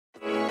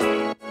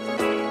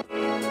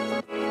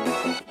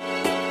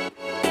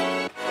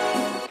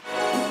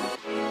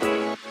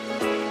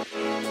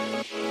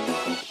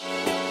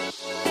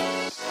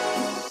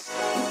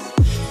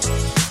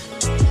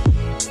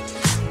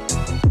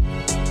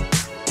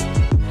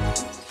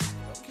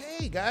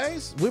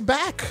guys, we're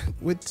back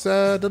with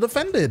the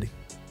Defended.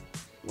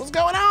 What's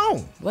going on?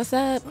 What's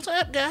up? What's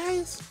up,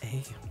 guys?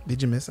 Hey,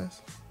 did you miss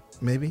us?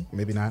 Maybe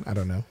not. I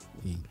don't know.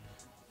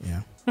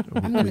 Yeah,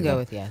 I'm gonna go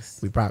with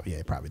yes. We probably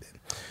did.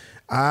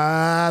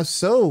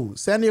 So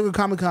San Diego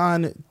Comic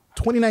Con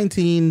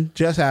 2019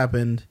 just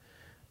happened,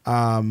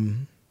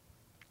 and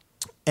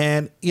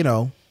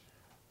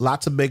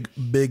lots of big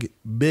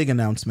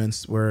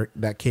announcements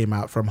that came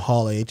out from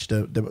Hall H,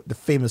 the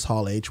famous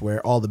Hall H, where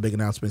all the big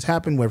announcements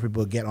happen, where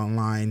people get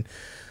online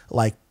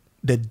like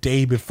the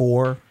day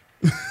before,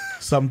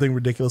 something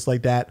ridiculous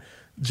like that,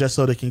 just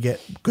so they can get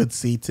good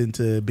seats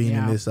into being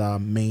in this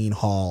main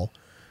Hall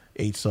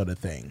H sort of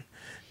thing.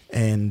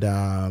 And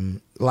a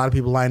lot of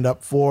people lined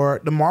up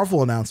for the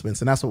Marvel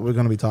announcements, and that's what we're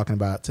going to be talking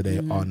about today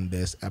on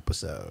this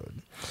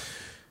episode.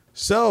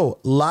 So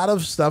a lot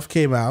of stuff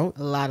came out.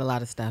 A lot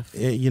of stuff.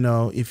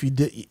 If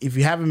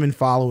you haven't been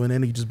following it,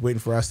 you're just waiting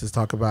for us to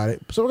talk about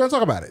it. So we're going to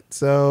talk about it.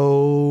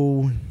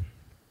 So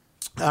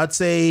I'd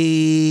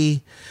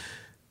say,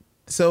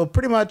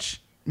 pretty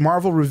much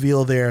Marvel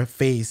revealed their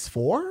Phase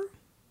 4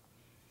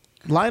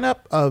 lineup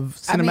of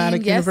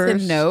cinematic universe.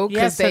 Yes and no,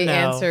 because they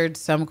answered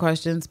some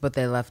questions, but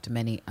they left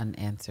many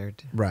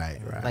unanswered.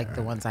 Right. Like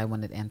the ones I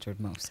wanted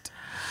answered most.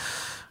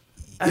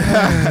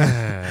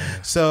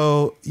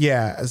 So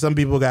yeah, some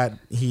people got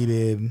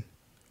heated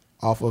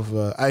off of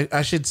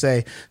I should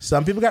say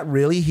some people got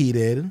really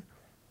heated,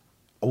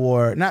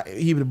 or not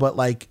heated, but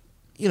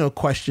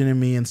questioning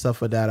me and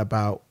stuff like that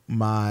about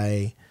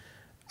my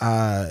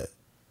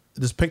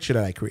this picture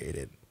that I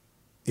created.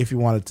 If you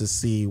wanted to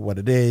see what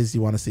it is,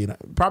 you want to see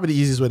it, probably the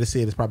easiest way to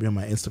see it is probably on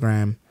my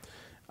Instagram,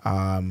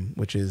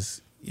 which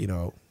is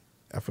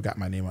I forgot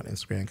my name on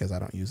Instagram because I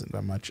don't use it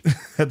that much.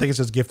 I think it's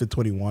just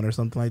Gifted21 or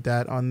something like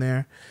that on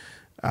there.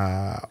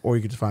 Or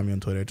you can just find me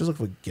on Twitter. Just look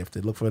for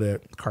Gifted. Look for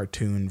the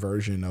cartoon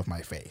version of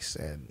my face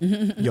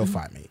and you'll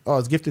find me. Oh,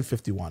 it's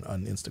Gifted51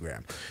 on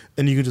Instagram.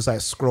 And you can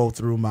just scroll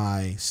through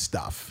my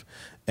stuff.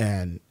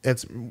 And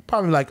it's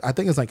probably I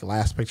think it's the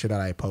last picture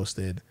that I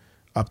posted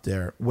up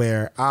there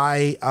where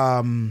I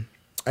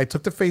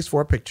took the Phase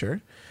 4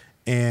 picture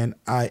and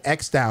I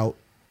X'd out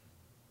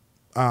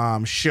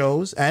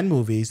shows and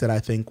movies that I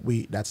think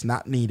that's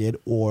not needed,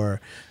 or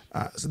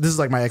so this is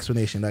my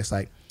explanation. That's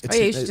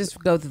you should just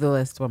go through the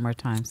list one more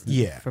time.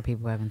 For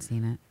people who haven't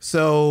seen it.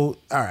 So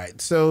all right,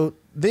 so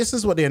this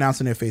is what they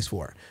announced in their Phase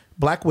 4: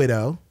 Black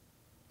Widow,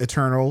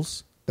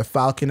 Eternals, The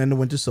Falcon and the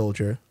Winter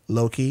Soldier,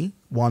 Loki,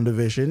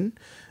 WandaVision,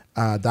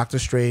 Doctor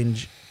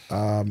Strange,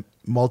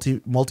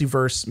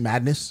 Multiverse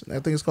Madness, I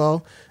think it's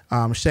called,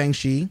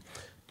 Shang-Chi,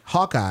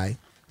 Hawkeye,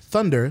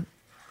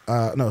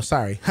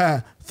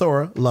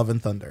 Thor, Love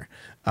and Thunder.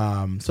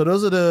 So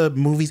those are the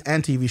movies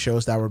and TV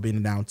shows that were being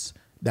announced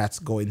that's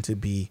going to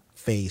be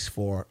Phase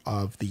 4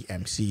 of the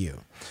MCU.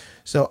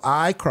 So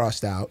I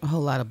crossed out a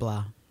whole lot of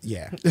blah.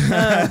 Yeah.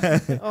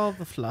 All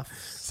the fluff.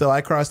 So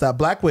I crossed out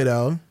Black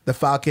Widow, The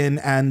Falcon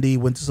and the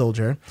Winter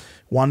Soldier,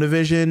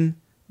 WandaVision,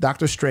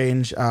 Doctor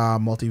Strange,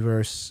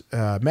 Multiverse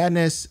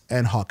Madness,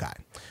 and Hawkeye.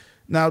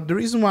 Now, the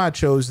reason why I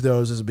chose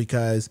those is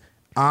because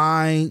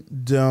I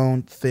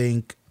don't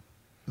think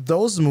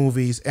those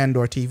movies and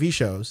or TV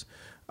shows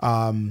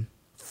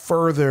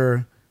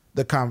further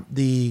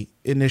the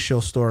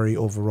initial story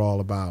overall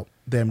about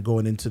them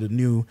going into the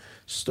new,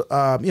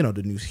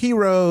 the new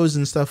heroes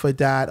and stuff like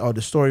that, or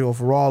the story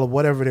overall, or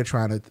whatever they're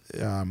trying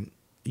to,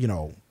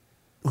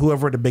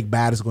 whoever the big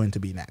bad is going to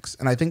be next.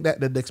 And I think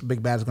that the next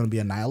big bad is going to be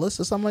a nihilist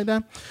or something like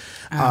that.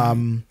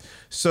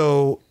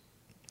 So,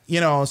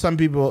 some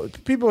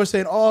people are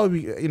saying,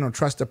 oh,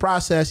 trust the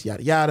process,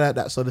 yada, yada,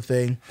 that sort of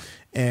thing.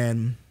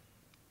 And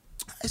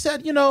I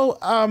said, you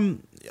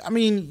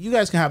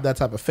guys can have that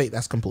type of faith.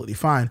 That's completely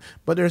fine.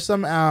 But there's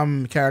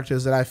some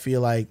characters that I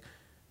feel like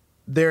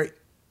they're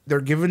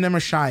giving them a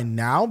shine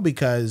now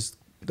because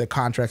the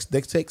contracts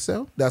dictate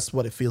so. That's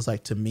what it feels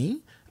like to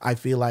me. I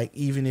feel like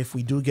even if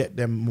we do get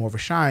them more of a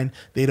shine,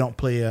 they don't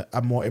play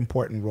a more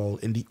important role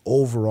in the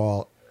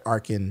overall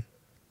arcing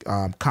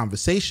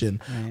conversation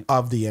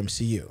of the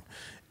MCU.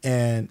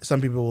 And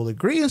some people will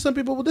agree and some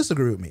people will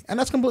disagree with me. And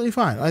that's completely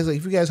fine. I was like,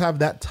 if you guys have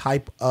that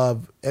type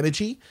of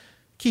energy,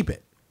 keep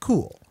it.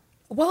 Cool.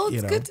 Well,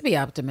 it's good to be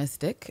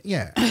optimistic.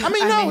 Yeah. There's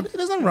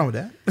nothing wrong with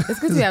that. It's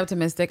good to be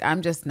optimistic.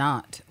 I'm just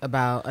not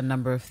about a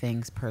number of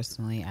things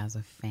personally as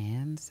a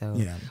fan. So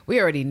we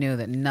already knew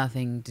that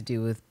nothing to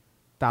do with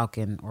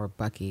Falcon or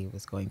Bucky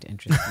was going to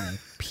interest me,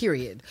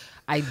 period.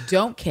 I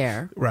don't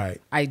care.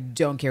 Right. I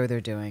don't care what they're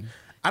doing.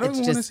 I don't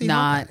even want to see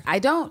not. I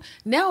don't.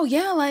 No,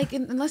 yeah,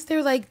 unless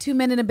they're 2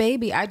 men and a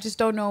baby, I just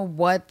don't know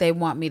what they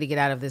want me to get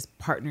out of this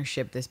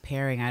partnership, this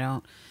pairing.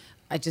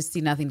 I just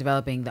see nothing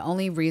developing. The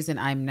only reason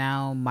I'm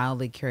now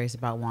mildly curious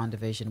about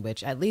WandaVision,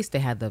 which at least they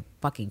had the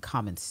fucking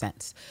common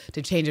sense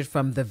to change it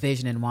from The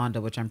Vision and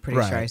Wanda, which I'm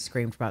pretty sure I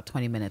screamed for about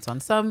 20 minutes on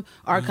some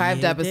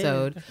archived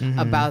episode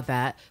about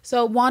that.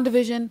 So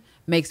WandaVision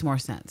makes more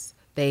sense.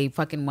 They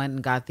fucking went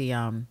and got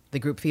the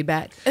group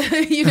feedback.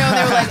 They were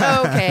like,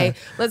 oh, okay,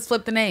 let's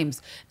flip the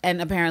names.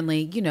 And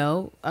apparently,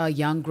 a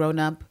young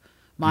grown-up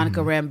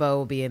Monica Rambeau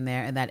will be in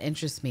there, and that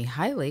interests me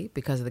highly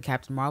because of the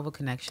Captain Marvel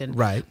connection.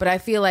 Right. But I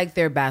feel like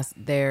they're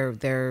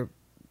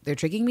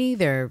tricking me.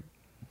 They're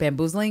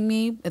bamboozling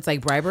me. It's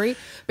like bribery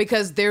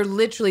because there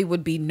literally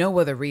would be no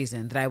other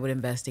reason that I would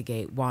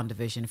investigate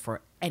WandaVision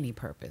for any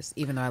purpose.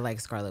 Even though I like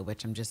Scarlet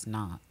Witch, I'm just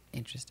not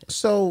interested.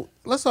 So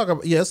let's talk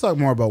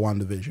more about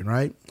WandaVision,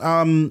 right?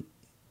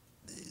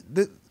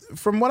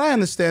 From what I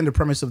understand, the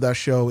premise of that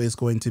show is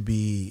going to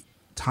be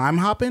time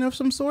hopping of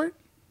some sort.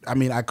 I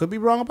mean, I could be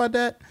wrong about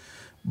that,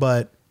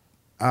 but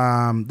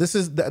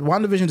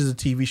WandaVision is a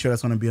TV show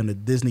that's going to be on the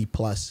Disney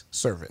Plus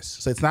service.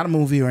 So it's not a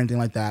movie or anything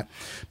like that,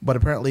 but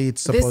apparently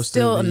it's supposed to be. This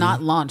still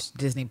not launched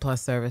Disney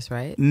Plus service,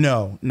 right?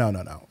 No.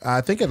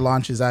 I think it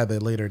launches either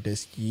later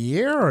this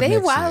year or they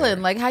next wildin'. year.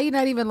 Like, how you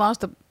not even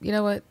launched the, you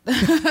know what?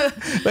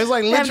 There's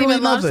like literally haven't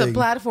even launched the nothing.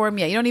 platform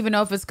yet. You don't even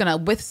know if it's going to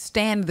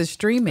withstand the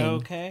streaming.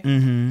 Okay.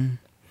 Mm-hmm.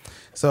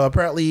 So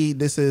apparently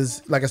this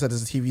is, like I said,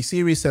 this is a TV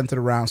series centered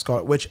around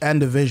Scarlet Witch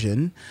and the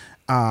Vision.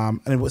 And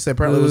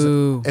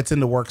it's in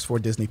the works for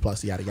Disney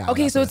Plus, yada yada.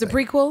 Okay, so it's a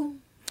prequel?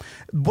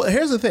 But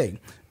here's the thing.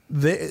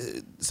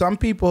 Some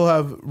people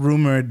have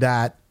rumored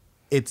that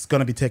it's going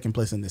to be taking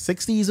place in the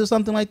 60s or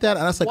something like that.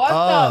 And I was like, what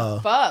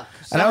the fuck?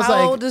 So and I was how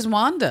like, old is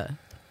Wanda?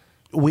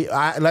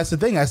 That's the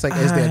thing. I was like,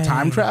 is there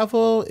time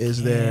travel?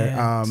 Is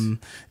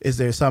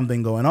there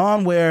something going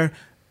on where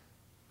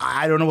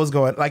I don't know what's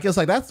going on? Like, it's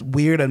like, that's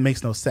weird and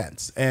makes no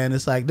sense. And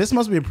it's like, this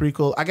must be a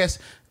prequel. I guess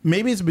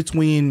maybe it's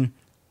between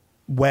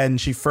when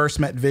she first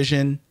met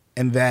Vision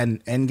and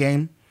then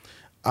Endgame.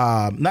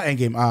 Not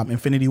Endgame,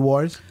 Infinity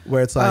Wars,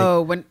 where it's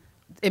like... when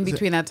in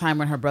between that time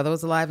when her brother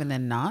was alive and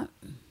then not?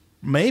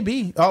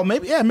 Maybe.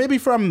 Maybe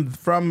from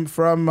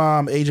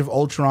Age of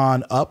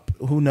Ultron up.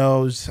 Who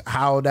knows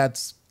how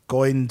that's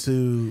going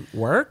to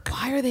work?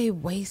 Why are they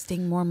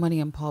wasting more money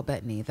on Paul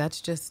Bettany?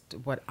 That's just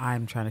what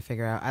I'm trying to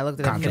figure out. I looked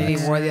at Contracts.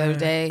 Infinity War the other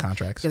day.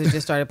 Contracts. Because it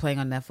just started playing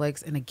on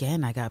Netflix. And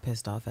again, I got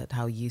pissed off at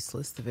how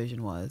useless the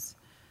Vision was.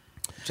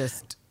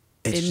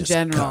 In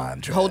general,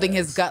 contracts. Holding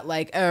his gut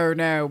like, oh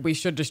no, we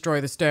should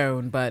destroy the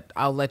stone, but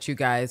I'll let you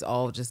guys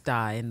all just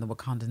die and the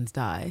Wakandans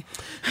die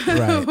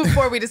Right.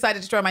 before we decide to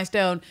destroy my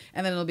stone,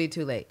 and then it'll be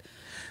too late.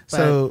 But,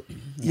 So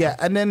yeah,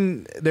 and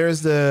then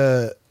there's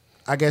the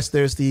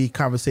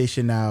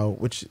conversation now,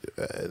 which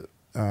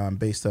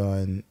based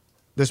on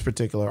this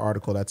particular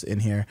article that's in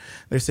here,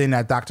 they're saying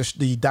that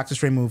the Doctor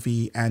Strange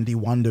movie and the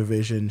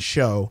WandaVision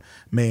show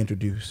may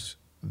introduce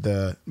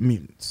the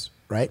mutants,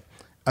 right?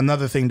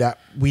 Another thing that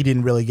we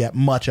didn't really get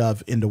much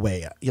of in the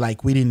way,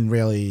 like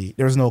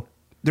there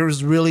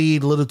was really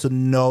little to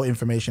no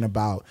information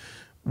about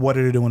what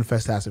are they doing with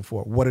Fantastic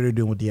Four, what are they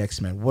doing with the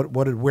X-Men,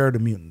 where are the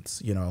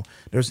mutants?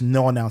 There's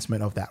no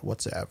announcement of that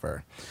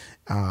whatsoever.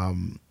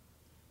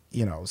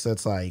 So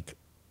it's like,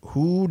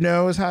 who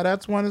knows how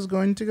that one is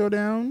going to go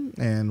down,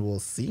 and we'll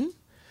see.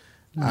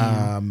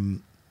 Yeah.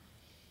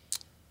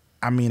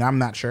 I mean, I'm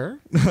not sure.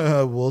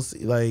 We'll see.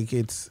 Like,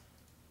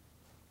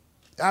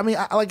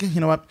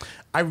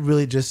 I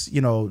really just,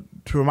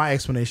 through my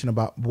explanation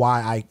about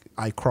why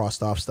I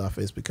crossed off stuff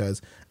is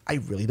because I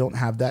really don't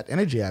have that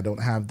energy. I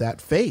don't have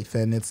that faith.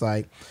 And it's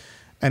like,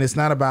 and it's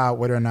not about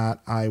whether or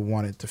not I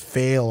want it to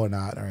fail or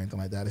not or anything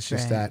like that. It's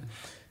just that,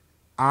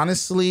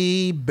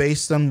 honestly,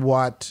 based on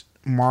what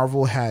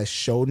Marvel has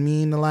showed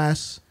me in the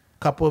last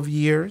couple of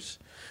years,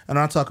 and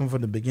I'm not talking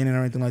from the beginning or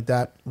anything like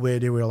that, where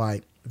they were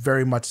like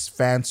very much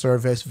fan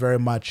service, very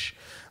much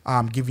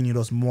giving you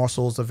those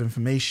morsels of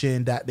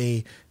information that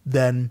they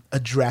then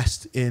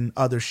addressed in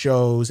other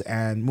shows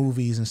and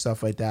movies and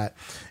stuff like that.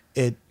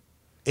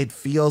 It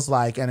feels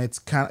like, and it's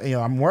kind of,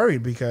 I'm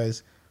worried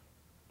because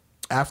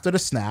after the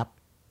snap,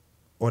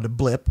 or the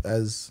blip,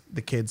 as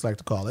the kids like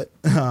to call it,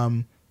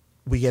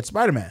 we get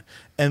Spider-Man.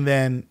 And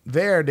then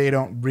they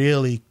don't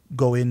really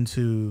go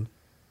into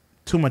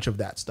too much of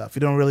that stuff.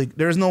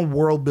 There's no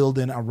world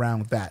building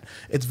around that.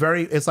 It's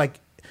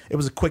like, it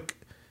was a quick,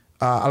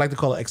 I like to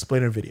call it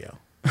explainer video.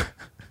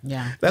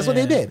 Yeah. That's what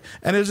they did.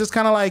 And it was just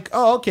kind of like,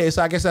 oh, okay,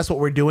 so I guess that's what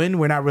we're doing.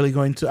 We're not really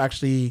going to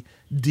actually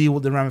deal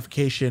with the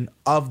ramification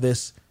of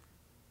this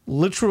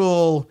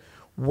literal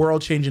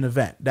world-changing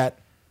event that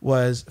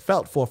was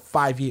felt for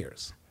 5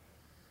 years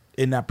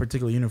in that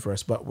particular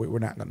universe, but we're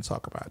not going to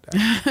talk about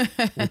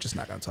that. We're just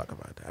not going to talk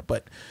about that.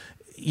 But,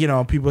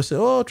 people say,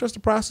 oh, trust the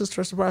process.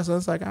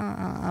 It's like,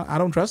 I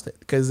don't trust it.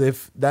 Because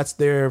if that's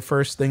their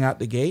first thing out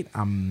the gate,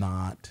 I'm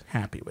not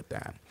happy with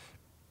that.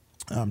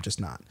 I'm just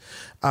not.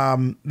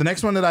 The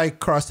next one that I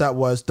crossed out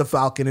was The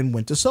Falcon and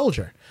Winter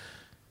Soldier.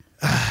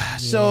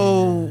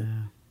 So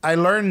I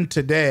learned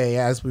today,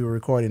 as we were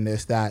recording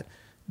this, that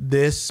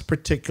this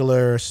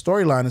particular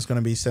storyline is going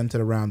to be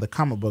centered around the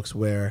comic books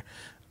where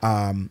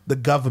the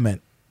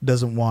government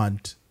doesn't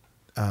want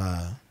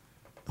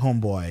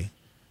Homeboy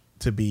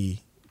to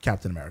be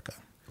Captain America.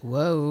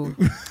 Whoa.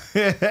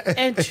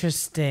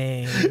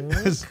 Interesting.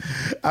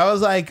 I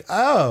was like,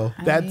 oh,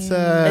 that's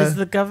Is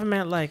the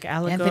government like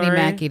allegory? Anthony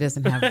Mackie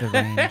doesn't have the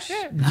range.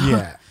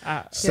 yeah. He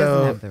doesn't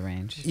So have the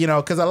range. you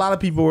know, because a lot of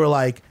people were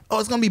like, oh,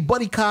 it's gonna be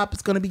buddy cop,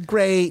 it's gonna be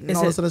great, and Is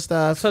all it- this other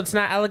stuff. So it's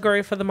not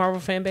allegory for the Marvel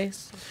fan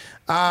base?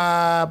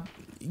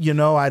 You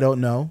know, I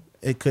don't know.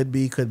 It could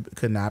be,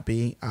 could not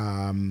be.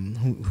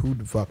 Who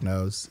the fuck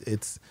knows?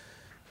 It's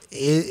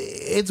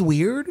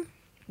weird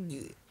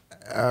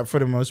for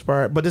the most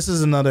part. But this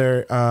is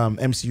another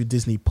MCU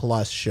Disney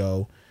Plus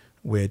show,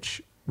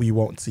 which we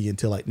won't see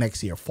until like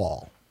next year,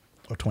 fall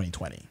or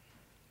 2020.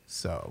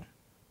 So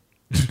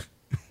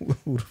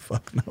who the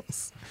fuck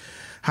knows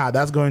how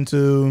that's going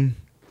to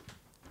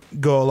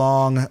go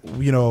along?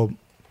 You know,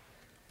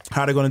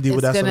 how they're going to deal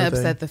with It's that going to sort of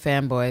upset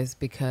thing. the fanboys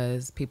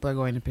because people are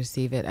going to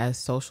perceive it as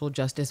social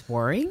justice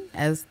warring,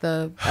 as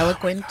the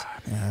eloquent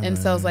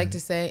incels like to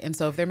say. And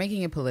so if they're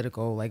making it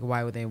political, like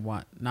why would they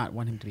not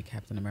want him to be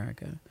Captain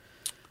America?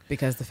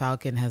 Because the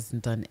Falcon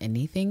hasn't done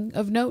anything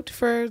of note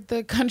for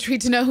the country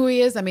to know who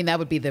he is. I mean, that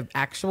would be the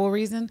actual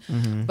reason.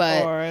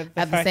 But Or at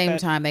the fact same that-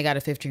 time, they got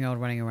a 15-year-old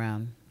running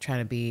around trying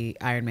to be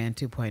Iron Man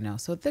 2.0.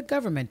 So the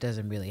government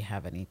doesn't really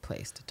have any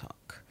place to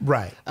talk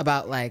Right.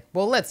 about, like,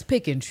 well, let's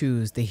pick and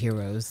choose the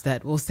heroes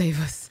that will save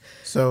us.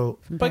 So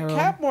from But peril.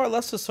 Cap more or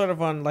less is sort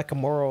of on like a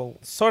moral,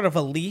 sort of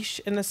a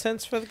leash in a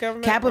sense for the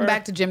government. Cap went or-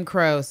 back to Jim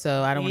Crow,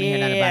 so I don't want to hear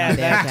nothing Yeah, about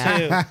that.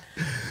 Cap. that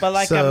too. But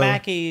like So- a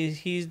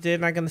Mackie, they're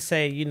not going to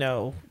say, you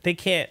know, they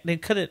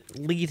couldn't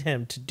lead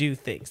him to do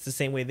things the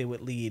same way they would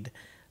lead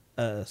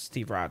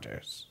Steve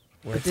Rogers.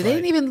 where it's They like-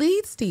 didn't even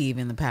lead Steve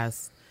in the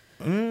past.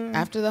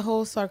 After the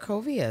whole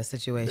Sarkovia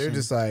situation. they're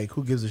just like,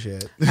 who gives a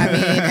shit? I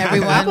mean, I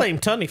everyone. blame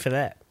Tony for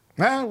that.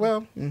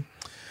 Well,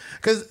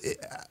 because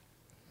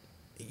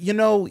you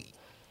know,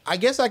 I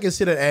guess I can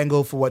see that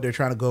angle for what they're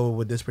trying to go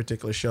with this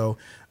particular show,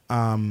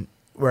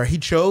 where he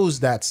chose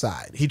that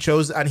side. He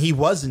chose, and he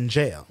was in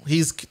jail.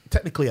 He's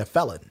technically a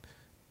felon.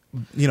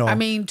 You know, I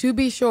mean, to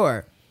be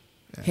sure,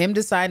 him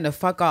deciding to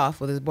fuck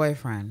off with his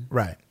boyfriend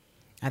right?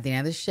 at the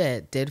end of the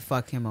shit did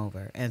fuck him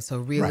over. And so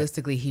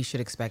realistically, he should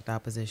expect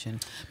opposition.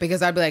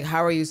 Because I'd be like,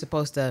 how are you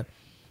supposed to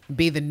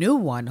be the new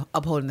one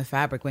upholding the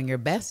fabric when your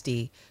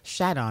bestie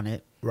shat on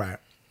it Right.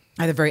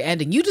 at the very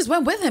ending? You just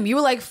went with him. You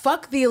were like,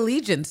 fuck the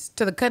allegiance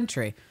to the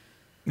country.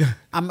 My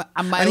And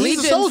he's a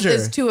allegiance soldier.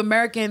 is to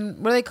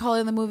American, what do they call it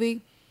in the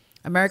movie?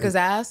 America's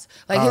ass.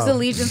 Like his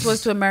allegiance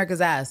was to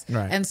America's ass.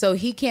 Right. And so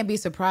he can't be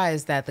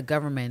surprised that the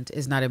government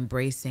is not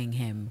embracing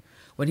him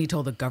when he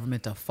told the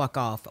government to fuck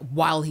off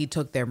while he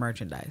took their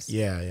merchandise.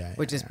 Yeah.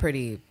 Which is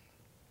pretty,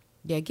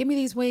 give me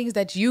these wings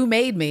that you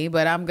made me,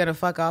 but I'm going to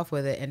fuck off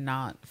with it and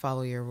not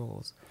follow your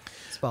rules.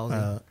 It's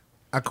ballsy.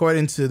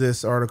 According to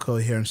this article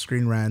here on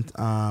Screen Rant,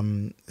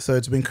 so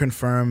it's been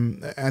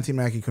confirmed. Anthony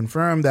Mackie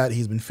confirmed that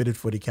he's been fitted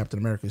for the Captain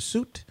America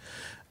suit.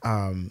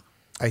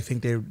 I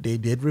think they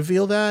did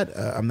reveal that.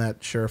 I'm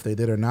not sure if they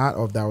did or not,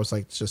 or if that was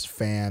like just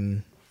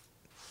fan,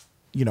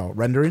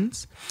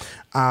 renderings.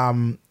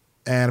 And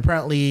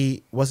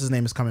apparently, what's his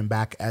name is coming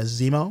back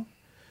as Zemo.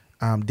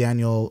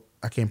 Daniel,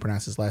 I can't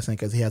pronounce his last name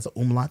because he has an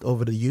umlaut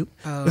over the U.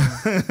 Oh.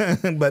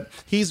 But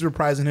he's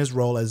reprising his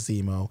role as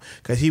Zemo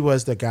because he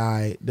was the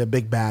guy, the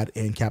big bad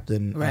in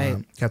Captain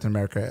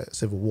America: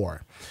 Civil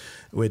War,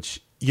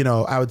 which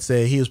I would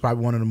say he was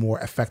probably one of the more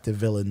effective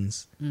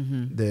villains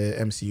the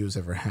MCU's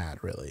ever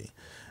had, really.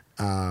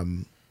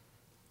 And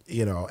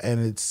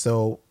it's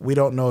so we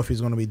don't know if he's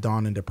going to be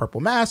donning the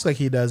purple mask like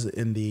he does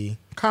in the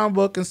comic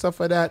book and stuff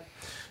like that.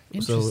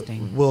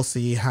 Interesting. So we'll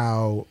see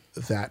how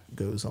that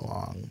goes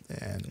along.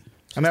 And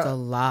Just a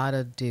lot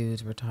of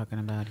dudes we're talking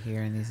about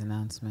here in these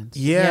announcements.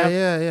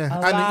 yeah.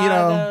 A lot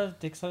of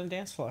dicks on the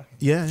dance floor.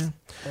 Yeah.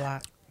 A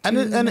lot. And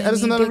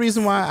that's another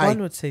reason why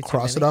One would say I too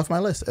cross it many. off my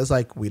list. It's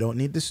like, we don't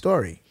need this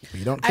story.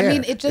 We don't care. I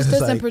mean, it just It's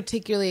doesn't like,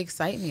 particularly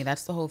excite me.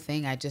 That's the whole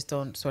thing. I just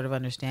don't sort of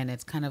understand.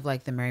 It's kind of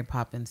like the Mary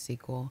Poppins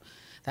sequel.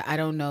 That I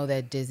don't know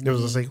that Disney. There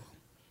was a sequel.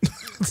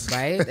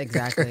 Right?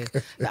 Exactly.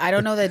 I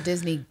don't know that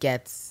Disney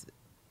gets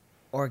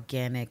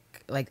organic.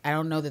 Like, I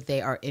don't know that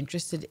they are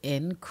interested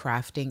in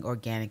crafting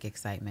organic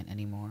excitement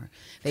anymore.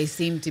 They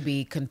seem to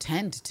be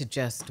content to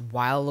just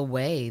while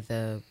away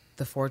the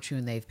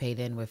fortune they've paid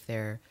in with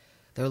their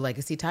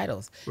legacy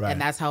titles. Right. And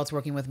that's how it's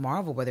working with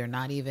Marvel, where they're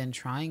not even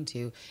trying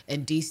to.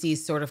 And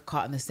DC's sort of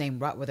caught in the same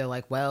rut where they're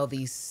like, well,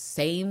 these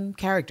same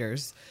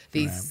characters,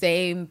 these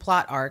same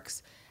plot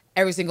arcs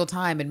every single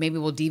time, and maybe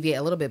we'll deviate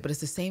a little bit, but it's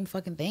the same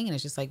fucking thing. And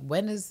it's just like,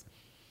 when are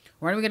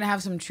we going to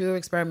have some true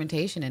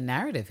experimentation and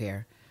narrative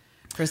here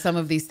for some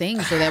of these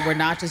things so that we're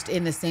not just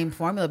in the same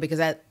formula? Because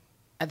at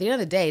the end of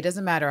the day, it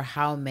doesn't matter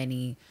how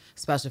many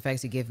special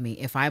effects you give me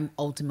if I'm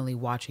ultimately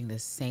watching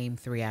this same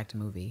 3-act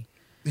movie.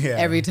 Yeah.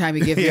 Every time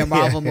you give me a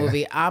Marvel Yeah.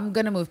 movie, I'm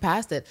going to move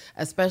past it,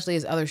 especially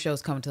as other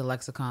shows come to the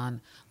lexicon,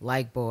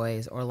 like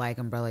Boys or like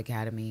Umbrella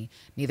Academy,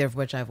 neither of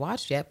which I've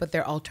watched yet, but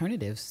they're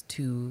alternatives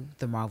to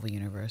the Marvel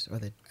universe or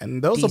the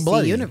And those DC are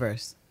bloody.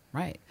 universe.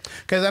 Right.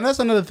 Because that's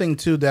another thing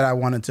too that I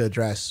wanted to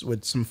address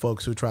with some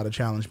folks who try to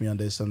challenge me on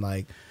this and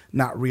like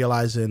not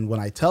realizing when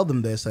I tell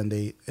them this and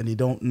they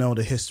don't know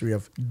the history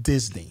of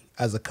Disney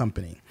as a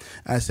company.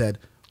 I said,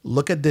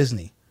 look at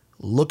Disney.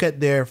 Look at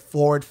their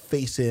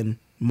forward-facing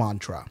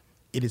mantra.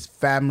 It is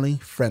family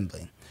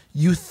friendly.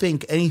 You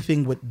think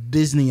anything with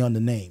Disney on the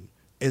name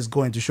is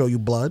going to show you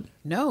blood?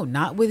 No,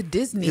 not with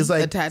Disney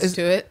attached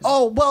to it.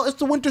 Oh, well, it's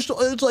the Winter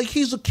Soldier. It's like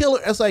he's a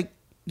killer. It's like,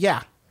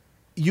 yeah,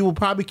 you will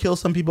probably kill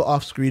some people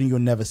off screen and you'll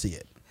never see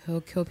it. He'll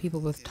kill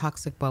people with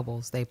toxic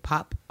bubbles. They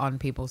pop on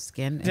people's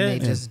skin and they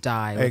just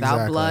die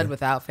without blood,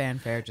 without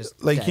fanfare.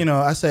 Just like, dead. you know,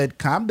 I said,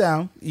 calm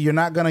down. You're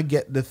not going to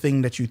get the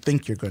thing that you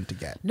think you're going to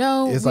get.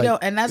 No, it's we like,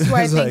 don't. And that's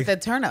why I think the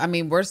turn up, I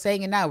mean, we're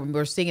saying it now.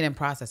 We're seeing it in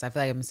process. I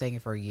feel like I've been saying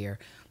it for a year.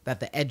 That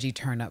the edgy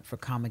turn up for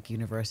comic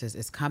universes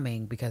is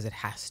coming because it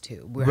has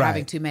to. We're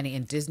having too many,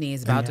 and Disney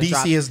is about to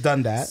drop. DC has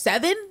done that.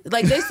 7?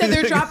 Like they said,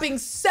 they're dropping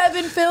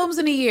 7 films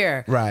in a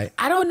year. Right.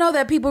 I don't know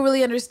that people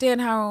really understand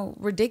how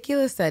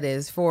ridiculous that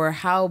is for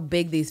how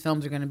big these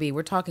films are going to be.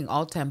 We're talking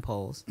all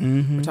tempoles.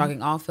 Mm-hmm. We're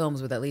talking all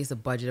films with at least a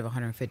budget of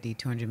 $150,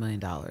 $200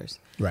 million.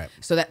 Right.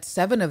 So that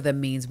 7 of them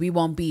means we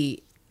won't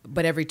be,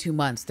 but every 2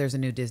 months there's a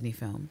new Disney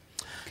film.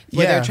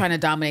 Where they're trying to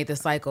dominate the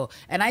cycle.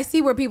 And I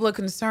see where people are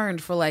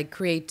concerned for like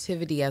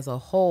creativity as a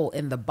whole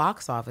in the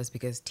box office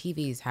because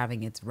TV is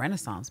having its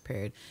renaissance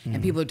period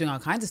and people are doing all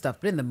kinds of stuff.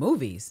 But in the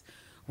movies,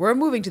 we're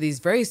moving to these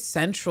very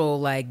central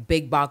like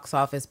big box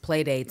office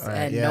play dates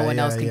and no one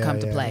else can come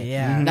to play.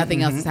 Yeah.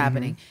 Nothing else is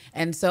happening.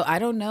 And so I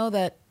don't know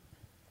that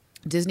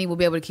Disney will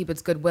be able to keep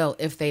its goodwill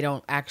if they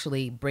don't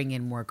actually bring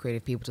in more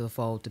creative people to the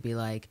fold to be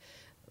like,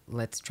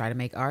 let's try to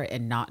make art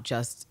and not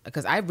just...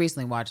 Because I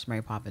recently watched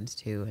Mary Poppins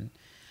too and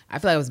I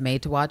feel like I was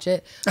made to watch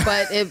it,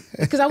 but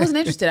because I wasn't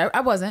interested.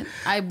 I wasn't.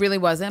 I really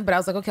wasn't. But I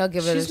was like, okay, I'll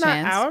give it a chance. She's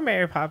not our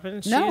Mary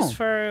Poppins. No. She's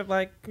for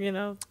like, you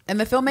know. And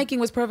the filmmaking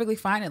was perfectly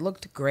fine. It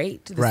looked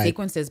great, the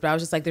sequences. But I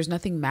was just like, there's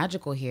nothing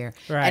magical here.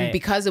 Right. And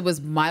because it was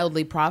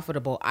mildly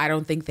profitable, I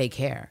don't think they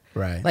care.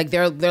 Right. Like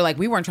they're like,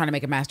 we weren't trying to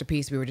make a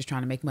masterpiece. We were just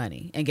trying to make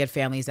money and get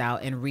families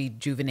out and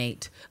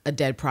rejuvenate a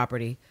dead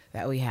property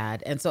that we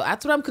had. And so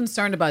that's what I'm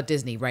concerned about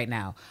Disney right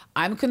now.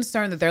 I'm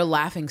concerned that they're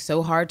laughing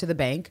so hard to the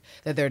bank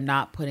that they're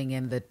not putting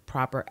in the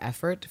proper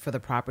effort for the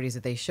properties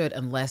that they should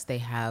unless they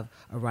have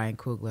a Ryan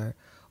Coogler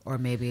or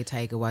maybe a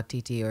Taika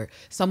Waititi or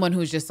someone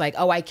who's just like,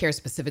 oh, I care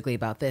specifically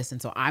about this.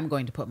 And so I'm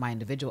going to put my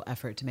individual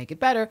effort to make it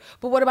better.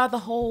 But what about the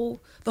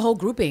whole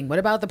grouping? What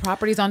about the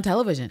properties on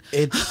television?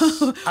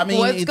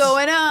 What's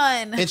going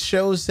on? It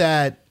shows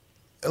that,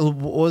 what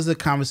was the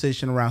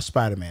conversation around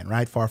Spider-Man,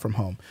 right? Far From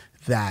Home.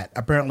 That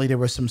apparently there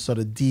was some sort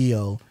of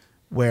deal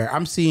where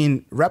I'm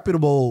seeing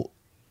reputable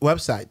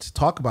websites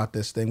talk about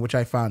this thing, which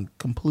I found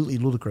completely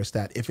ludicrous,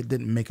 that if it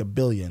didn't make $1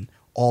 billion,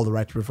 all the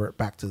rights revert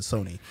back to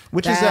Sony,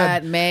 which is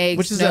a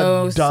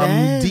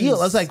dumb deal. I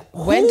was like,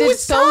 when did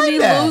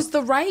Sony lose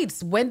the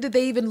rights? When did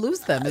they even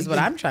lose them? Is what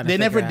I'm trying to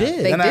figure out. They never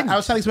did. They and didn't. I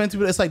was trying to explain to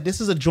people, it's like, this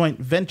is a joint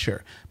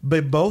venture,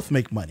 but both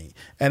make money.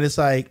 And it's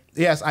like,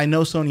 yes, I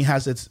know Sony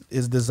has its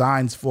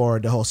designs for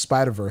the whole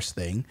Spider-Verse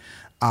thing.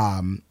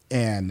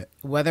 And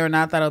whether or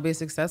not that'll be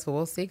successful,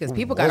 we'll see. Because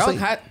people got all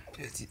kinds.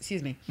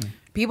 Excuse me.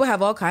 People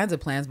have all kinds of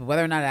plans, but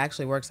whether or not it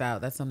actually works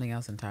out, that's something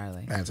else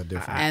entirely. That's a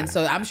different. And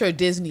so I'm sure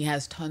Disney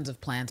has tons of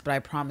plans, but I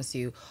promise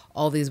you,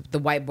 the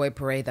white boy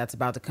parade that's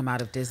about to come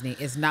out of Disney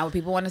is not what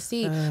people want to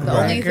see.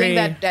 The only thing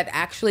that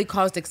actually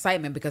caused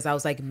excitement, because I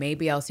was like,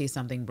 maybe I'll see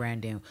something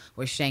brand new,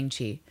 was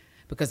Shang-Chi.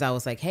 Because I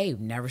was like, hey,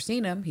 never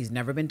seen him. He's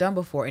never been done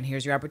before. And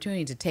here's your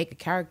opportunity to take a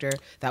character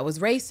that was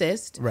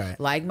racist,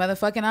 like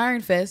motherfucking Iron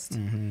Fist,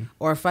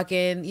 or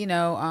fucking,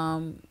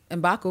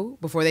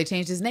 M'Baku, before they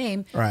changed his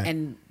name,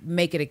 and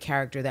make it a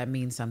character that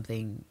means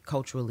something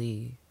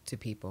culturally to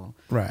people.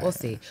 Right. We'll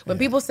see. When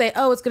people say,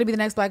 oh, it's going to be the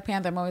next Black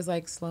Panther, I'm always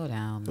like, slow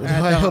down.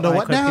 I don't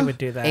like when people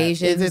do that.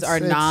 Asians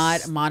are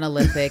not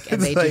monolithic,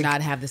 and they do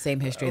not have the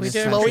same history in this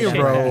country. Slow your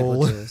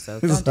roll. So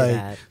don't do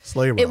that.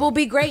 Slow your roll. It will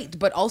be great,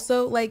 but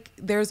also, like,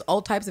 there's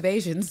all types of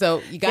Asians,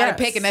 so you got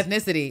to pick an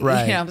ethnicity.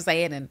 Right. You know what I'm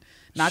saying? And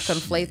not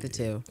conflate the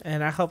two.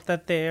 And I hope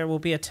that there will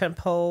be a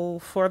tempo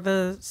for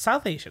the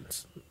South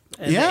Asians.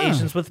 And the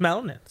Asians with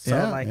melanin. So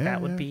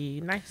that would be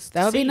nice.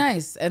 That would be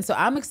nice. And so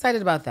I'm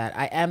excited about that.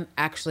 I am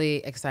actually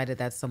excited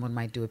that someone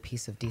might do a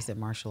piece of decent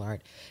martial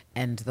art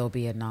and there'll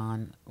be a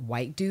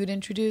non-white dude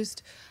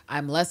introduced.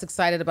 I'm less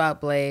excited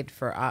about Blade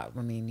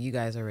you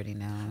guys already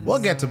know. We'll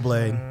get to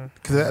Blade,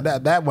 because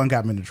that one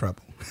got me into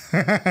trouble.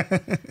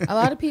 A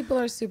lot of people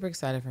are super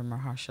excited for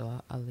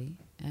Mahershala Ali,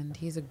 and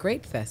he's a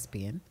great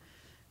thespian.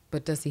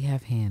 But does he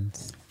have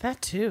hands?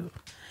 That too.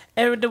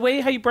 And the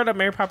way how you brought up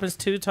Mary Poppins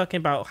 2, talking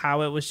about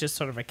how it was just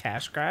sort of a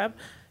cash grab,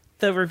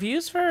 the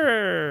reviews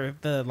for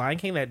The Lion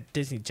King that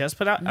Disney just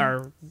put out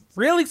are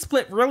really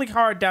split really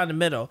hard down the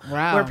middle.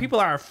 Wow. Where people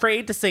are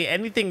afraid to say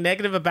anything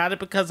negative about it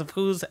because of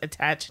who's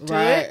attached to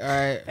it.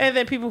 Right. And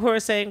then people who are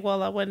saying,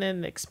 well, I went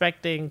in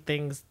expecting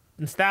things.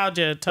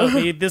 Nostalgia told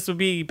me this would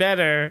be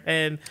better.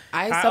 And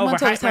someone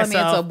was telling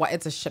me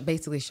it's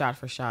basically shot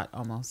for shot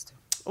almost.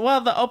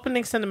 Well, the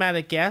opening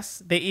cinematic,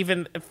 yes. They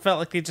even felt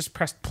like they just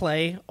pressed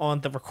play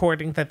on the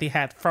recording that they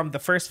had from the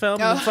first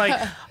film. And it's like,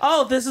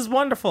 oh, this is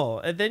wonderful.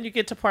 And then you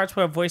get to parts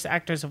where voice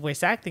actors are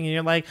voice acting, and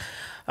you're like,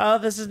 oh,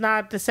 this is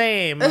not the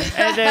same.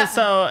 And then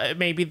so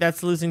maybe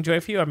that's losing joy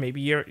for you, or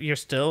maybe you're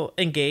still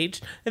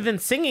engaged. And then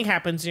singing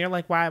happens, and you're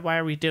like, why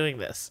are we doing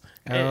this?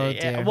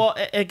 Dear. Well,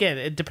 again,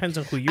 it depends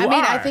on who you are. I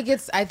mean, I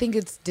think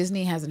it's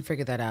Disney hasn't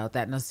figured that out.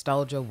 That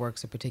nostalgia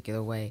works a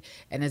particular way,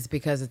 and it's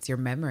because it's your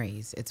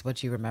memories. It's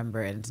what you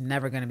remember, and it's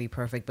never going to be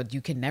perfect. But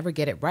you can never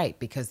get it right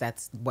because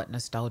that's what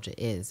nostalgia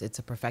is. It's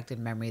a perfected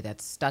memory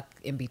that's stuck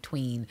in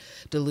between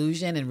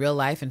delusion and real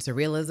life and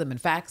surrealism and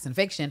facts and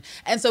fiction.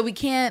 And so we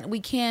can't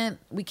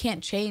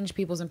change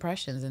people's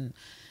impressions. And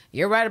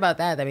you're right about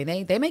that. I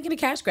mean, they making a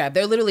cash grab.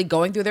 They're literally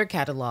going through their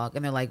catalog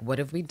and they're like, what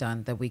have we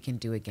done that we can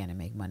do again and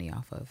make money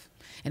off of?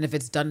 And if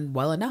it's done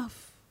well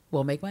enough,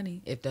 we'll make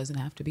money. It doesn't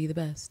have to be the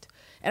best.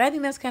 And I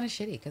think that's kind of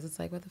shitty because it's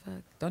like, what the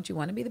fuck? Don't you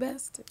want to be the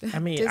best? I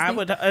mean, Disney?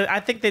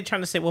 I think they're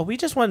trying to say, well, we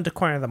just wanted to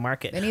corner the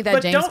market. They need that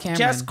but James don't Cameron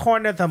just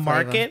corner the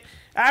flavor. market.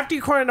 After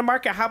you corner the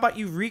market, how about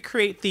you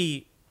recreate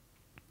the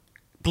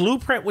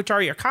blueprint, which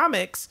are your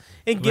comics,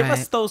 and give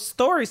us those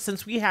stories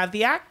since we have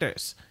the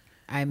actors.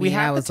 I mean, we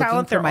have I was the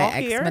talent, looking for my they're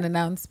all here. X-Men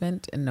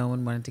announcement and no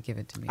one wanted to give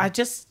it to me.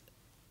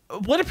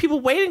 What are people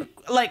waiting?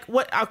 Like,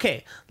 what?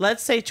 Okay,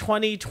 let's say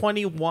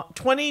 2021,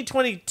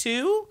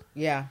 2022.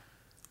 Yeah.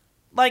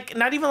 Like,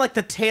 not even like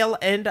the tail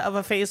end of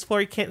a phase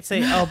 4. You can't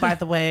say, oh, by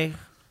the way.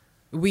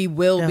 We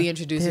will be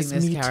introducing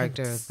this mutants.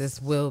 character.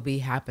 This will be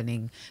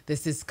happening.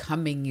 This is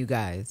coming, you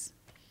guys.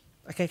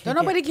 Okay, Don't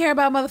nobody care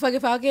about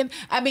motherfucking Falcon?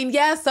 I mean,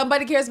 yes,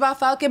 somebody cares about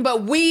Falcon,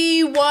 but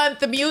we want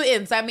the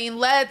mutants. I mean,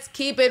 let's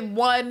keep it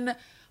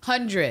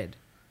 100.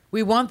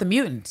 We want the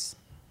mutants.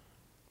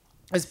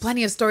 There's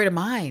plenty of story to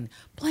mine.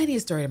 Plenty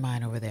of story to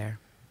mine over there.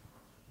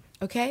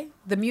 Okay?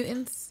 The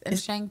mutants and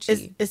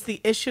Shang-Chi. Is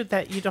the issue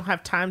that you don't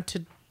have time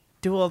to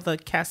do all the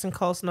casting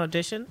calls and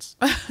auditions?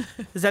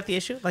 Is that the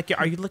issue? Like,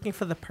 are you looking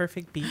for the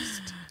perfect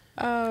beast?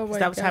 Oh my Is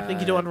that what's happening?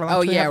 You don't want to rely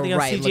Oh too yeah, heavily on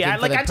right. CGI.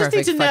 Like, I just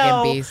need to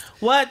know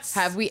what's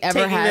have we ever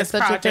taking had this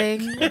such project.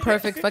 a thing? A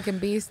perfect fucking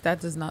beast?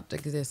 That does not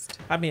exist.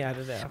 I mean, I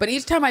don't know. But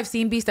each time I've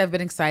seen Beast, I've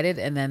been excited,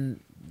 and then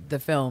the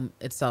film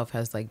itself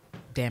has like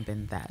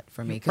dampened that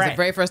for me. Because the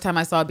very first time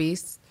I saw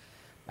Beast,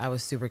 I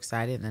was super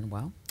excited, and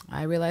then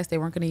I realized they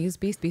weren't going to use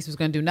Beast. Beast was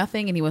going to do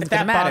nothing, and he wasn't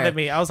going to matter. That bothered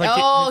me. I was like,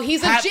 oh,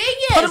 he's a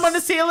genius. Put him on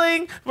the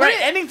ceiling. Right?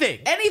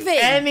 Anything.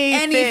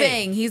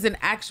 He's an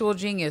actual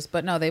genius.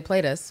 But no, they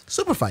played us.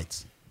 Super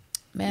fights.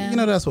 Man. You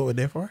know that's what we're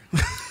there for.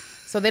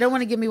 So they don't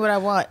want to give me what I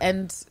want.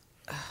 And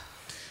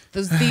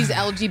these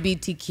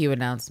LGBTQ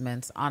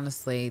announcements,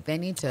 honestly, they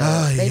need to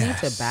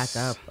back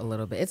up a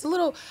little bit. It's a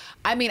little,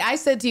 I mean, I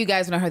said to you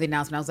guys when I heard the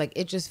announcement, I was like,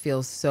 it just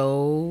feels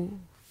so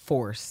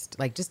forced.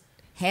 Like, just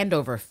hand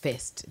over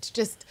fist. It's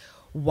just,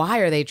 why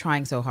are they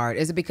trying so hard?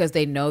 Is it because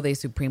they know they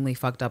supremely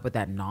fucked up with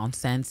that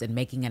nonsense and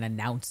making an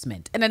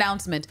announcement?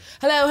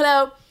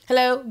 Hello,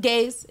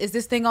 gays, is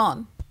this thing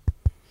on?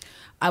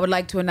 I would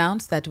like to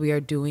announce that we are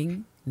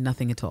doing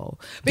nothing at all.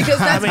 Because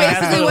that's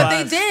basically what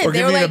they did. We're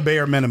giving you the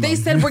bare minimum. They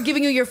said, we're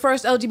giving you your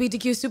first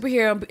LGBTQ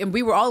superhero. And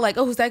we were all like,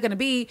 oh, who's that going to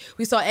be?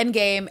 We saw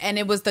Endgame, and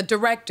it was the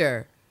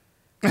director.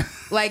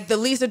 Like the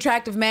least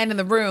attractive man in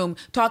the room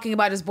talking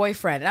about his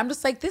boyfriend. And I'm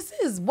just like,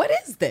 what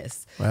is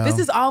this? Well, this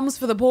is alms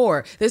for the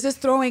poor. This is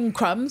throwing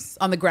crumbs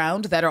on the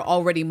ground that are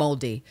already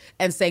moldy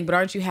and saying, but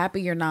aren't you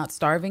happy you're not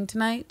starving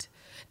tonight?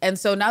 And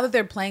so now that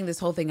they're playing this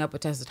whole thing up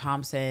with Tessa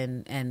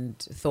Thompson and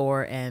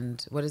Thor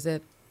and what is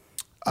it?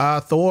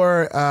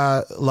 Thor,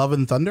 Love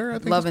and Thunder, I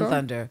think. Love and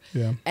Thunder.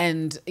 Yeah.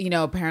 And,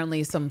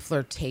 apparently some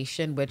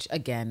flirtation, which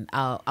again,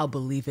 I'll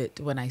believe it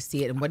when I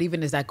see it. And what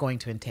even is that going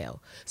to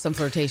entail? Some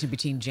flirtation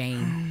between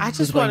Jane. I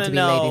just want to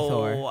know, Lady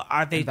Thor,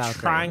 are they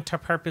trying to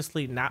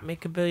purposely not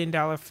make $1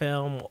 billion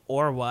film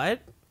or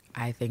what?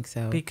 I think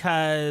so.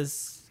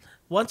 Because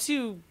once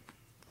you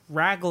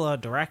wrangle a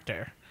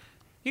director,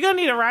 you're going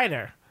to need a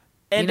writer.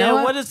 And then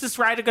what is this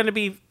writer going to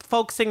be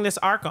focusing this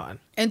arc on?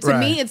 And to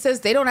me, it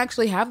says they don't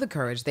actually have the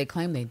courage. They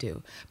claim they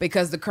do.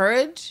 Because the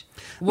courage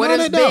would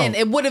have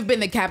been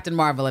the Captain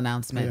Marvel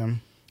announcement. Yeah.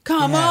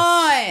 Come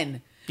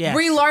on! Yes.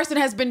 Brie Larson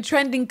has been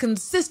trending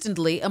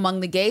consistently among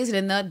the gays and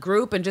in that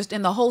group and just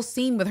in the whole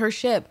scene with her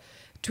ship.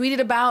 Tweeted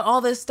about all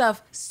this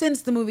stuff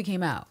since the movie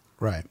came out.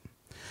 Right.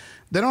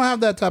 They don't have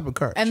that type of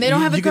courage. And they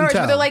don't have the courage.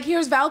 But they're like,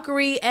 here's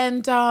Valkyrie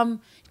and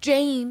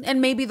Jane,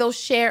 and maybe they'll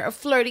share a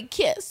flirty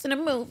kiss in a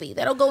movie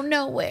that'll go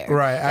nowhere.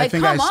 Right. I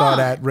think I saw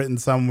that written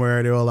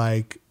somewhere. They were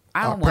like,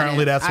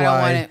 apparently that's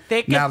why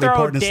Natalie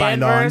Portman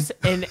signed on.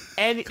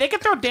 They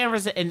could throw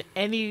Danvers in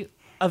any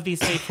of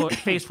these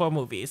Phase 4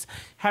 movies.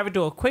 Have her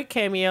do a quick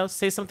cameo,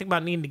 say something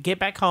about needing to get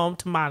back home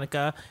to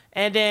Monica,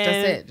 and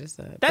then... That's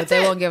it. But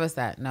they won't give us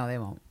that. No, they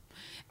won't.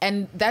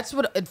 And that's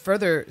what it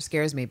further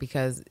scares me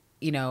because,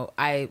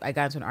 I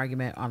got into an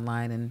argument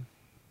online and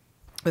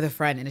with a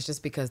friend, and it's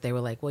just because they were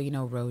like, well,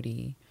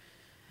 Rhodey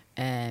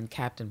and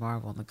Captain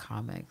Marvel in the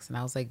comics. And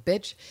I was like,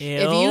 bitch, Ew.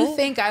 if you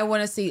think I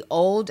want to see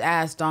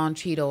old-ass Don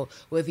Cheadle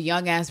with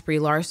young-ass Brie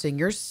Larson,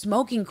 you're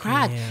smoking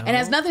crack. Ew. And it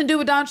has nothing to do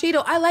with Don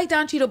Cheadle. I like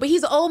Don Cheadle, but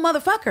he's an old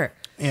motherfucker.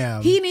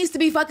 Yeah. He needs to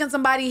be fucking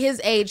somebody his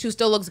age who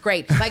still looks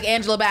great, like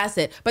Angela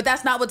Bassett. But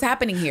that's not what's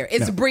happening here.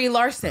 It's Brie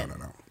Larson.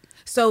 No.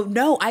 So,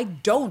 no, I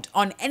don't,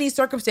 on any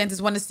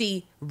circumstances, want to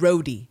see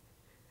Rhodey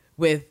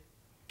with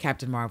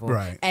Captain Marvel.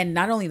 Right. And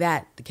not only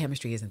that, the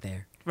chemistry isn't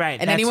there. Right.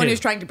 And that anyone too. who's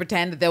trying to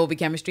pretend that there will be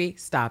chemistry,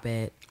 stop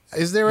it.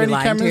 Is there You're any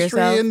lying to chemistry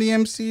yourself. in the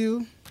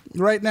MCU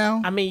right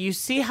now? I mean, you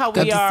see how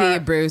Good we to are. see you,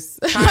 Bruce.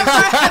 When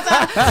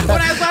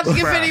I was watching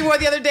Infinity War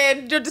the other day,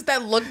 and just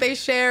that look they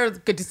share,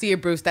 good to see you,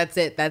 Bruce. That's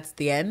it. That's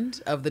the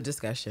end of the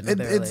discussion. Of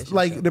their It's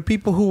like relationship. the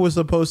people who were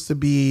supposed to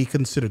be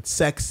considered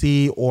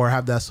sexy or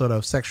have that sort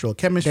of sexual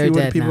chemistry They're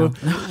with dead people.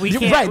 now. We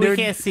You're can't, right, we they're-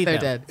 can't see they're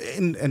them.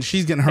 dead. And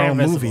she's getting her They're own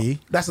invisible. movie.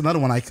 That's another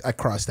one I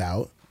crossed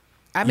out.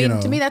 I mean, you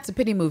know. to me, that's a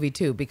pity movie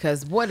too.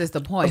 Because what is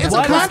the point? It's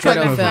What a is contract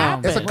gonna movie.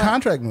 film? It's a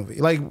contract movie.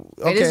 Like,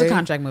 okay, It is a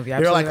contract movie. They're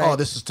Absolutely like, right. oh,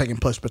 this is taking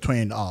place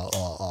between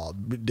the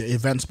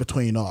events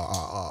between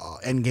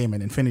Endgame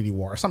and Infinity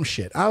War or some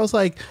shit. I was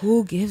like,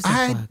 Who gives a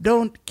I fuck?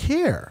 don't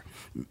care.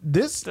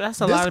 This That's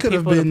a this lot of could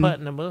have people to been. put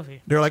in a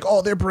movie. They're like,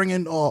 oh, they're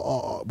bringing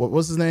what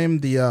was his name?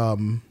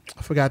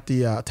 I forgot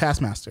the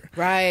Taskmaster.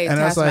 Right, And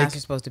I was like,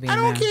 Taskmaster's supposed to be in I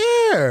don't there.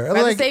 care. But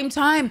at Like, the same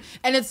time,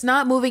 and it's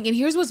not moving. And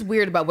here's what's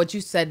weird about what you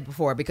said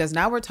before, because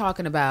now we're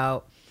talking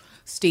about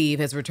Steve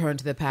has returned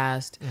to the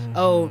past. Mm-hmm.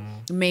 Oh,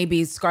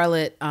 maybe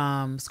Scarlet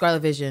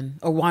Vision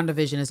or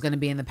WandaVision is going to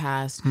be in the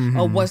past. Mm-hmm.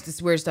 Oh, what's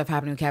this weird stuff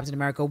happening with Captain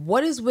America?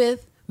 What is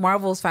with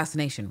Marvel's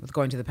fascination with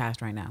going to the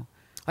past right now?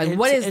 Like,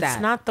 what is that?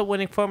 It's not the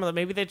winning formula.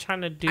 Maybe they're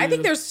trying to do. I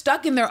think they're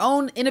stuck in their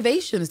own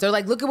innovations. They're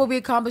like, look at what we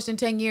accomplished in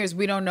 10 years.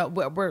 We don't know.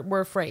 We're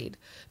afraid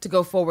to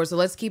go forward. So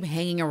let's keep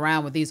hanging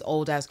around with these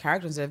old ass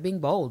characters instead of being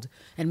bold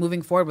and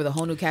moving forward with a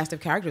whole new cast of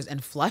characters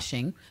and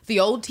flushing the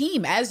old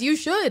team as you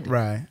should.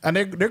 right, and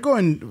they're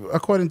going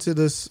according to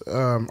this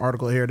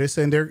article here. They're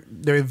saying their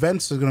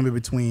events are going to be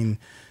between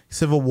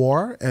Civil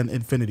War and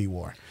Infinity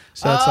War.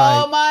 So it's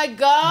Oh like, my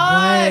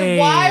God. Wait.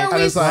 Why are And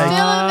we it's still like-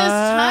 in this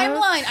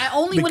timeline? I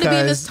only want to be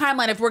in this Because-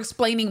 timeline if we're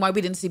explaining why we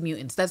didn't see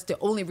mutants. That's the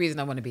only reason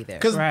I want to be there.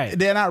 because Right.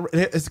 they're not.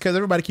 It's because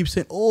everybody keeps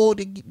saying, "Oh,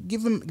 they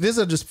give them." These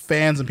are just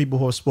fans and people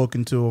who have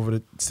spoken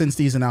to since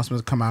these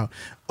announcements come out.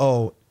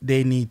 Oh,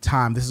 they need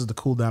time. This is the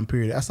cool down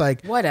period. That's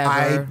like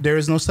Whatever. There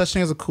is no such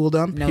thing as a cool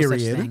down No such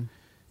period. thing.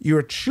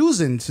 You're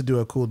choosing to do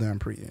a cool down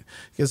period.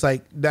 It's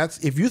like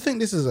if you think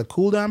this is a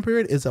cool down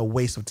period, it's a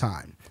waste of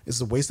time. It's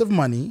a waste of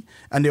money,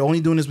 and they're only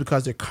doing this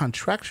because they're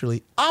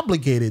contractually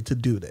obligated to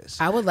do this.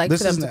 I would like This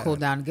for them is to not- cool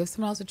down and give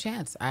someone else a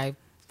chance. I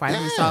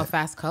finally Yeah. saw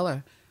Fast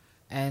Color.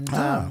 And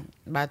Oh.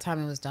 by the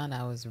time it was done,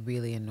 I was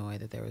really annoyed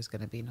that there was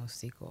going to be no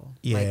sequel.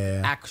 Yeah.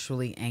 Like,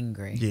 actually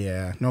angry.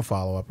 Yeah, no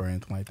follow up or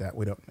anything like that.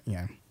 We don't.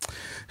 Yeah.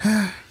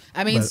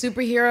 I mean, But-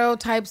 superhero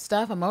type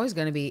stuff, I'm always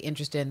going to be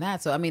interested in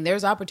that. So, I mean,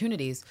 there's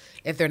opportunities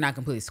if they're not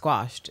completely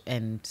squashed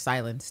and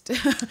silenced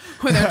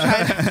when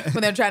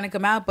they're trying to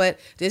come out. But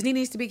Disney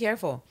needs to be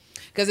careful.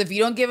 Because if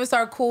you don't give us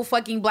our cool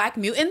fucking black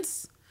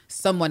mutants,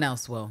 someone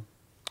else will.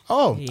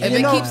 Oh, Yeah. If You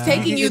it know, keeps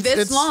taking you it's-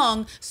 this it's-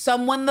 long,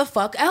 someone the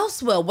fuck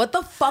else will. What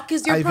the fuck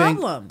is your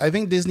problem? I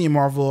think Disney and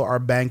Marvel are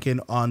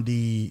banking on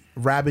the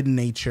rabid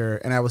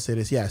nature, and I will say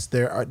this: yes,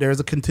 there is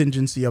a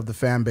contingency of the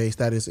fan base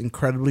that is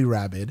incredibly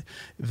rabid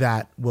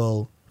that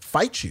will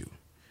fight you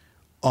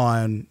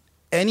on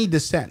any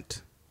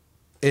dissent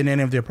in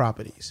any of their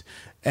properties,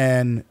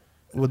 and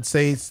would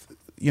say,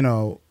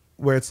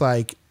 where it's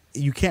like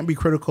you can't be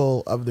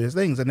critical of their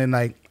things. And then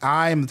like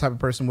I am the type of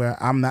person where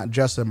I'm not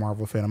just a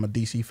Marvel fan, I'm a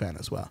DC fan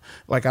as well.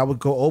 Like I would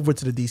go over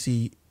to the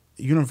DC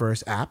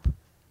Universe app,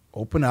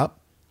 open up,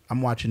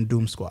 I'm watching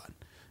Doom Squad.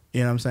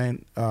 You know what I'm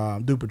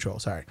saying? Doom Patrol,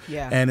 sorry.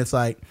 Yeah. And it's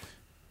like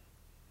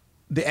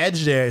the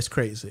edge there is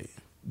crazy.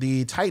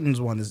 The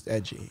Titans one is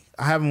edgy.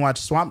 I haven't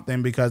watched Swamp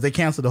Thing because they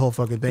canceled the whole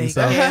fucking thing.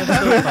 So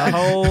the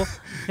whole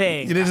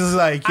thing. it's just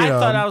like, I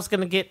thought I was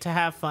gonna get to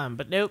have fun,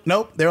 but nope.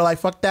 nope. They were like,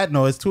 fuck that.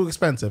 No, it's too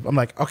expensive. I'm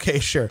like, okay,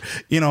 sure.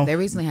 They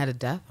recently had a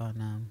death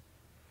on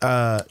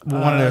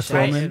one of their Titans.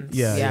 foremen.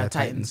 Yeah, Yeah,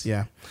 Titans. Titans.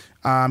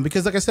 Yeah.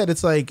 Because like I said,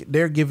 it's like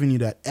they're giving you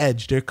that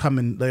edge. They're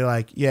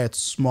like, yeah, it's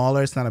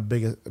smaller. It's not a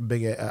big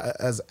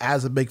as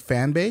a big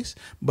fan base,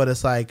 but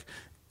it's like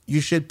you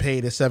should pay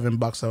the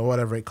 $7 or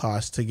whatever it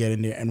costs to get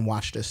in there and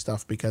watch this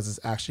stuff because it's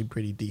actually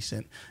pretty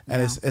decent.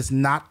 And it's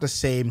not the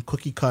same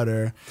cookie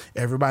cutter.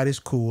 Everybody's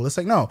cool. It's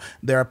like, no,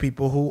 there are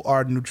people who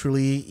are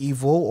neutrally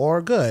evil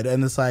or good.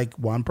 And it's like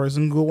one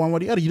person go one way or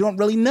the other. You don't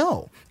really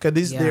know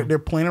because they're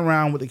playing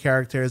around with the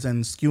characters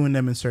and skewing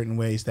them in certain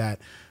ways that,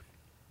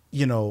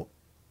 are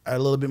a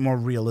little bit more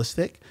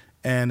realistic.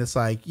 And it's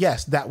like,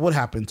 yes, that would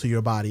happen to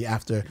your body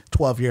after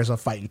 12 years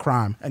of fighting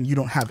crime and you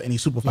don't have any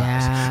superpowers.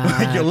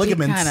 Yeah, Your be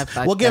ligaments kinda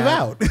fucked will give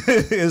up. out.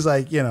 It's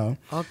like,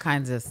 all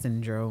kinds of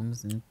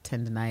syndromes and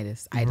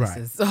tendinitis, Right.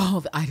 itises. Oh,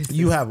 the itises.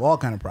 you have all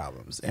kind of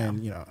problems. And,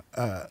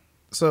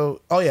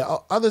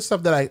 other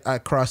stuff that I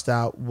crossed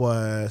out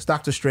was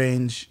Doctor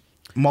Strange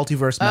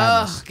Multiverse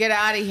Madness. Oh, get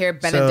out of here,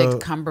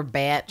 Benedict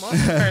Cumberbatch.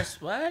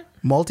 Multiverse what?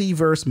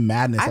 Multiverse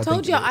Madness. I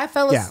told you I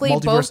fell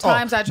asleep both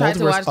times I tried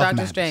to watch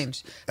Doctor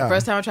Strange. The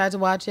first time I tried to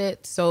watch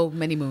it so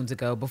many moons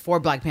ago, before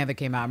Black Panther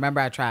came out. Remember,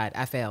 I tried.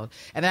 I failed.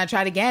 And then I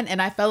tried again,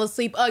 and I fell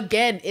asleep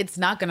again. It's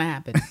not going to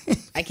happen.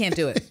 I can't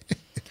do it.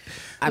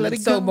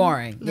 It's so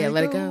boring.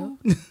 Let it go.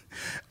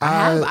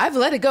 I've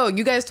let it go.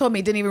 You guys told me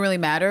it didn't even really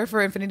matter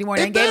for Infinity War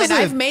and Endgame, and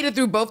I've made it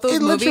through both those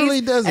movies. It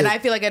literally doesn't. And I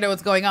feel like I know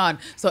what's going on.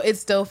 So it's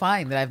still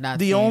fine that I've not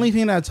seen. The only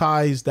thing that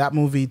ties that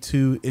movie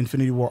to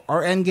Infinity War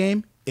or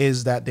Endgame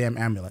is that damn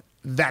amulet.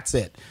 That's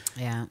it.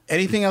 Yeah.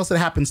 Anything else that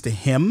happens to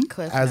him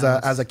as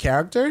a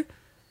character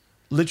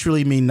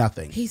literally mean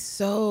nothing. He's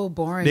so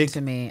boring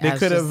to me. They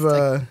could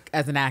have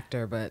as an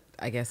actor, but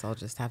I guess I'll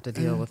just have to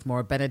deal with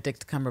more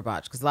Benedict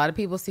Cumberbatch because a lot of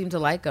people seem to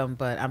like him,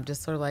 but I'm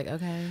just sort of like,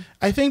 okay.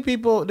 I think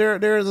people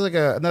there's like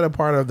another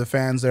part of the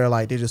fans. They're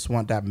like they just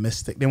want that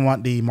mystic. They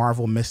want the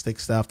Marvel mystic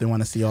stuff. They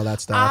want to see all that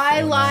stuff.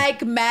 I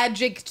like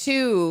magic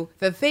too.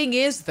 The thing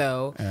is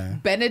though,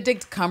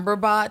 Benedict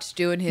Cumberbatch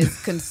doing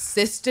his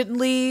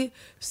consistently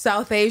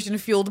South Asian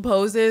fueled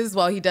poses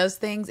while he does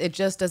things, it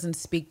just doesn't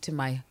speak to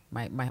my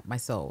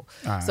soul.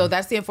 So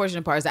that's the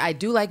unfortunate part is that I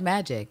do like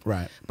magic,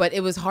 right? But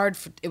it was hard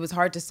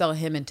to sell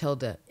him and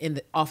Tilda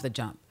off the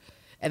jump,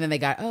 and then they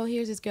got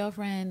here's his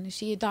girlfriend,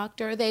 she a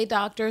doctor, they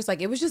doctors,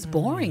 like it was just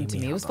boring to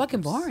me. It was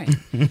fucking boring.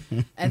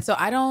 And so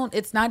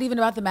it's not even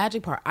about the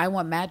magic part. I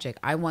want magic,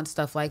 I want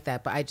stuff like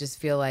that, but I just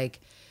feel like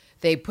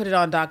they put it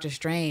on Doctor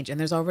Strange, and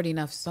there's already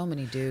so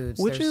many dudes.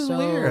 Which is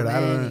weird.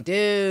 Many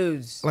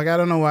dudes. Like I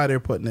don't know why they're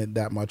putting it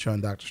that much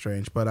on Doctor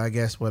Strange, but I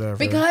guess whatever.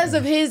 Because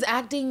of his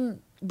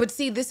acting. But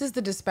see, this is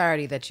the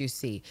disparity that you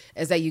see,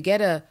 is that you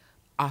get a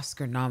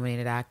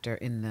Oscar-nominated actor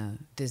in the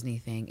Disney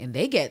thing, and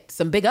they get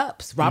some big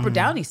ups, Robert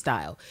Downey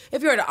style.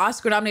 If you're an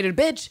Oscar-nominated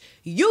bitch,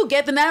 you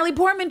get the Natalie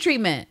Portman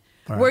treatment,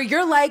 where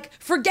you're like,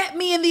 forget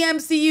me in the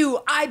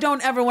MCU. I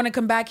don't ever want to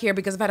come back here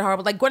because I've had a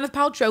horrible... Like Gwyneth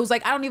Paltrow, who's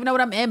like, I don't even know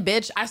what I'm in,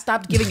 bitch. I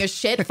stopped giving a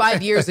shit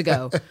 5 years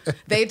ago.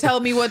 They tell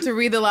me what to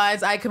read the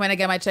lines. I come in, I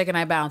get my check, and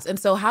I bounce. And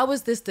so how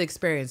is this the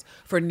experience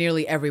for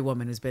nearly every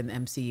woman who's been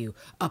in the MCU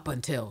up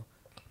until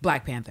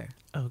Black Panther?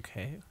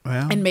 Okay.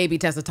 Well. And maybe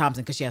Tessa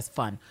Thompson because she has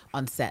fun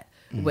on set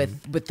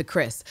with the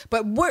Chris.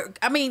 But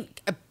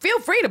feel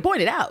free to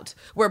point it out.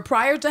 Where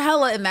prior to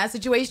Hela in that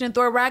situation in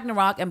Thor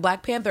Ragnarok and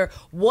Black Panther,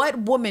 what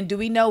woman do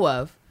we know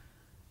of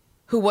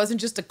who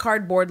wasn't just a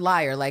cardboard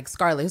liar like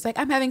Scarlett, who's like,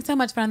 I'm having so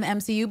much fun in the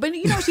MCU, but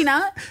she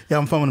not. Yeah,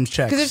 I'm phoning them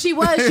checks. Because if she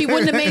was, she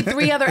wouldn't have made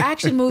 3 other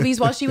action movies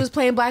while she was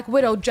playing Black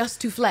Widow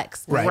just to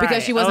flex. Right.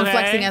 Because she wasn't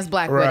flexing as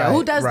Black Widow.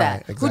 Who does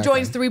that? Exactly. Who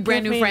joins 3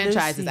 brand new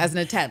franchises Lucy. as an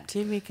attempt?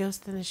 Give me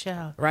Ghost in the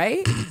Shell.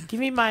 Right? Give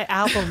me my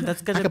album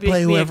that's going to be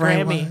play me a whoever I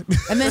Grammy.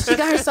 want. And then she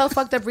got herself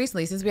fucked up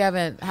recently. Since we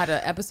haven't had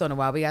an episode in a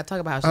while, we got to talk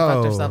about how she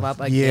fucked herself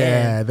up again.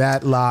 Yeah,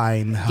 that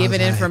line.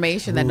 Giving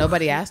information that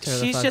nobody asked her.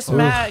 She's just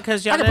mad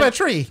because I can put a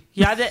tree.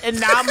 Y'all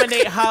didn't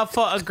nominate her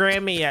for a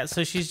Grammy yet,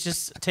 so she's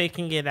just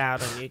taking it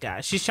out on you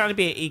guys. She's trying to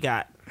be an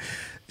EGOT.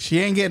 She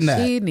ain't getting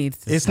that. She needs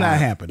to It's stop. not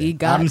happening.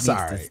 EGOT I'm needs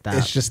sorry. to stop.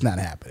 It's just not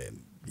happening.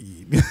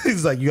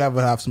 It's like you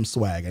have some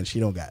swag and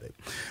she don't got it.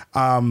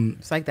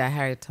 It's like that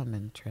Harriet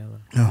Tubman trailer.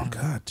 Oh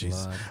God,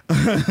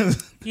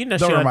 jeez. You know,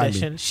 Don't she remind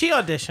me. auditioned. She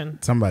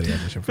auditioned. Somebody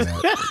auditioned for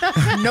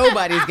that.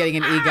 Nobody's getting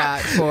an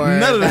EGOT for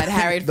None of that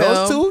Harriet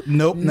those film. two?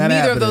 Nope, not Neither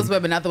happening. of those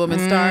women, not the woman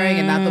starring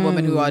and not the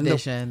woman who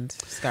auditioned.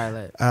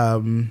 Scarlett.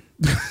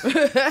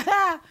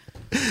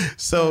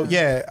 So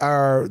yeah,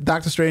 our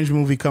Doctor Strange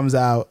movie comes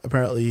out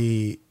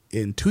apparently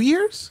in 2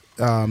 years.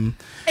 And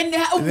who's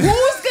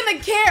gonna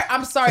care?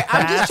 I'm sorry.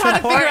 I'm just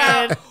trying to figure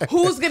out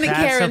who's gonna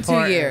care in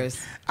 2 years.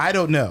 I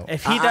don't know.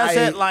 If he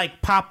doesn't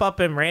like pop up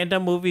in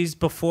random movies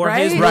before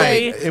his movie,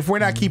 right? If we're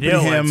not keeping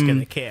no one's him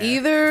gonna care.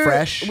 Either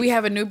fresh, we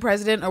have a new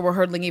president, or we're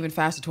hurtling even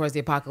faster towards the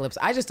apocalypse.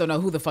 I just don't know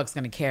who the fuck's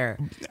gonna care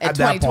At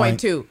in that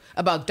 2022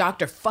 about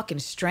Doctor fucking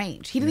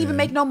Strange. He didn't even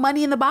make no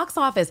money in the box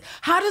office.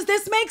 How does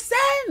this make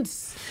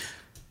sense?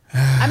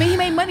 I mean, he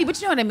made money,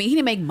 but you know what I mean. He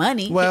didn't make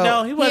money. Well,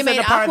 no, he wasn't made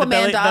a part of the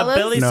Aquaman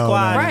Billy No,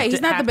 Squad. no. Right,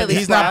 he's not the Billy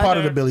He's Squad. not part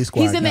of the Billy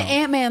Squad. He's in the no.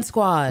 Ant-Man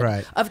squad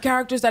Right. of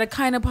characters that are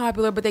kind of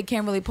popular, but they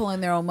can't really pull in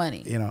their own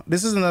money. You know,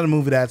 this is another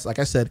movie that's, like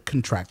I said,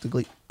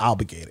 contractually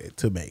obligated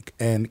to make,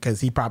 and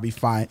because he probably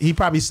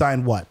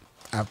signed what,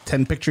 a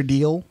 10-picture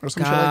deal or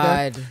something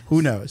like that.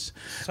 Who knows?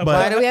 So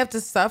Why do we have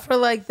to suffer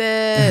like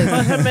this?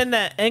 Put him in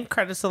the end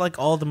credits of like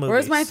all the movies.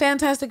 Where's my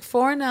Fantastic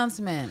Four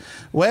announcement?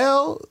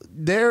 Well,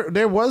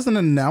 there was an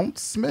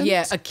announcement.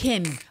 Yeah,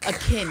 akin.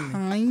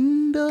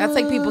 Kinda. That's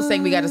like people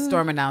saying we got a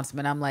storm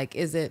announcement. I'm like,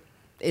 is it?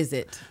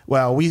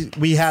 Well,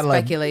 we had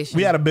Speculation.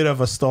 we had a bit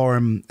of a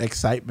storm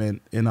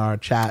excitement in our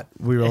chat.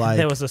 We were like,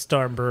 there was a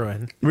storm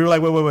brewing. we were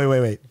like,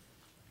 wait.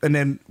 And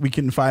then we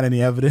couldn't find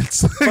any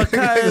evidence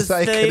Because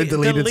I they could've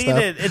deleted stuff.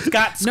 It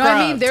got scrubbed. No,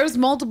 I mean, there's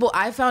multiple.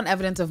 I found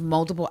evidence of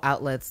multiple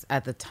outlets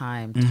at the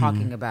time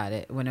talking about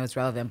it when it was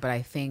relevant. But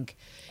I think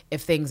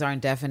if things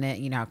aren't definite,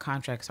 you know how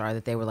contracts are,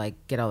 that they were like,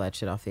 get all that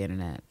shit off the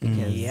internet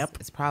because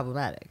it's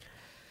problematic.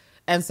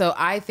 And so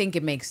I think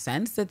it makes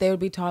sense that they would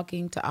be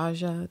talking to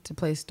Aja to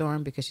play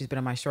Storm because she's been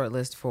on my short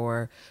list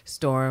for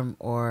Storm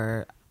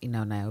or,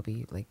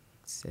 Niobe, like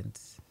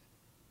since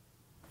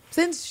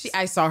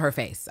I saw her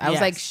face. I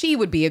was like, she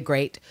would be a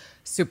great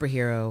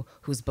superhero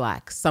who's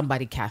black.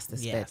 Somebody cast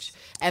this bitch.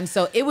 And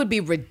so it would be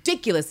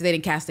ridiculous if they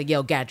didn't cast a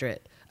Yale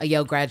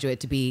graduate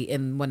to be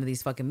in one of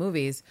these fucking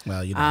movies.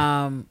 Well,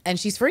 and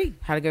she's free.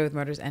 How to Get Away with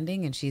Murder's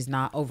ending, and she's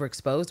not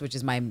overexposed, which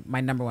is my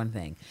number one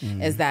thing.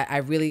 Is that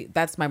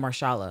that's my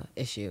Marshala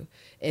issue.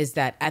 Is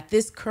that at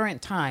this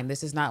current time,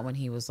 this is not when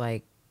he was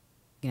like,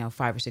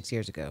 5 or 6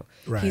 years ago.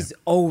 Right. He's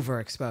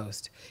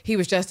overexposed. He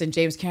was just in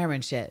James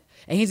Cameron shit,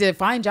 and he did a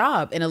fine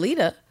job in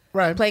Alita.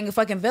 Right. Playing a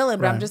fucking villain,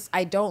 but Right.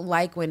 I don't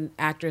like when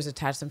actors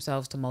attach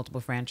themselves to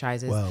multiple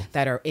franchises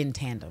that are in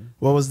tandem.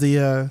 What was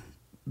the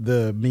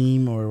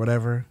meme or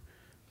whatever?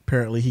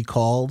 Apparently, he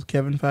called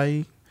Kevin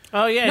Feige.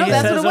 Oh yeah, No,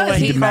 that's what it was.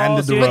 He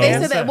demanded the But role. they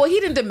said that. Well, he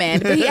didn't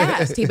demand, but he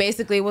asked. He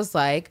basically was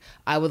like,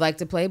 "I would like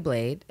to play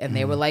Blade," and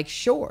they were like,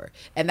 "Sure."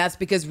 And that's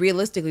because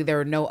realistically, there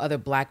were no other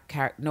black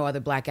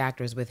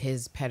actors with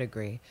his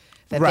pedigree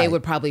that they Right.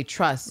 would probably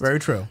trust. Very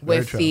true.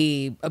 With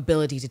the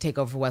ability to take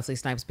over for Wesley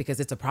Snipes,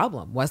 because it's a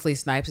problem. Wesley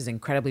Snipes is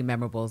incredibly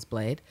memorable as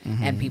Blade,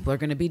 and people are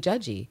going to be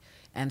judgy.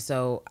 And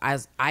so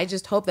I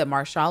just hope that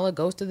Marshala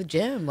goes to the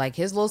gym. Like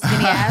his little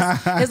skinny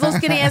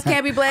ass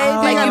can't be Blade.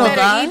 Like got you no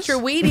better thighs. eat your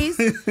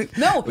Wheaties.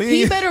 No,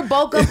 he better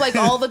bulk up like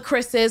all the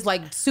Chris's,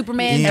 like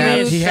Superman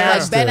dudes, he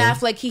has like Ben to.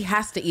 Affleck. He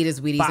has to eat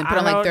his Wheaties But and put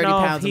on like 30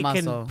 pounds of he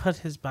muscle. can put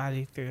his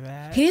body through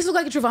that. He needs to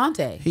look like a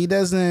Trevante. He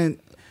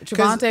doesn't. 'Cause-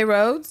 Trevante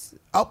Rhodes.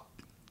 Oh,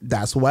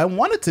 that's who I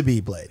wanted to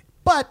be Blade.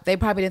 But They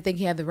probably didn't think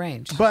he had the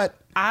range.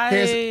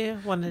 I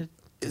wanted.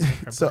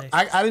 So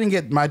I didn't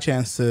get my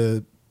chance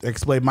to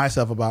explain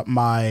myself about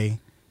my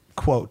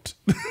quote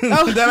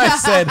that I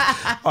said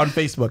on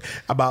Facebook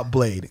about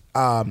Blade.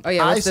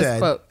 What's this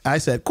quote? I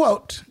said,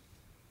 quote,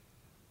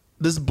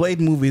 this Blade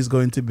movie is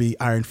going to be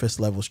Iron Fist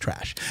levels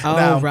trash.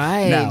 Oh,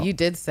 right. You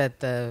did set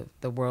the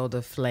world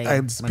aflame.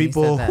 It's when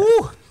people, you said that.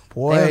 whew,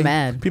 boy, They were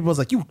mad. People was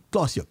like, you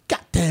lost your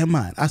goddamn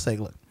mind. I say,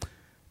 look,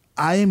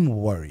 I'm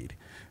worried.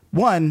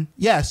 One,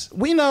 yes,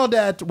 we know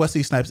that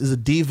Wesley Snipes is a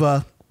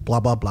diva, blah,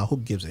 blah, blah. Who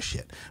gives a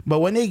shit? But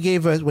when he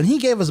gave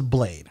us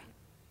Blade,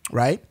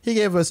 right? He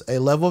gave us a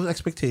level of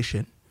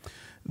expectation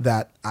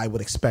that I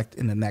would expect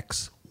in the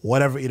next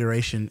whatever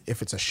iteration,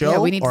 if it's a show or a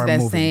movie. We need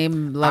that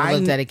same level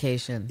of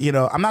dedication.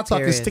 I'm not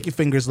talking Period. Sticky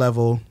Fingers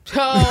level.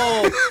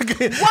 Oh,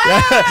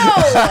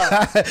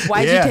 wow!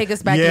 Why'd you take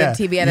us back to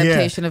the TV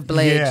adaptation of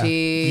Blade? Yeah,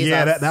 Jesus.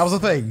 yeah, that was a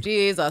thing.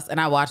 Jesus, and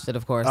I watched it,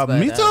 of course.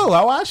 Me too.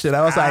 I watched it.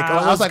 I was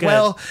like, good.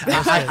 well,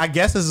 I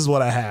guess this is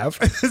what I have.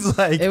 It's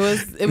like It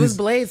was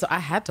Blade, so I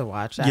had to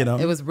watch.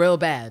 It was real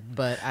bad,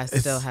 but I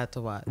still had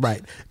to watch.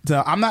 Right.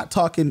 So I'm not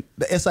talking.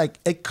 It's like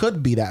it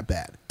could be that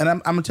bad,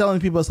 and I'm telling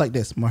people it's like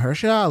this.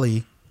 Mahershala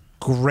Ali,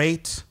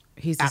 great.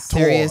 He's a actor.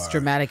 serious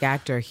dramatic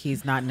actor.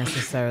 He's not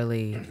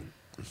necessarily.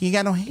 He ain't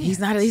got no hands. He's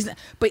not.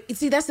 But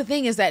see, that's the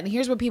thing is that, and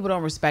here's what people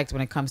don't respect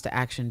when it comes to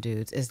action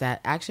dudes, is that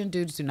action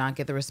dudes do not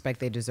get the respect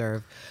they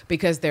deserve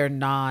because they're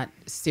not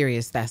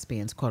serious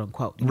thespians, quote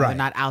unquote. Right. They're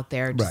not out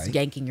there just Right.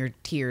 yanking your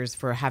tears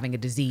for having a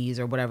disease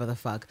or whatever the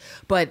fuck.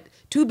 But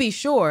to be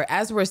sure,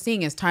 as we're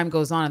seeing as time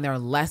goes on and there are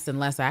less and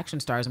less action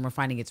stars, and we're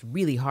finding it's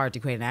really hard to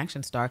create an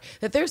action star,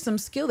 that there's some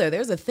skill there.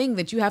 There's a thing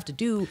that you have to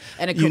do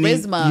and a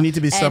charisma. You need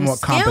to be and somewhat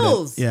skills.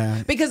 competent.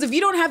 Yeah. Because if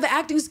you don't have the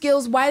acting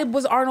skills, why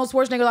was Arnold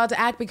Schwarzenegger allowed to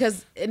act?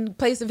 Because in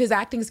place of his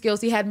acting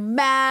skills, he had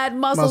mad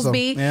muscles, Muscle.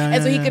 B. Yeah,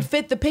 and so yeah, he yeah. could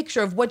fit the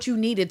picture of what you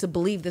needed to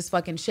believe this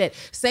fucking shit.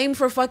 Same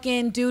for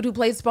fucking dude who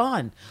played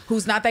Spawn,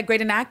 who's not that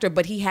great an actor,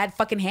 but he had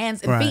fucking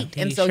hands and Right. feet.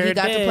 And He so he sure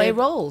got to did. play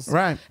roles.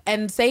 Right.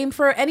 And same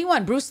for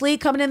anyone. Bruce Lee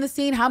coming in the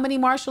scene. How many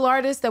martial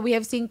artists that we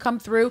have seen come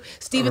through?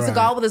 Steven Right.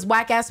 Seagal with his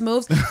whack ass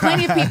moves.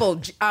 Plenty of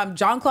people.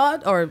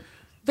 Jean-Claude or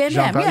Van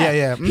Damme, Jean-Claude,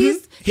 yeah.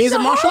 Mhm. He's a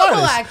martial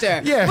horrible artist.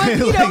 actor. Yeah.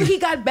 But he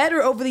got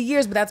better over the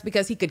years, but that's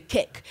because he could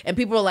kick. And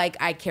people were like,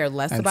 I care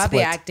less And about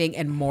split. the acting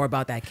and more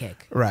about that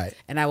kick. Right.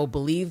 And I will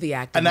believe the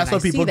acting. And that's when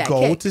what I see people that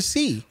go kick. to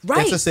see. Right.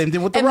 That's the same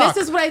thing with The and Rock.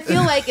 this is what I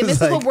feel like, and this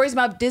It's is what like- worries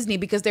me about Disney,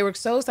 because they were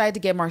so excited to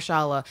get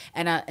Marshala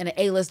and an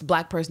A-list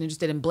black person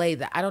interested in Blade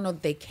that I don't know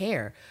that they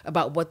care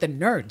about what the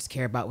nerds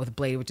care about with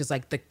Blade, which is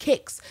like the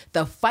kicks,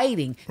 the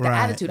fighting, the Right.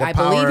 attitude. The I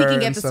believe he power can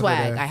get and the stuff like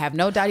swag. that. I have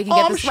no doubt he can Oh,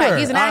 get I'm the swag. sure.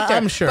 He's an actor.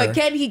 I'm sure. But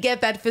can he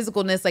get that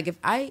physicalness? Like if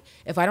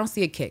I don't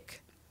see a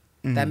kick,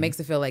 Mm-hmm. that makes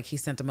it feel like he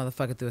sent a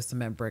motherfucker through a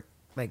cement brick,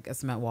 like a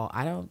cement wall.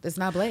 It's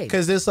not Blade.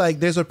 Because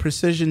there's a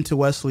precision to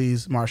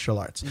Wesley's martial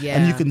arts. Yeah.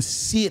 And you can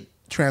see it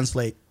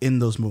translate in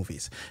those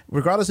movies.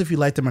 Regardless if you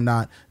like them or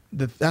not,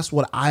 that's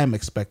what I am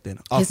expecting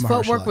of His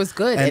footwork Mahershala. was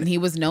good, and he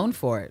was known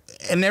for it.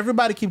 And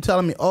everybody keep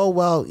telling me, oh,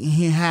 well,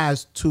 he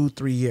has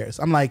 2-3 years.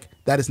 I'm like,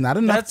 that is not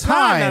enough That's not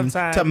time enough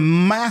time. to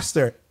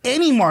master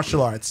any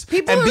martial arts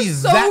People and are be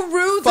so that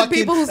rude to fucking,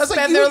 people who that's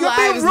spend you're their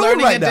being lives rude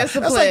learning right a now.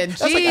 discipline.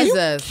 That's like, are you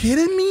Jesus.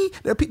 kidding me?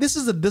 This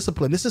is a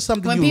discipline. This is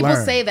something When you people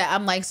learn. say that,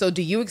 I'm like, so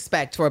do you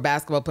expect for a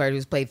basketball player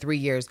who's played 3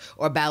 years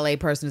or a ballet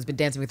person who's been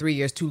dancing for 3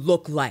 years to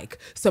look like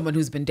someone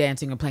who's been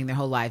dancing or playing their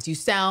whole lives? You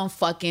sound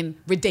fucking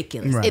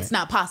ridiculous. Right. It's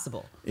not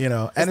possible. You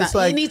know, and it's He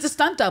like, needs a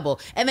stunt double.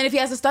 And then if he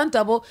has a stunt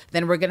double,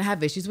 then we're going to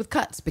have issues with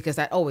cuts because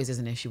that always is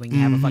an issue when you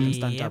have a fucking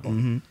stunt double.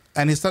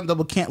 and his stunt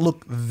double can't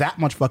look that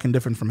much fucking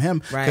different from him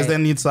because Right.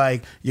 then it's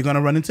like you're gonna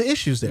run into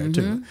issues there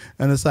too.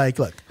 And it's like,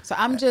 look, So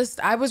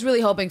I was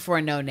really hoping for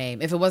a no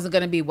name. If it wasn't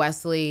going to be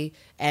Wesley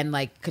and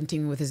like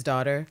continue with his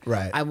daughter,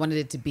 Right. I wanted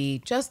it to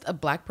be just a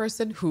black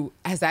person who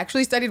has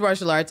actually studied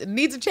martial arts and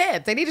needs a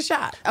chance. They need a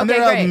shot. Okay, and there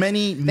great. are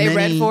many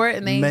read for it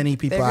and many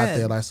people out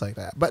there that's like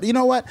that. But you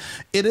know what?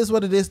 It is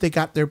what it is. They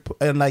got their,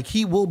 and like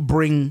he will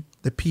bring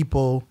the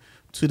people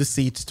to the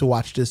seats to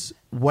watch this,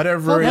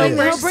 whatever He'll it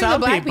bring is. the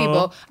Some black people.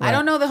 people. Right. I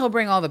don't know that he'll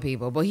bring all the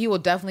people, but he will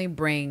definitely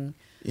bring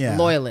Yeah.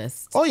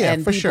 loyalists. Oh, yeah,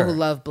 and for people sure. who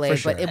love Blade.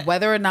 For But sure.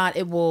 whether or not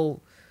it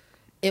will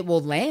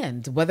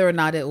land, whether or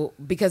not it will,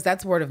 because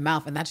that's word of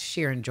mouth and that's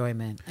sheer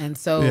enjoyment. And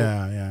so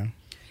Yeah.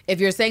 if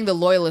you're saying the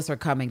loyalists are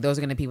coming, those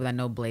are going to be people that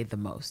know Blade the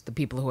most. The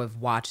people who have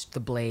watched the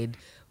Blade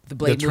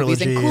movies,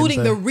 trilogy including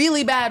and the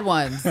really bad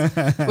ones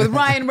with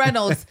Ryan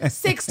Reynolds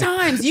 6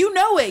 times. You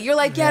know it. You're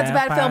like, yeah, it's a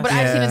Yeah, bad film, but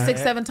I've seen it yeah.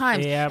 6, 7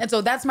 times. Yeah. And so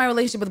that's my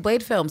relationship with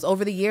Blade films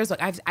over the years. Like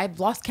I've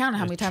lost count of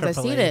how many times I've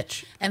Triple seen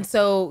H. it. And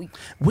so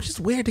Which is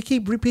weird to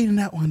keep repeating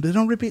that one. They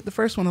don't repeat the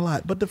first one a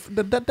lot, but it's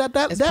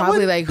probably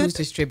one, like who's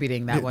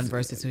distributing that one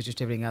versus who's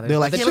distributing others. They're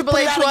like, the "Yeah, Triple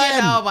put H it out one.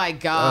 again." Oh my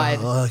god,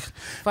 Ugh.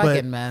 fucking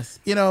But, mess.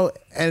 You know,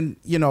 and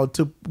you know,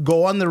 to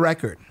go on the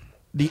record,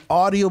 the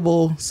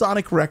audible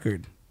sonic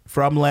record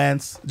from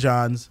Lance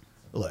John's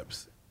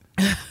lips.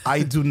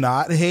 I do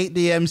not hate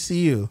the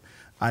MCU.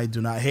 I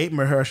do not hate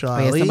Mahershala Oh,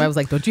 yeah, Ali. somebody was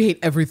like, "Don't you hate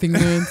everything,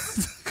 man?"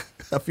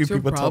 A few your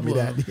people told me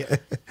that. problem?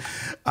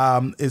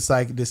 Yeah. It's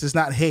like, this is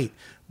not hate.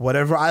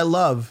 Whatever I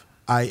love,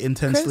 I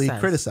intensely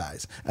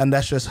criticize, and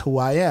that's just who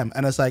I am.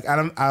 And it's like,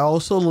 I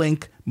also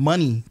link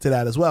money to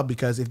that as well,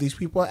 because if these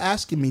people are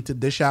asking me to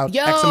dish out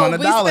X amount of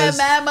we dollars, spend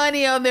mad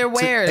money on their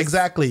wares.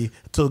 exactly,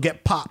 to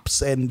get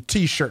pops and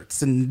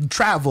T-shirts and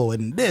travel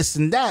and this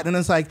and that, and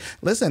it's like,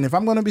 listen, if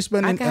I'm going to be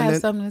spending, I can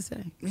have something to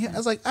say. yeah, I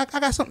was like, I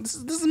got something.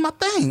 This is my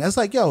thing. I was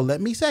like, yo,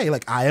 let me say,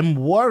 like, I am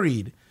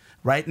worried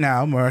right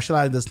now. Mahershala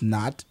Ali does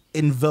not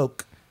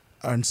invoke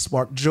and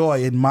spark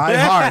joy in my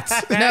heart.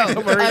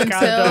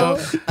 No,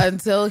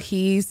 until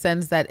he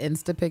sends that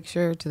Insta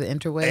picture to the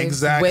interwebs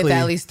Exactly. with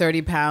at least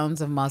 30 pounds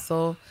of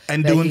muscle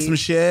And that doing some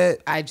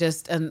shit. I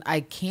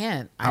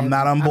can't. I'm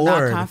not on board.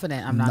 I'm not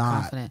confident. I'm not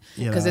confident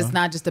you because know. it's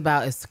not just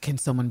about can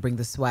someone bring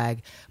the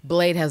swag.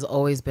 Blade has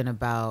always been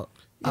about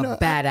a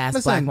badass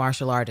listen, black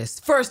martial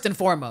artist first and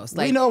foremost.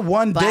 Like, we know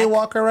one black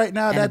daywalker right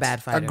now and a that's bad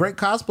a fighter. great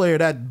cosplayer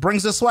that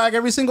brings the swag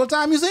every single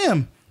time you see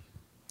him.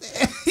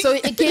 So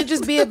it can't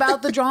just be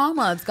about the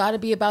drama. It's got to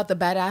be about the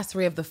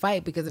badassery of the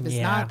fight, because if it's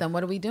Yeah. not, then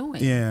what are we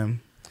doing? Yeah.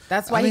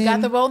 That's why I he got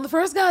mean- the role in the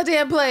first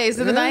goddamn place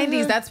in the Yeah.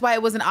 90s. That's why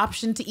it was an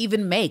option to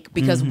even make,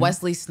 because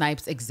Wesley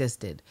Snipes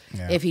existed.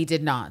 Yeah. If he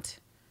did not,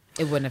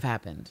 it wouldn't have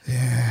happened.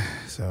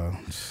 So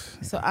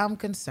So I'm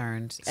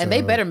concerned. And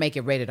they So- better make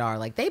it rated R.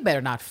 Like, they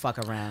better not fuck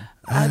around.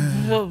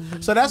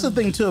 So that's the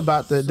thing too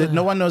about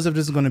no one knows if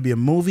this is going to be a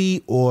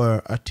movie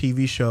or a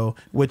TV show,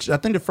 which I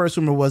think the first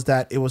rumor was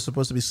that it was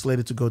supposed to be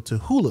slated to go to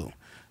Hulu,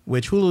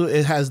 which Hulu,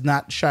 it has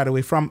not shied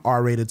away from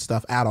R-rated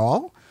stuff at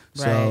all.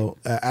 So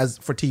as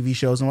for TV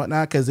shows and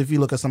whatnot, because if you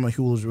look at some of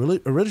Hulu's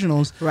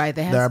originals, Right,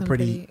 they have they're some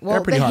pretty well,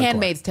 they're pretty The hardcore.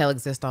 Handmaid's Tale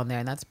exists on there,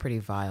 and that's pretty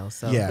vile.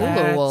 So Yeah.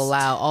 Hulu will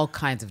allow all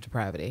kinds of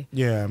depravity.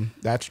 Yeah,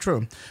 that's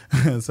true.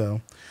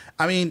 So,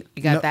 I mean,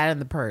 You got that in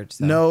The Purge.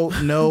 So. no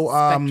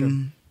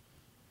Spectrum.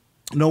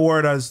 no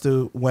word as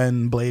to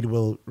when Blade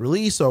will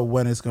release or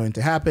when it's going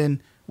to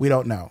happen. We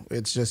don't know.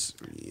 It's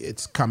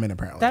coming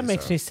apparently. That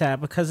makes me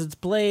sad because it's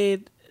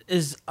Blade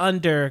is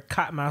under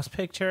Cottonmouth's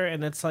picture,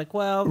 and it's like,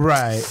 well,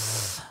 right.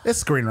 It's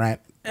Screen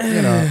Rant.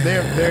 You know,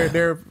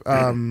 they're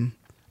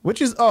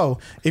which is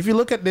if you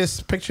look at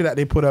this picture that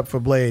they put up for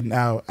Blade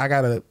now,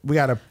 we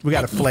gotta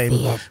flame.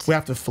 We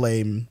have to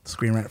flame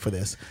Screen Rant for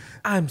this.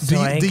 I'm Do so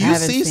you, angry. do I you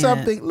haven't see seen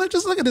something?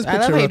 Just look at this I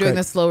picture. love how real you're doing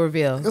quick. a slow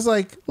reveal. It's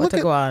like, What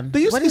to go on? Do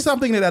you What see is-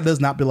 something that does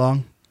not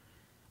belong?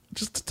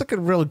 Just take a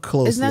real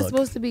close Isn't that look.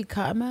 supposed to be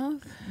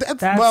Cottonmouth? That's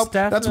That's that's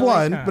definitely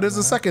one, kind but there's a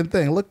of- second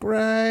thing. Look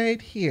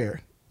right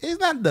here. Isn't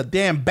that the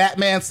damn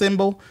Batman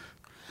symbol?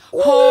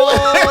 Hold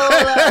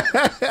up.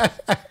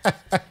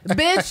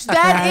 Bitch,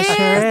 that is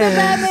sure the is.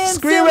 Batman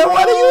Screaming, symbol.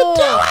 what are you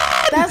doing?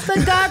 That's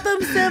the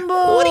Gotham symbol.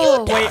 What are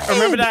you doing? Wait,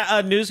 remember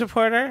that news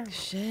reporter?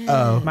 Shit.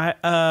 My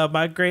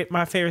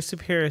favorite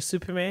superhero is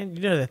Superman.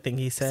 You know that thing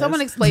he says.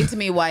 Someone explain to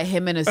me why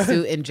him in a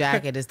suit and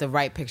jacket is the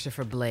right picture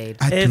for Blade.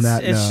 I do It's-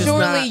 not it's know. just- Surely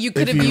not- you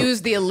could if have you-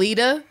 used the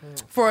Alita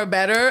for a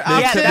better Yeah,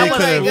 option. that was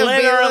could've.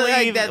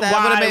 literally that would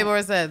have why- made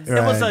more sense.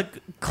 Right. It was a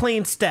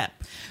clean step.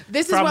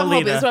 This is what I'm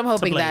hoping. This is what I'm to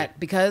hoping Blade. that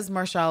because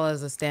Marshala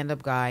is a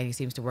stand-up guy and he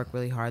seems to work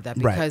really hard, that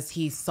Right. because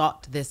he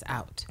sought this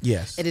out.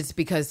 Yes. It is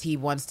because he's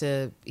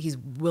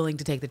willing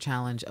to take the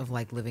challenge of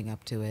like living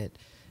up to it.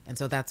 And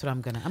so that's what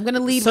I'm gonna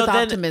lead with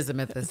optimism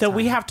at this time.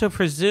 we have to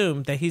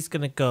presume that he's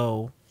gonna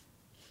go,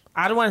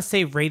 I don't want to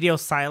say radio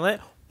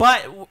silent,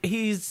 but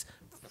he's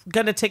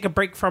gonna take a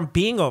break from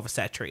being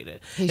oversaturated.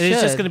 He and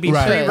it's just should. gonna be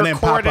Right. And then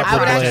pop pre-recorded. up I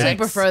would projects. actually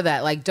prefer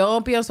that. Like,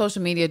 don't be on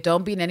social media.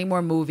 Don't be in any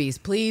more movies.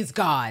 Please,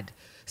 God.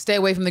 Stay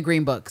away from the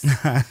green books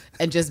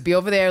and just be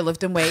over there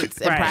lifting weights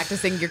and Right.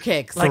 practicing your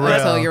kicks Like,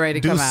 until real. you're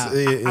ready to come out.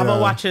 I'm gonna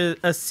watch a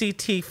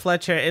CT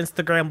Fletcher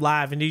Instagram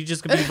live, and you're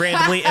just gonna be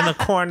randomly in the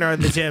corner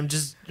of the gym,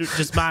 just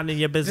minding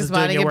your business, Just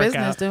minding doing your your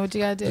business, workout. doing what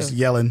you gotta do. Just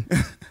yelling.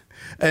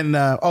 And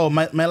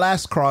my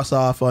last cross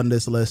off on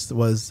this list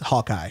was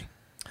Hawkeye.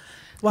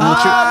 Oh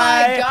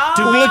my God.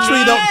 Do we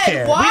literally don't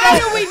care. Why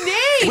do we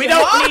need We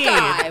don't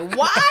Hawkeye? need.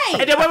 Why?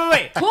 And then,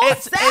 wait. Who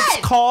It's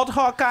said? called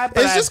Hawkeye,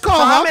 but It's just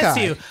called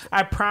Hawkeye.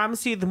 I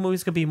promise you the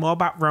movie's going to be more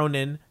about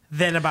Ronin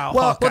than about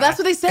Well- Hawkeye. Well, that's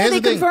what they said. Here's They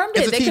the thing. confirmed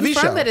It's it. a They TV confirmed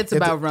show. that it's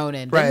It's a- about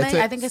Ronin. right, Didn't it's they?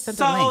 a- I think I sent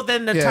the So link.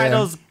 then the Yeah.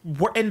 title's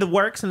in the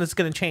works, and it's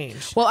going to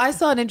change. Well, I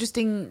saw an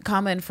interesting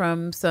comment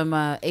from some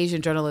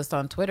Asian journalists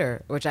on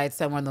Twitter, which I had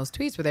sent one of those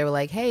tweets where they were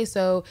like, hey,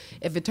 so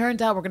if it turns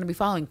out we're going to be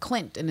following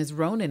Clint and his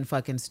Ronin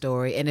fucking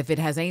story, and if it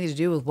has anything to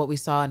do with what we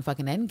saw in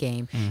fucking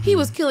Endgame, he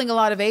was killing a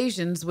lot of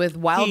Asians with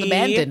wild He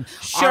abandon.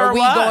 sure Are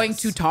we was. going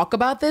to talk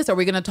about this? Are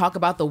we going to talk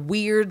about the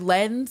weird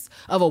lens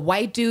of a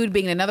white dude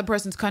being in another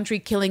person's country,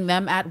 killing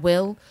them at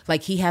will?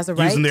 Like he has a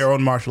right? Using their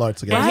own martial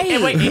arts again. Right.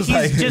 And wait, and It's he's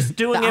like- just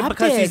doing The it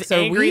because he's optics are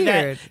angry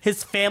that weird.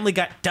 his family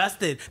got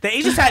dusted. The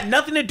Asians had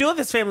nothing to do with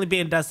his family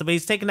being dusted, but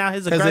he's taking out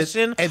his 'Cause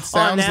aggression it on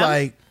sounds them.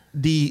 like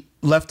the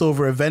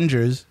leftover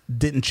Avengers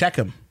didn't check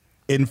him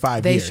in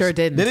 5 They years. sure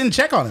didn't. They didn't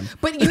check on him.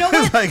 But you know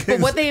what? Like, But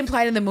what they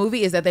implied in the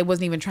movie is that they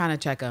wasn't even trying to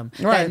check him.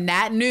 Right. That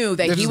Nat knew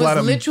They that he just let was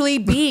him- literally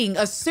being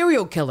a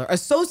serial killer, a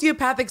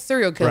sociopathic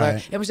serial killer.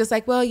 Right. It was just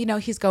like, well,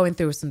 he's going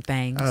through some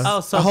things. Oh,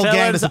 so a whole gang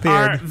villains disappeared.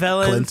 aren't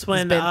villains Clint. when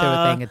He's been through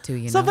a thing or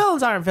two, So know.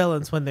 villains aren't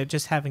villains when they're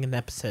just having an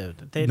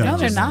episode. They No, no, don't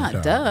they're just- not.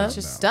 no, Duh. no,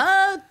 Just no.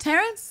 duh,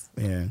 Terrence.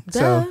 Yeah. Duh.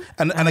 So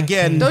and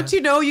again, Don't you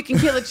know you can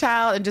kill a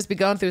child and just be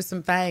going through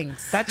some things?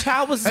 That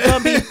child was gonna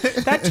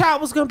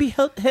be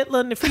Hitler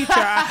in the future.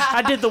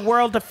 I did the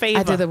world a favor.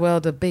 I did the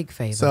world a big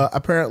favor. so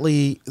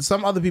apparently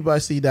some other people I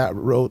see that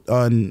wrote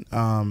on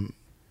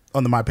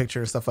the My Picture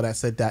and stuff like that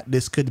said that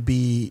this could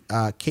be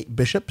Kate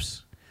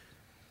Bishop's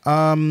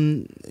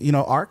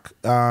arc,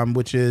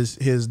 which is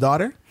his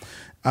daughter.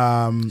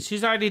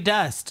 She's already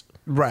dust.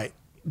 Right.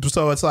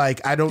 So it's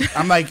like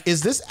I'm like,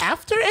 is this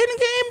after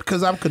Endgame?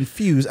 Because I'm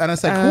confused, and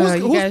it's like,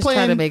 you who's guys playing?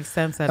 try to make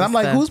sense out and of I'm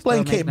like, stuff. who's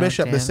playing Don't make Kate no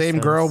Bishop? The damn same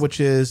sense. girl,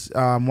 which is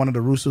one of the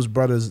Russo's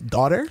brothers'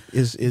 daughter.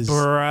 Is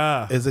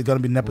Bruh. is it going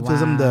to be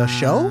nepotism? The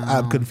show?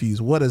 I'm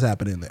confused. What is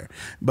happening there?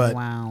 But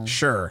Wow.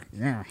 sure,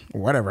 yeah,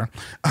 whatever.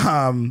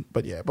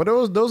 But yeah, but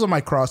those are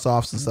my cross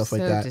offs and stuff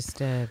like so that.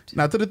 disturbed.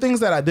 Now to the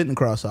things that I didn't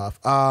cross off.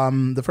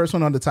 The first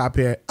one on the top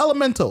here,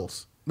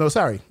 Elementals. No,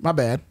 sorry, my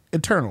bad.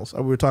 Eternals.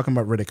 We were talking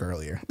about Riddick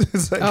earlier.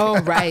 It's like- Oh,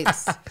 right.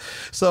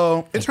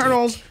 So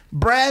Eternals,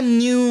 brand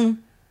new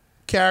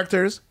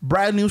characters,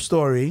 brand new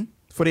story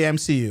for the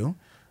MCU.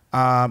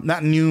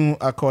 Not new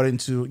according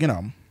to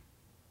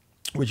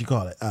what you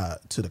call it,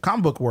 to the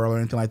comic book world or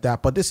anything like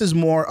that. But this is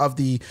more of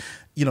the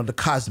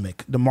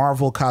the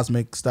Marvel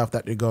cosmic stuff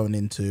that they're going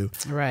into.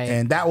 Right.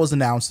 And that was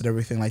announced and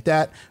everything like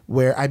that,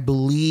 where I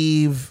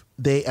believe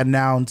they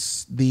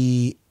announced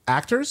the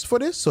actors for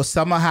this. So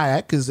Selma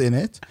Hayek is in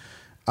it.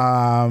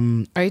 Are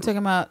you talking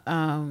about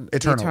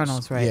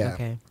Eternals. right? Yeah.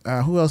 Okay.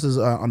 Who else is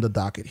on the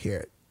docket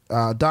here?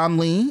 Don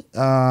Lee.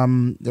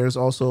 There's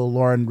also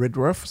Lauren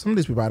Ridworth. Some of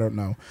these people I don't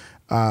know.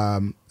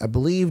 I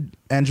believe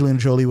Angelina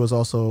Jolie was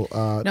also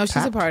No, she's a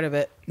tapped. part of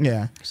it.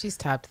 Yeah. She's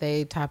tapped.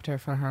 They tapped her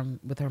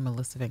with her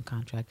Maleficent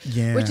contract.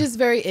 Yeah. Which is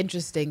very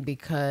interesting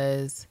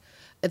because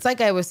it's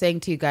like I was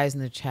saying to you guys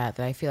in the chat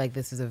that I feel like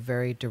this is a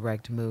very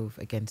direct move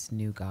against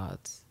New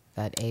Gods.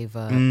 That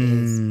Ava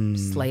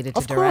is slated to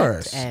Of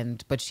direct,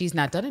 course. but she's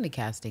not done any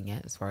casting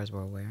yet, as far as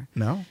we're aware.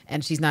 No.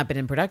 And she's not been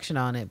in production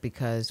on it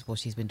because, well,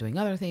 she's been doing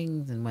other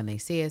things, and When They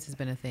See Us has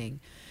been a thing.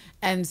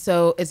 And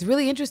so it's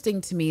really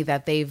interesting to me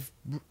that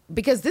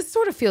because this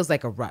sort of feels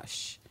like a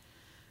rush,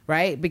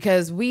 right?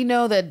 Because we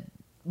know that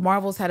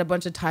Marvel's had a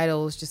bunch of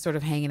titles just sort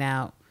of hanging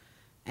out,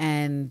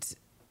 and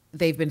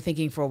they've been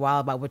thinking for a while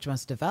about which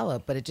ones to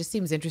develop. But it just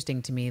seems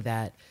interesting to me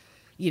that,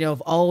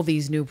 of all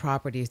these new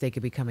properties they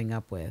could be coming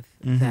up with,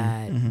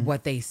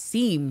 what they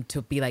seem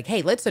to be like,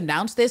 hey, let's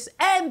announce this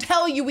and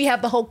tell you we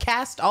have the whole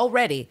cast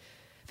already.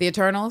 The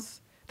Eternals,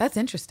 that's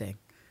interesting.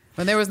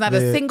 When there was not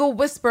a single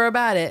whisper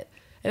about it.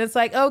 And it's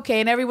like, okay,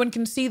 and everyone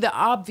can see the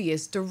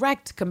obvious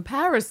direct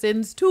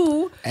comparisons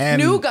to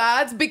And New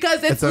Gods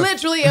because it's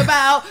literally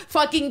about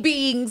fucking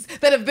beings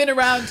that have been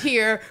around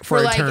here for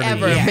like eternity.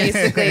 ever, Yeah.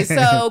 basically.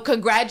 So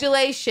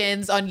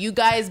congratulations on you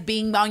guys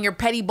being on your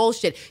petty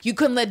bullshit. You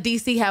couldn't let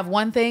DC have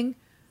one thing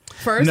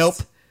first? Nope.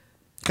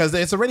 because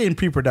it's already in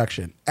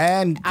pre-production.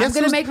 And I'm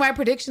going to make my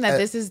prediction that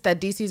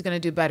DC is going to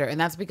do better, and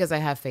that's because I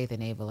have faith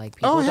in Ava. Like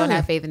people don't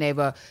have faith in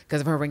Ava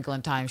because of her Wrinkle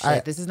in Time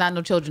shit. This is not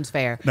no children's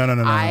fair. No.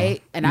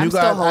 I'm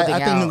still holding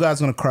out. I think New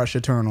God's going to crush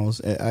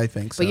Eternals. I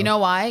think so. But you know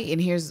why?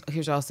 And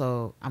here's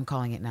also, I'm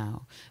calling it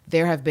now.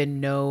 There have been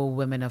no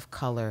women of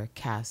color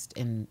cast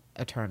in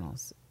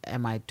Eternals.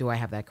 Do I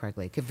have that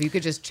correctly? If you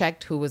could just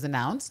check who was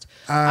announced,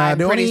 I'm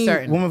pretty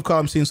certain. Woman of color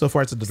I'm seeing so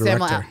far is the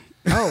director.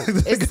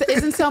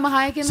 Isn't Selma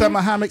Hayek in there? Selma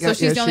Hayek, so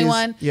she's the only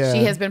one. Yeah.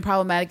 She has been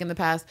problematic in the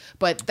past,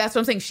 but that's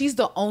what I'm saying. She's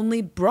the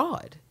only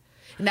broad.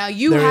 Now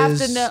you have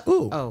to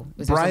know.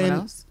 Is Brian, there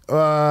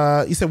someone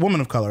else? You said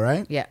woman of color,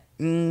 right? Yeah.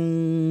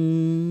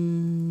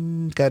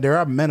 Okay, there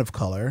are men of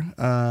color.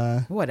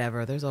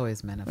 Whatever. There's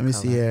always men of color. Let me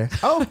see here.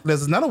 Oh,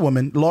 there's another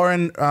woman,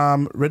 Lauren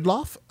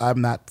Ridloff.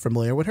 I'm not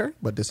familiar with her,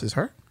 but this is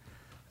her.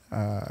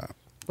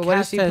 But what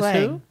is she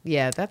playing?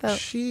 Yeah,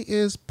 she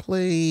is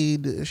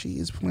playing.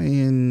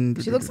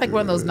 She looks like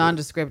one of those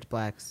nondescript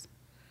blacks.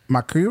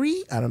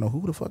 Makuri? I don't know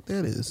who the fuck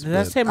that is. Did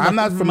I say I'm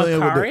not familiar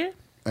Makari? with it.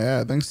 Yeah,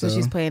 I think so. So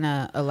she's playing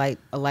a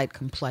light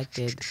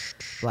complected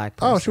black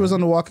person. Oh, she was on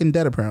The Walking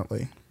Dead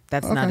apparently.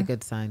 That's not a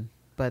good sign.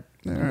 But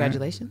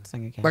congratulations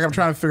on your casting. Like I'm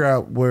trying to figure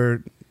out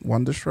where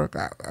Wonderstruck.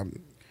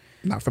 I'm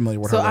not familiar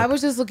with her. So I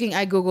was just looking.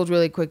 I googled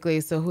really quickly.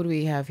 So who do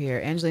we have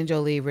here? Angelina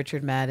Jolie,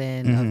 Richard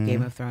Madden of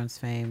Game of Thrones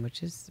fame,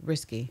 which is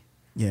risky.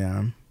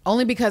 Yeah.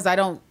 Only because I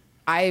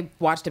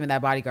watched him in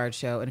that Bodyguard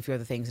show and a few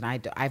other things,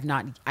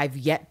 and I've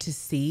yet to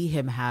see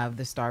him have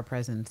the star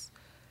presence,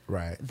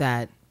 right?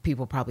 That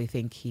people probably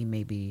think he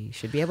maybe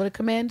should be able to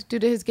command due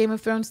to his Game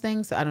of Thrones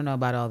thing. So I don't know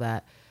about all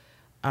that.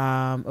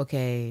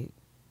 Okay.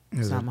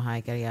 Salma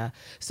Hayek, yeah.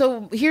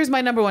 So here's my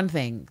number one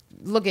thing.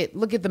 Look at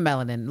the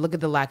melanin. Look at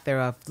the lack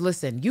thereof.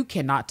 Listen, you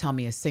cannot tell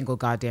me a single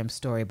goddamn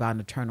story about an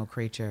eternal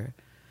creature,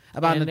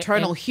 about an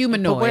eternal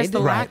humanoid. But where's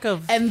the lack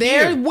of? And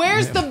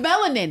where's the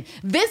melanin?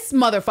 This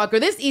motherfucker,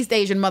 this East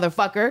Asian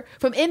motherfucker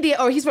from India,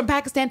 or he's from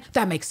Pakistan.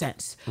 That makes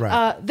sense.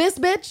 Right. This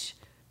bitch,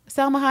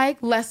 Salma Hayek,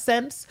 less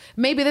sense.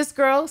 Maybe this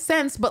girl,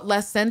 sense, but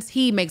less sense.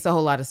 He makes a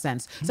whole lot of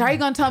sense. So how are you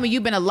gonna tell me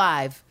you've been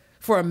alive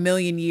for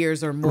 1,000,000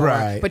 years or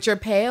more, but you're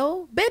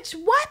pale? Bitch,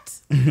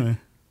 what?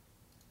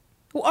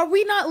 Are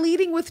we not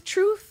leading with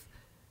truth?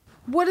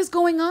 What is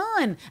going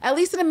on? At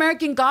least in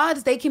American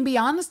Gods, they can be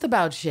honest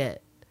about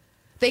shit.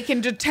 They can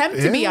attempt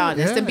to be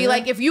honest and be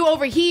like, if you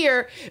over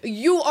here,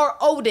 you are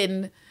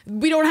Odin.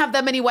 We don't have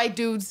that many white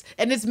dudes,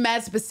 and it's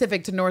mad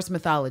specific to Norse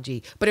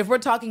mythology. But if we're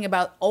talking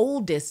about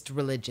oldest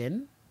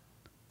religion,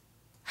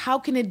 how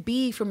can it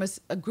be from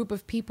a group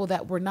of people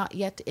that were not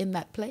yet in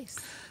that place?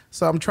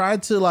 So I'm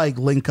trying to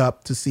link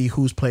up to see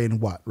who's playing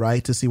what,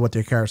 right? To see what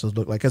their characters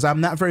look like, because I'm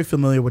not very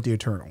familiar with the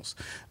Eternals.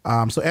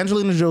 So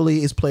Angelina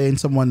Jolie is playing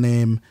someone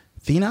named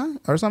Thena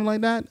or something like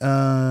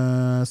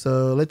that.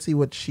 So let's see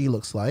what she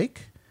looks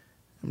like.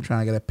 I'm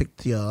trying to get a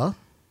picture.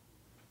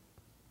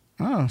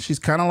 Oh, she's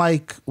kind of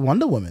like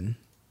Wonder Woman.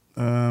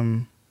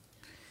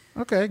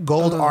 Okay,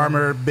 gold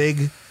armor,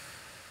 big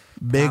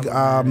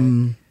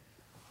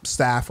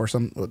staff or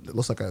something. It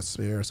looks like a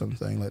spear or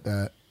something like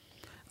that.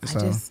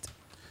 So,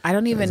 I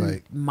don't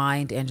even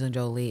mind Angelina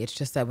Jolie. It's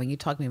just that when you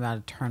talk to me about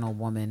Eternal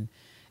Woman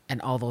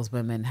and all those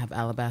women have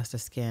alabaster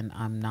skin,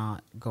 I'm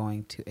not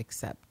going to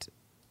accept.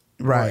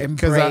 Right.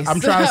 Because I'm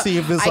trying to see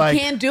if it's I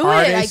can't do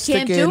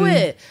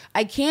it.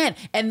 I can't.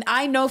 And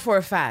I know for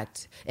a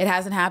fact it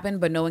hasn't happened,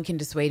 but no one can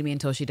dissuade me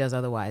until she does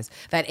otherwise.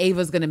 That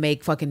Ava's going to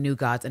make fucking New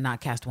Gods and not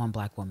cast one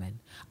black woman.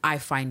 I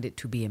find it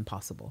to be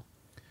impossible.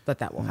 But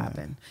that will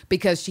happen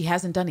because she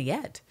hasn't done it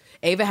yet.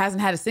 Ava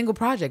hasn't had a single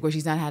project where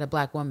she's not had a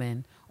black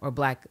woman or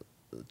black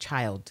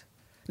child.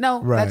 No,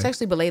 let's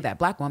actually belay that.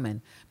 Black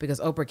woman, because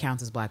Oprah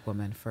counts as black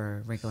woman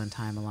for Wrinkle in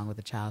Time along with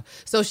the child.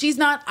 So she's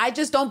not, I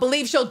just don't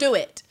believe she'll do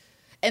it.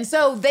 And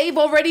so they've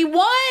already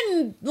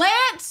won,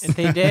 Lance.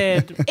 They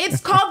did.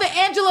 It's called the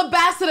Angela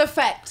Bassett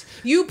effect.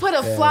 You put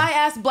a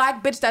fly-ass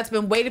black bitch that's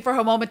been waiting for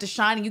her moment to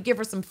shine and you give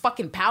her some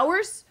fucking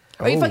powers?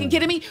 Are you fucking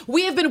kidding me?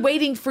 We have been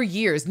waiting for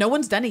years. No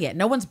one's done it yet.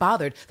 No one's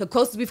bothered. The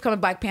closest we've come to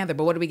Black Panther,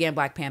 but what do we get in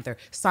Black Panther?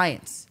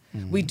 Science.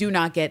 We do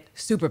not get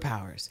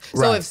superpowers.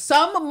 So if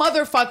some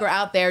motherfucker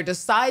out there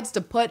decides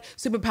to put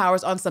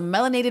superpowers on some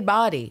melanated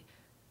body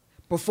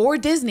before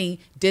Disney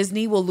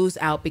will lose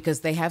out because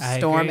they have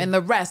Storm and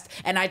the rest.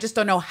 And I just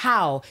don't know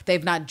how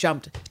they've not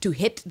jumped to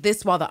hit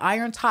this while the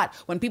iron's hot.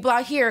 When people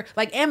out here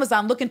like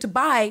Amazon looking to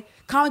buy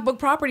comic book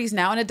properties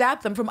now and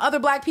adapt them from other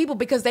black people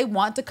because they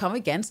want to come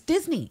against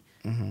Disney.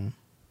 No,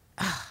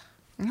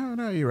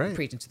 you're right. I'm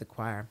preaching to the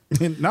choir.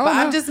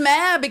 I'm just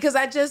mad because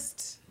I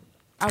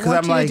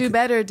want you to do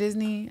better,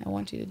 Disney. I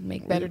want you to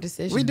make better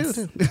decisions. We do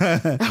too.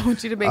 I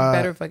want you to make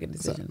better fucking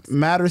decisions.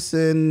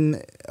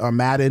 Richard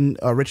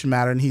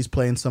Madden, he's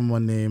playing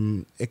someone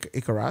named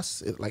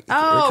Icarus.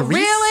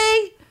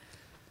 Really?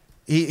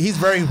 He's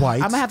very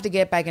white. I'm gonna have to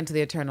get back into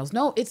the Eternals.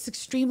 No, it's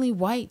extremely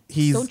white.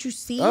 Don't you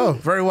see? Oh,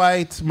 very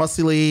white,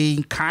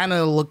 muscly, kind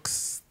of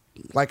looks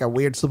like a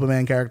weird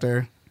Superman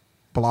character.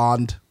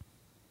 Blonde.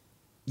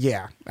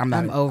 Yeah, I'm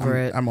not. I'm over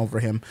it. I'm over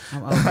him.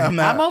 I'm over him.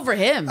 I'm over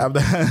him.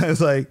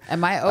 It's like,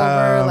 am I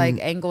over like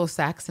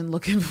Anglo-Saxon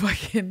looking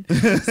fucking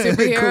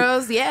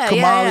superheroes?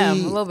 Yeah, a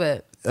little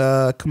bit.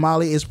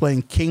 Kamali is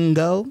playing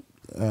Kingo.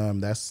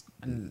 That's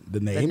the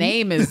name.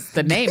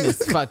 The name is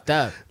fucked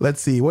up.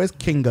 Let's see. Where's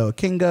Kingo?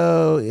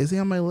 Kingo, is he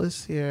on my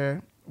list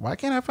here? Why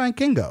can't I find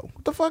Kingo?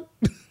 What the fuck?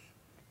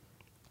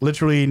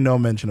 Literally no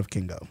mention of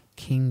Kingo.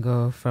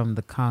 Kingo from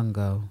the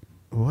Congo.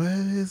 What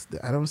is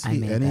I don't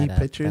see any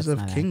pictures of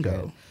Kingo.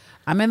 Accurate.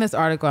 I'm in this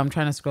article. I'm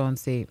trying to scroll and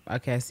see.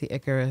 Okay, I see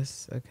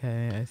Icarus.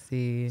 Okay, I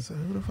see so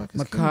who the fuck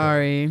is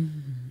Makari.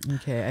 Kingo?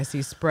 Okay, I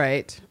see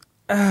Sprite.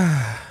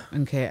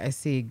 Okay, I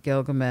see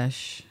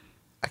Gilgamesh.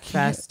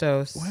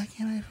 Fastos. Why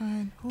can't I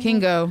find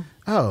Kingo?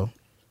 Oh,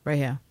 right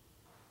here.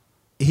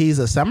 He's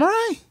a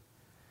samurai.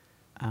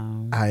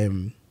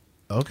 I'm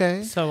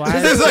okay. So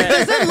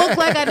does it look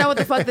like I know what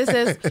the fuck this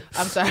is?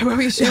 I'm sorry. What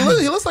were you showing?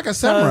 He looks like a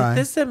samurai. So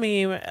this is a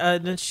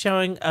meme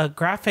showing a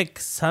graphic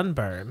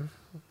sunburn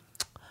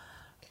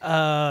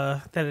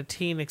that a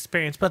teen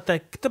experienced, but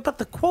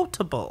the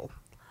quotable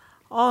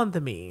on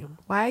the meme.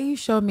 Why are you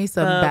showing me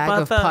some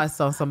bag of pus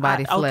on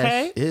somebody's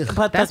flesh? Okay,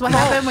 but that's what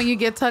happened when you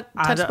get touched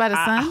by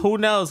the sun. Who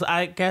knows?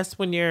 I guess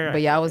when you're.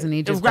 But y'all was in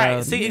Egypt,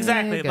 right? See,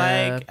 exactly.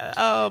 Like,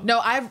 no,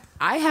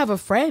 I have a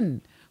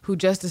friend who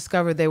just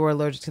discovered they were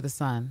allergic to the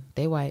sun.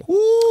 They white,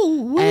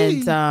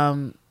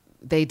 and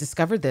they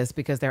discovered this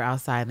because they're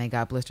outside and they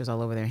got blisters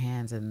all over their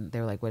hands, and they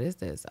were like, "What is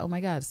this? Oh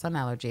my god, sun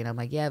allergy!" And I'm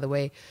like, "Yeah, the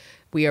way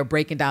we are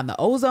breaking down the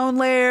ozone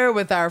layer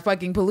with our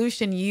fucking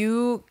pollution,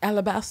 you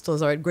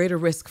alabasters are at greater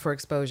risk for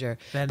exposure."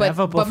 But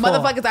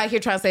motherfuckers out here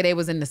trying to say they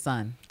was in the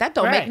sun. That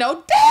don't make no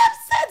damn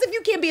sense if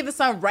you can't be in the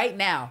sun right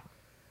now.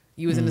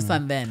 You was in the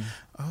sun then.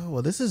 Oh,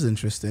 well, this is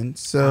interesting.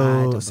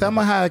 So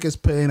Salma Hayek is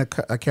playing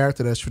a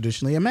character that's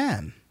traditionally a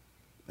man.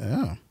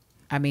 Oh.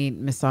 I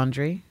mean,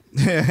 misandry.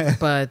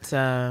 But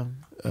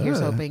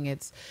here's hoping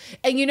it's,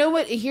 and you know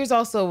what? Here's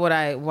also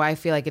why I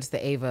feel like it's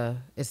the Ava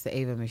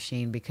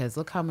machine, because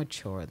look how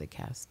mature the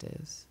cast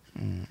is.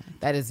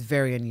 That is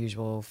very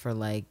unusual for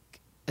like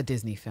a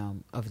Disney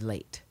film of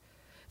late.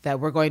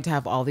 That we're going to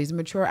have all these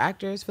mature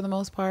actors for the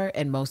most part,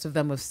 and most of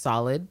them with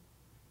solid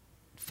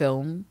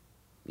film,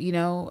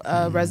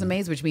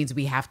 resumes, which means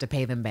we have to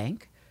pay them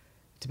bank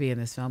to be in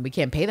this film. We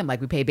can't pay them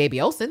like we pay Baby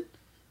Olsen.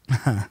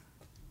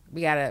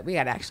 We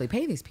gotta actually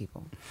pay these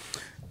people.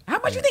 How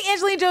much you think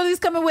Angelina Jolie's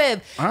coming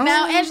with?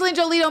 Now Angelina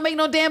Jolie don't make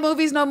no damn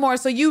movies no more,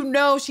 so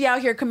she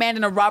out here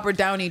commanding a Robert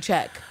Downey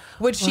check,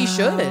 which she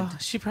should.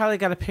 She probably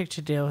got a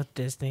picture deal with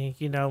Disney.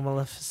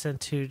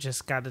 Maleficent 2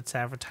 just got its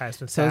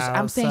advertisement. So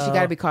I'm saying she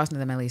got to be costing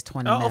them at least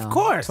 20 mil. Of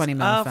course, 20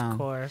 mil film. Of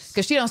course,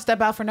 because she don't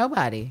step out for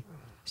nobody.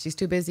 She's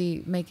too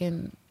busy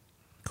making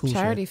cool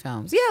charity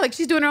films. Yeah, like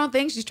she's doing her own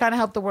thing. She's trying to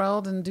help the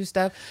world and do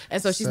stuff, and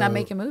so she's not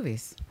making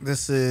movies.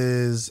 This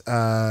is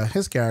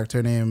his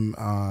character name.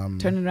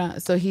 Turn it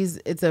around. So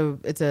it's a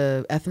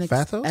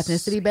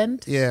ethnicity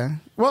bend. Yeah.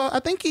 Well, I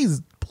think he's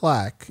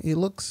black. He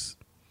looks.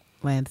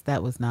 Lance,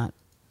 that was not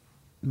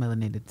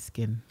melanated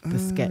skin. The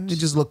sketch. He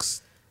just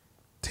looks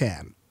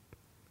tan.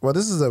 Well,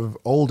 this is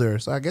older,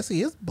 so I guess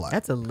he is black.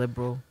 That's a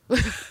liberal.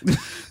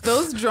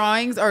 Those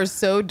drawings are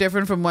so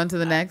different from one to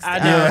the next. I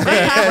know.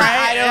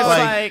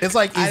 Right? It's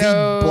like, is he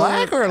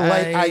black or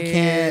like I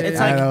can't? It's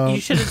like, you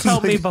should have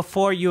told me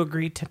before you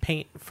agreed to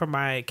paint for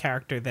my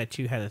character that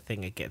you had a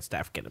thing against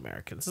African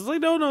Americans. It's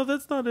like, no,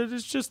 that's not it.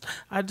 It's just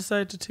I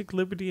decided to take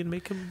liberty and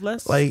make him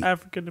less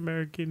African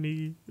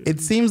American-y.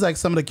 It seems like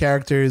some of the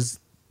characters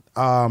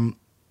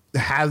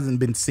hasn't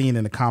been seen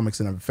in the comics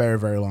in a very,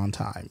 very long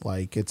time.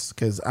 Like, it's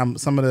because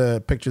some of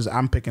the pictures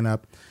I'm picking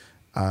up,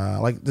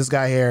 like this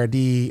guy here,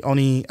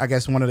 I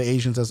guess one of the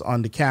Asians that's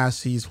on the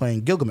cast, he's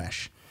playing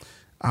Gilgamesh,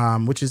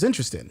 which is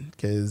interesting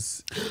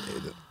because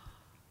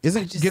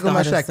isn't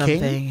Gilgamesh that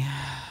king?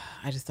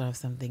 I just thought of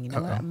something. You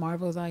know what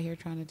Marvel's out here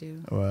trying to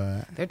do?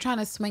 What? They're trying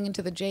to swing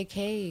into the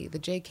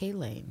JK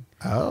lane.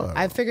 Oh.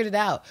 I figured it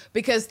out.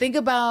 Because think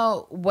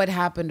about what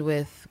happened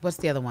with, what's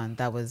the other one?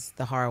 That was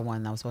the horror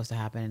one that was supposed to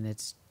happen, and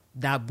it's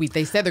now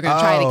they said they're going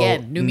to try it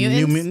again. New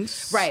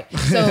Mutants? Right.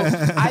 So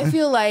I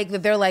feel like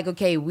that they're like,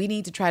 okay, we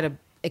need to try to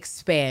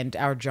expand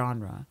our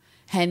genre.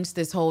 Hence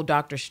this whole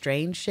Doctor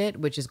Strange shit,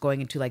 which is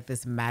going into like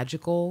this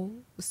magical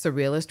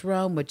surrealist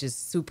realm, which is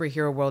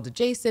superhero world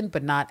adjacent,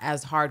 but not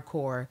as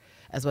hardcore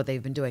as what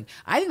they've been doing.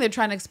 I think they're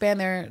trying to expand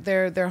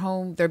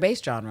their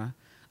base genre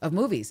of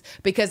movies,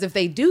 because if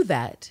they do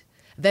that,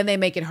 then they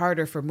make it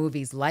harder for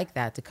movies like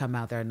that to come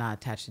out that are not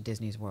attached to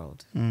Disney's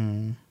world.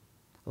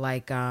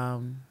 Like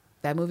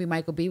that movie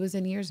Michael B. was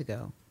in years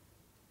ago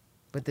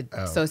with the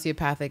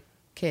sociopathic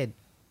kid.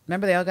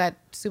 Remember, they all got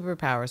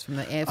superpowers from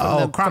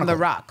the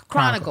Rock.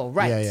 Chronicle,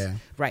 right? Yeah.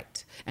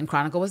 Right. And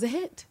Chronicle was a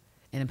hit,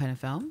 independent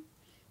film,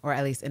 or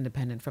at least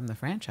independent from the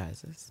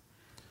franchises.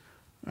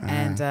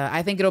 And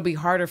I think it'll be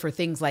harder for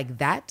things like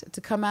that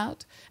to come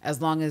out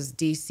as long as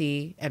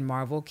DC and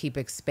Marvel keep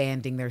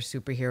expanding their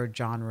superhero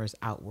genres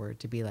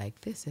outward to be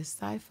like, this is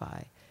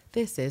sci-fi,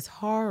 this is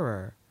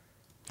horror.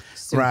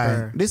 Super.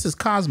 Right. This is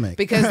cosmic.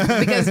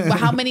 Because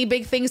how many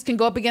big things can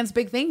go up against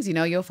big things? You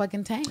know, you'll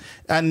fucking tank.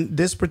 And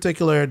this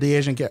particular, the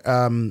Asian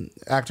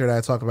actor that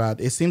I talk about,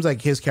 it seems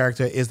like his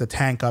character is the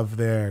tank of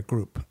their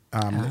group,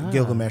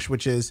 Gilgamesh,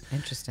 which is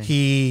interesting.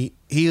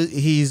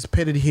 He's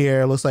pitted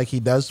here. Looks like he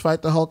does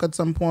fight the Hulk at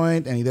some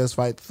point, and he does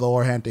fight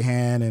Thor hand to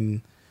hand,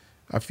 and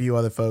a few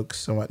other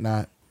folks and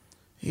whatnot.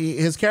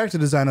 His character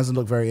design doesn't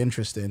look very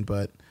interesting,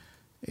 but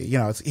you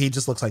know, he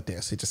just looks like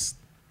this. It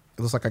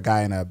looks like a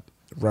guy in a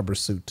rubber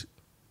suit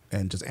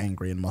and just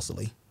angry and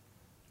muscly.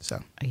 So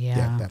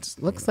yeah, that's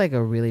looks like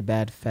a really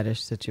bad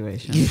fetish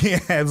situation. Yeah,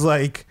 it's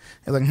like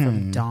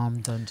from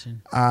Dom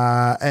Dungeon.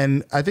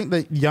 And I think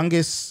the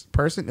youngest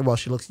person, well,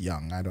 she looks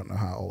young. I don't know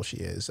how old she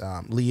is.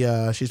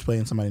 Leah, she's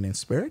playing somebody named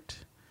Spirit.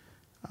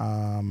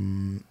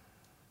 Not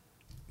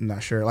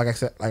sure. Like I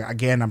said,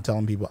 again, I'm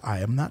telling people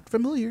I am not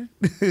familiar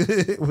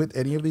with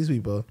any of these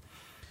people.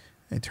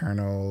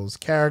 Eternals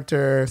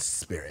character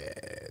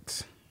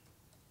Spirit.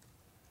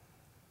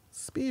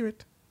 Let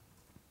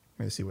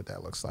me see what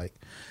that looks like.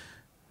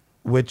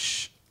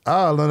 It's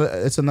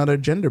another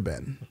gender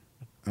bend.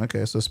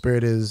 Okay, so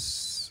Spirit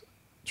is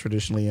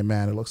traditionally a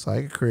man. It looks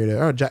like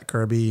creator. Jack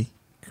Kirby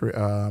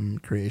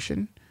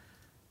creation.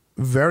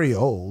 Very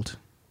old.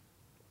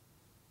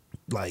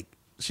 Like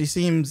she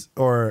seems,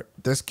 or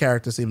this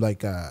character seems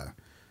like a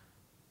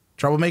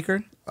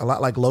troublemaker. A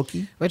lot like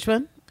Loki. Which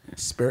one?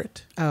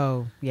 Spirit.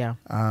 Oh yeah.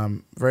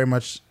 Very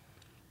much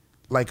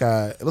like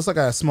it looks like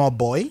a small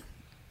boy.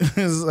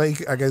 It's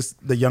like, I guess,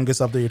 the youngest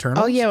of the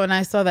Eternals. Oh yeah, when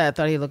I saw that, I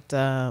thought he looked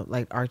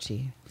like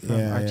Archie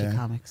from Archie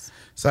Comics.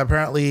 So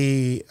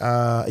apparently,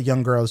 a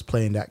young girl is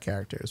playing that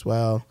character as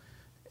well.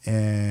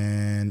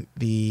 And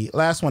the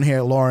last one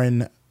here,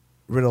 Lauren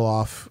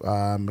Ridloff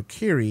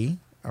Makari,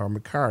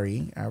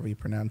 however you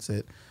pronounce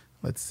it.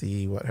 Let's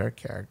see what her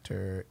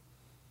character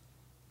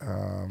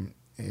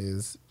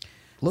is.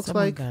 Looks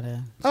like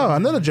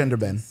another gender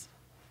bend.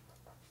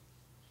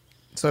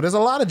 So there's a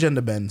lot of gender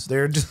bends.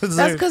 They're just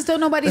that's because don't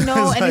nobody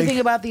know anything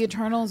about the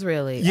Eternals,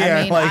 really. Yeah,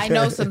 I mean, I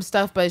know some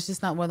stuff, but it's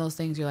just not one of those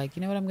things you're like,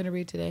 you know what I'm going to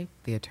read today?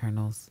 The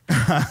Eternals.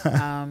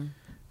 And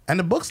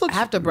the books look. I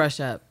have to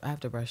brush up.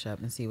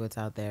 And see what's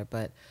out there.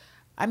 But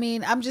I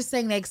mean, I'm just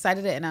saying they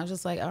excited it, and I was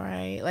just like, all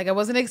right. Like I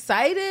wasn't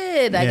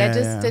excited. Like I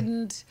just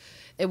didn't.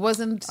 It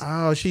wasn't.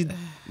 Oh, so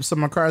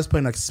Makara's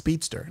playing like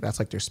Speedster. That's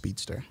like their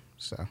Speedster.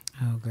 So.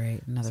 Oh,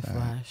 great! Another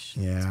Flash.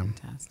 Yeah. That's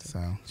fantastic.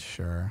 So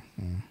sure.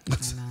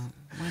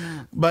 Why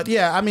not? But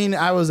yeah, I mean,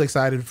 I was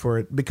excited for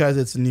it because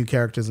it's new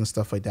characters and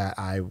stuff like that.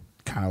 I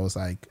kind of was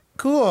like,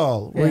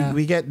 cool. Yeah.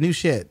 We get new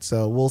shit.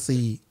 So we'll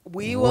see.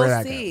 We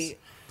will see.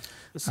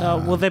 Goes. So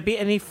will there be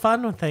any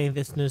fun with any of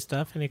this new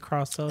stuff? Any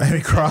crossover?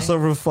 Any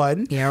crossover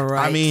fun? Yeah,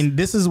 right. I mean,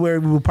 this is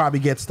where we will probably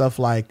get stuff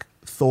like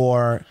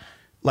Thor.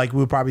 Like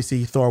we'll probably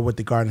see Thor with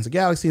the Guardians of the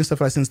Galaxy and stuff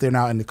like that, since they're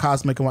now in the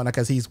cosmic and whatnot,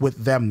 because he's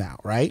with them now,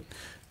 right?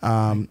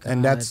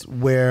 And that's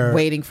where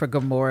waiting for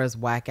Gamora's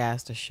whack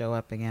ass to show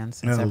up again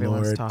since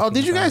everyone's talking. Oh,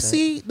 did you guys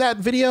see that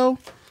video?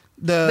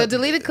 The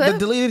deleted clip? The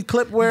deleted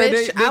clip where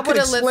Bitch, they I would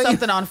have lit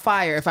something on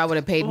fire if I would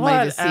have paid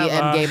money to see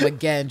Endgame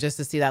again just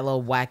to see that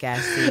little whack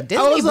ass scene.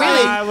 Disney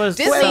wait,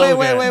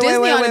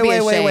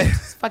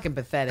 It's fucking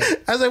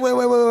pathetic. I was like,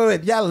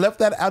 wait. Y'all left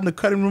that out on the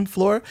cutting room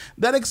floor.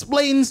 That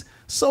explains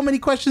so many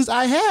questions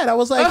I had. I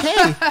was like,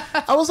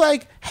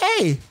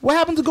 hey, what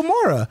happened to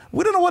Gamora?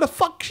 We don't know what the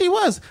fuck she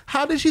was.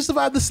 How did she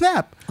survive the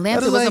snap?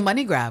 Lance, it was a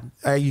money grab.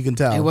 You can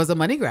tell. It was a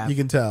money grab. You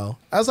can tell.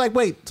 I was like,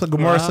 wait, so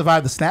Gamora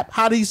survived the snap?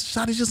 How did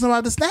she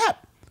survive the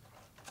snap?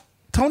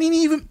 Tony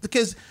didn't even,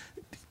 because,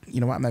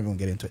 you know what, I'm not even going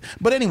to get into it.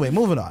 But anyway,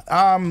 moving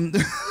on.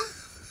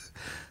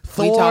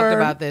 Thor, we talked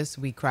about this.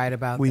 We cried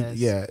about this.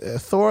 Yeah,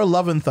 Thor: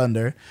 Love and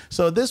Thunder.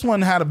 So this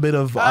one had a bit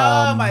of.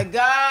 Oh my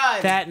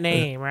god! That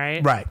name,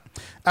 right? Right.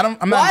 I'm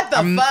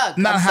fuck?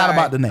 not hot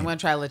about the name. I'm gonna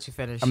try to let you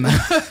finish. I'm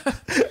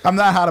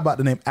not hot about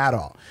the name at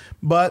all.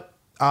 But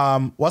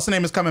what's the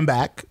name is coming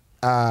back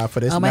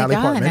for this? Oh my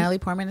god! Portman. Natalie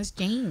Portman is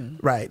Jean.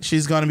 Right.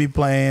 She's going to be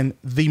playing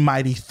the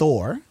Mighty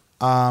Thor.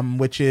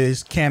 Which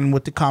is canon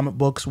with the comic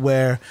books,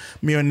 where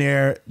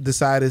Mjolnir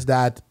decided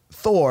that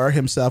Thor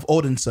himself,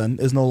 Odin's son,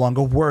 is no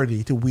longer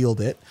worthy to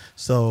wield it.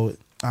 So,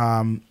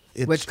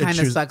 which kind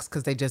of sucks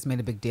because they just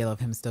made a big deal of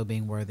him still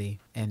being worthy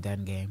in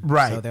Endgame.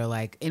 Right. So they're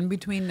like, in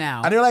between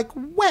now. And they're like,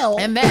 well.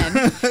 And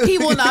then he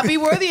will not be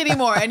worthy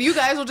anymore. And you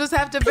guys will just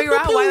have to figure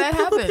out why that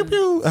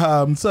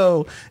happened.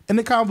 So in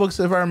the comic books,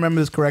 if I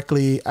remember this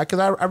correctly, because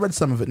I read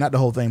some of it, not the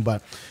whole thing,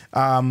 but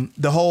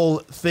the whole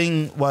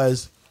thing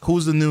was,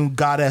 who's the new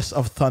goddess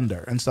of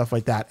thunder and stuff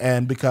like that.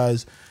 And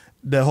because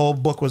the whole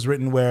book was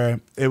written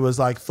where it was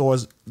like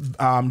Thor's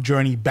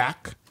journey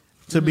back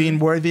to being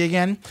worthy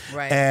again.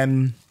 Right.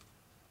 And,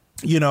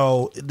 you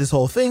know, this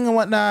whole thing and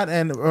whatnot.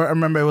 And I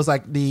remember it was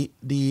like the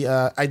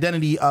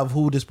identity of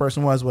who this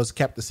person was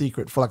kept a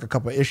secret for like a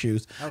couple of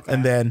issues. Okay.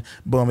 And then,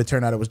 boom, it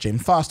turned out it was Jane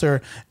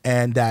Foster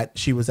and that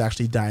she was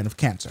actually dying of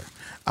cancer.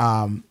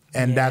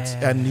 That's,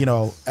 and, you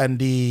know, and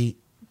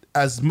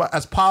as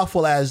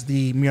powerful as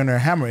the Mjolnir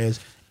hammer is,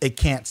 it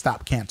can't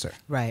stop cancer.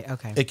 Right.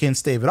 Okay. It can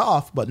stave it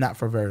off, but not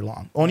for very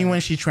long. Only when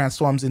she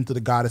transforms into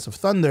the goddess of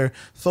thunder,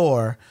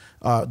 Thor,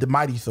 the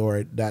mighty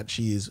Thor, that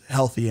she's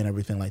healthy and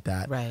everything like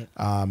that. Right.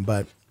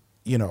 But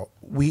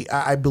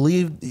I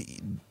believe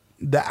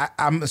that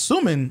I'm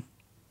assuming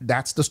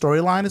that's the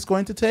storyline it's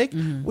going to take,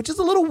 which is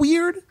a little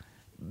weird.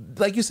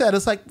 Like you said,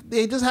 it's like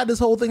they just had this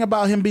whole thing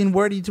about him being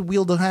worthy to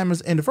wield the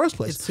hammers in the first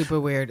place. It's super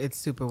weird. It's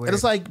super weird. And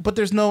it's like, but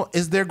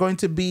is there going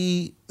to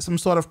be some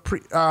sort of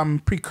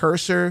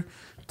precursor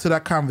to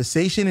that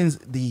conversation in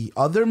the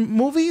other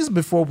movies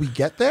before we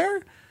get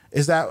there?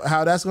 Is that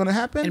how that's going to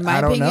happen? In my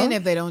opinion,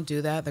 if they don't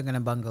do that, they're going to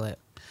bungle it.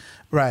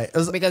 Right.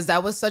 Because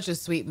that was such a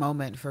sweet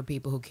moment for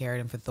people who cared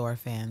and for Thor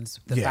fans.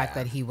 The fact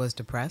that he was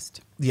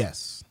depressed.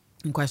 Yes.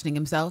 And questioning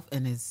himself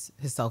and his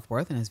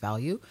self-worth and his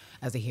value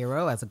as a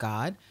hero, as a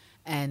god.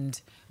 And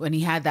when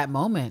he had that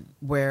moment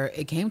where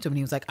it came to him,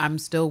 he was like, I'm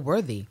still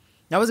worthy.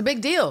 That was a big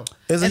deal.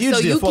 It's a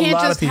huge deal for a lot of people. You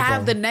can't just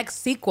have the next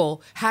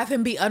sequel, have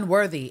him be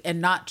unworthy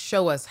and not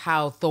show us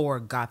how Thor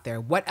got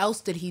there. What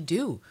else did he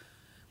do?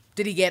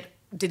 Did he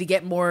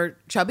get more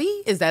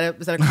chubby? Is that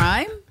a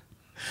crime?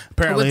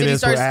 Apparently, did he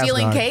start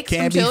stealing Asgard. cakes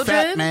Can't from be children?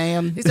 Fat,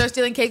 man. He started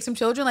stealing cakes from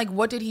children. Like,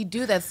 what did he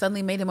do that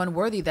suddenly made him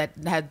unworthy?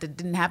 That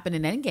didn't happen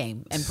in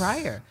Endgame and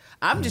prior.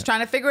 I'm just trying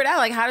to figure it out.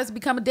 Like, how does he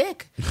become a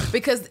dick?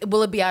 Because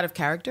will it be out of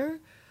character?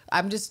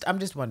 I'm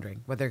just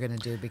wondering what they're gonna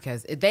do,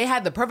 because they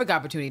had the perfect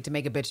opportunity to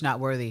make a bitch not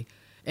worthy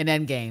in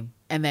Endgame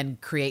and then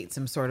create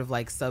some sort of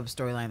like sub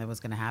storyline that was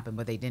gonna happen,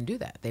 but they didn't do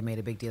that. They made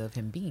a big deal of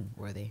him being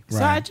worthy. Right.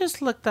 So I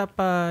just looked up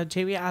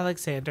Jamie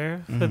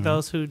Alexander. For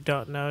those who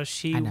don't know,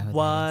 she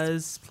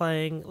was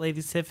playing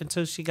Lady Sif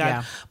until she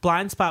got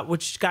Blind Spot,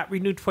 which got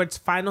renewed for its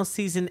final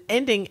season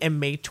ending in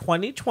May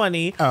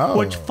 2020,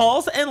 which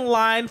falls in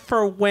line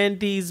for when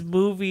these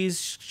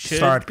movies should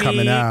start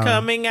coming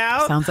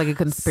out. Sounds like a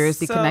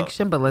conspiracy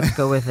connection, but let's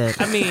go with it.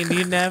 I mean,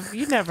 you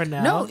never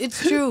know. No,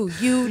 it's true.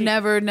 You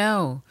never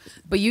know.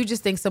 But you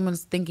just think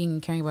someone's thinking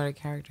and caring about a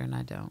character, and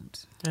I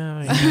don't.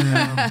 Oh,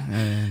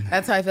 yeah.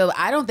 That's how I feel.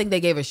 I don't think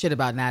they gave a shit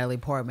about Natalie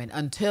Portman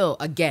until,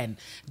 again,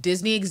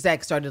 Disney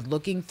execs started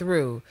looking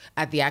through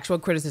at the actual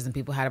criticism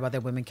people had about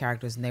their women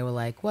characters, and they were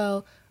like,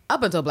 well,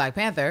 up until Black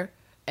Panther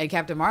and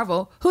Captain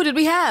Marvel, who did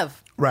we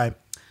have? Right.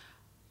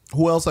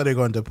 Who else are they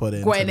going to put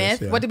in? Gwyneth.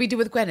 This, What did we do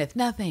with Gwyneth?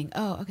 Nothing.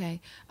 Oh,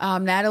 okay.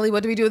 Natalie.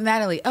 What did we do with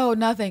Natalie? Oh,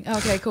 nothing.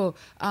 Okay, cool.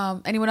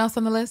 Anyone else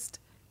on the list?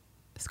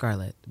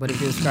 Scarlett. What did we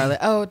do with Scarlett?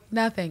 Oh,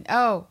 nothing.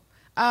 Oh,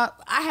 I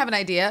have an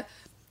idea.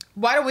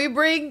 Why don't we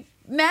bring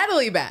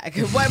Natalie back?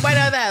 Why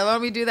not that? Why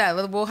don't we do that?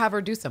 We'll have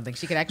her do something.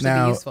 She could actually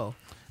be useful.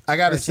 I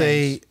got to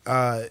say,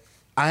 I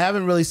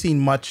haven't really seen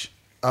much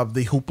of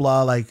the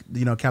hoopla. Like,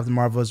 Captain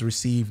Marvel has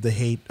received the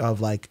hate of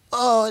like,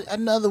 oh,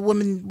 another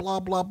woman, blah,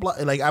 blah, blah.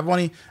 Like, I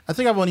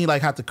think I've only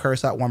like had to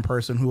curse out one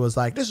person who was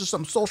like, this is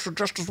some social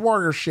justice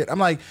warrior shit. I'm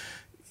like,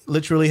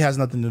 literally has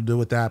nothing to do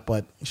with that,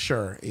 but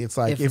sure, it's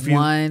like if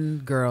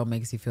one girl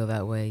makes you feel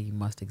that way, you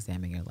must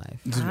examine your life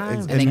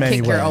and then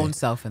kick your own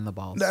self in the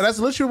balls. That's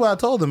literally what I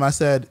told them. I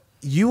said,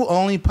 you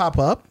only pop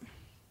up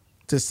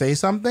to say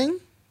something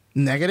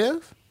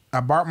negative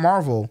about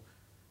Marvel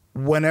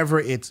whenever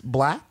it's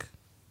black,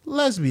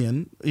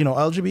 lesbian,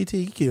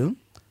 LGBTQ,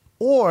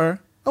 or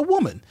a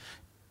woman.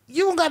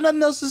 You don't got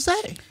nothing else to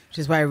say. Which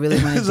is why I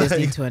really wanted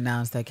Disney to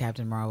announce that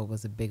Captain Marvel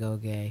was a big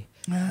old gay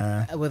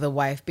with a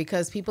wife,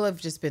 because people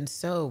have just been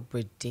so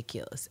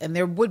ridiculous. And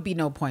there would be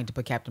no point to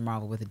put Captain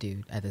Marvel with a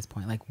dude at this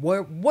point. Like,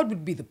 what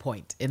would be the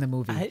point in the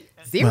movie?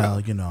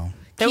 Zero. Well,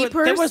 Keep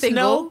her was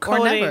single no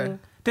coding, or never.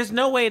 There's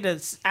no way to,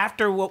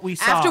 after what we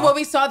saw. After what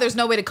we saw, there's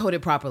no way to code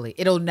it properly.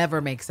 It'll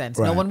never make sense.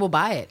 Right. No one will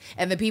buy it.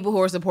 And the people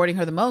who are supporting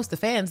her the most, the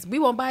fans, we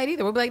won't buy it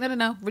either. We'll be like,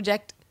 no,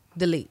 reject,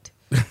 delete.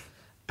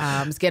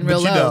 It's getting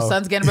real low.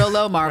 Sun's getting real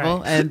low, Marvel.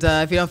 Right. And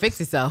if you don't fix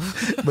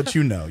yourself. But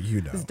you know.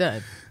 It's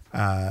done.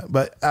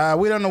 But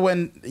we don't know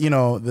when,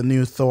 the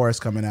new Thor is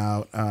coming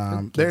out.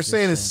 They're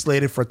saying it's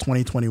slated for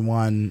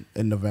 2021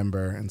 in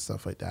November and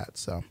stuff like that.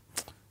 So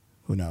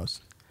who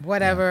knows?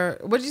 Whatever.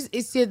 Yeah. What did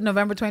you see?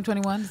 November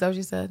 2021? Is that what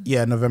you said?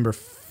 Yeah, November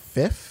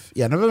 5th.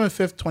 Yeah, November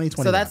 5th,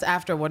 2021. So that's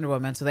after Wonder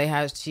Woman. So they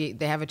have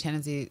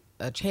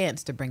a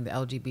chance to bring the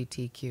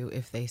LGBTQ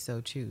if they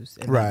so choose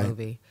in the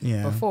movie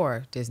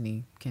before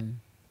Disney can.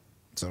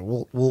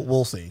 So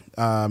we'll see.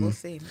 We'll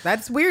see.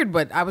 That's weird,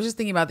 but I was just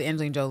thinking about the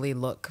Angelina Jolie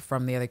look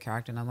from the other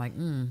character, and I'm like,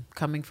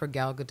 coming for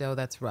Gal Gadot,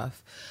 that's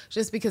rough.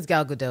 Just because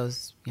Gal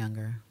Gadot's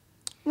younger.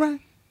 Right.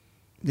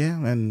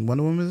 Yeah, and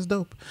Wonder Woman is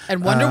dope.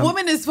 And Wonder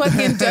Woman is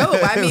fucking dope.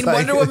 I mean,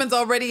 Wonder Woman's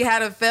already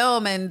had a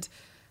film, and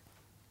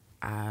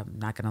I'm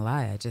not going to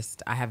lie.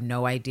 I have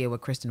no idea what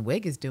Kristen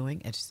Wiig is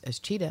doing as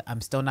Cheetah. I'm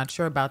still not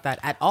sure about that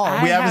at all.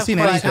 We haven't seen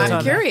anything.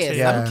 I'm curious.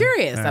 Yeah. I'm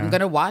curious. Yeah. I'm going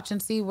to watch and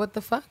see what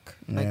the fuck,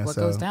 what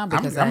goes down.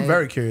 Because I'm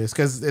very curious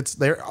because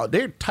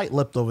they're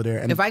tight-lipped over there.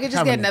 And if I could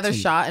just get another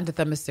shot into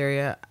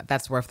Themyscira,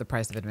 that's worth the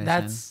price of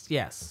admission.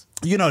 Yes.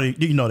 You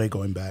know they're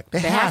going back. They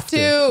have to.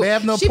 to. They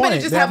have no she point.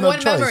 better just They have no one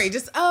choice. memory.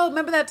 Just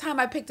remember that time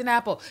I picked an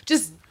apple.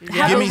 Just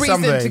have Give a me reason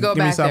something. to go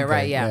Give me back there, something.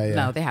 right? Yeah. Yeah.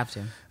 No, they have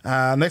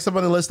to. Next up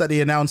on the list that he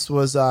announced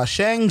was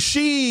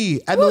Shang-Chi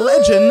and the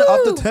Legend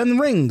of the Ten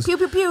Rings. Pew,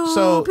 pew, pew.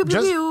 So Pew, pew,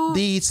 just pew.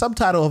 the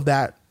subtitle of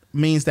that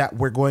means that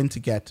we're going to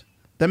get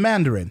the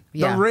Mandarin,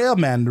 Yeah. the real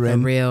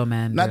Mandarin, The real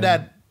Mandarin. not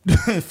that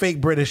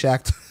fake British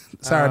actor.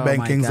 Sarah Oh, Ben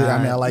my Kingsley. I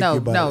God. mean, I like no,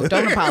 you, but no,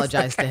 don't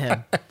apologize to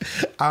him.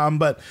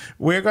 but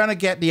we're gonna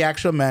get the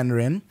actual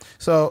Mandarin.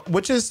 So,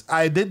 which is,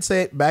 I did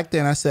say it back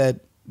then. I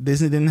said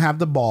Disney didn't have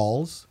the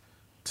balls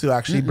to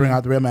actually bring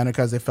out the real Mandarin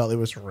because they felt it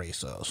was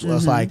racist. So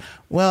it's like,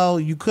 well,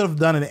 you could have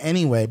done it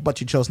anyway, but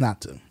you chose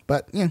not to.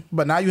 But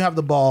but now you have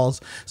the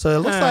balls. So it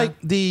looks like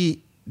the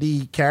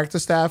character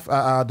staff,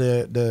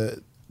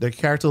 the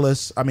character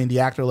list. I mean, the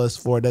actor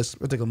list for this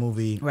particular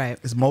movie, Right.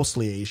 is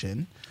mostly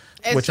Asian.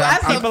 It's Which as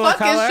the People of fuck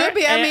color. it should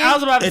be. I And mean, I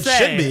was about to It say,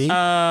 should be.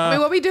 I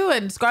mean, what we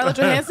doing? Scarlett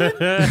Johansson?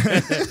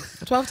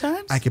 12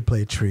 times? I could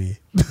play a tree.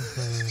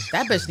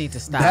 That bitch needs to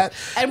stop. That-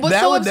 and what's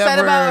that so would upset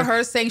never- about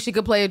her saying she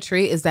could play a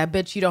tree is that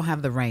bitch, you don't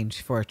have the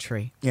range for a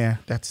tree. Yeah,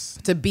 that's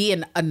To be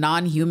a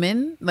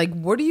non-human, like,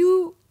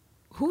 who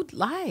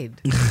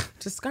lied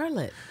to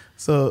Scarlett?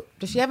 so.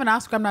 Does she have an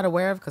Oscar I'm not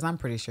aware of? Because I'm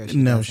pretty sure she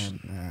No,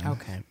 doesn't.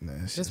 Okay. no,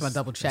 it's Just want to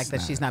double check it's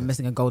that she's not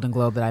missing a Golden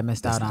Globe that I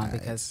missed out on not,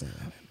 because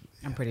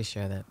I'm pretty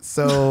sure that.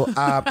 So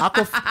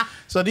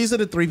so these are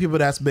the three people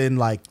that's been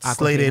like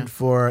slated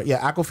for. Yeah,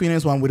 Awkwafina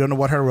is one. We don't know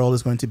what her role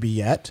is going to be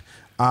yet.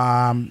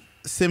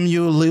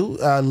 Simu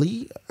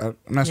Lee. I'm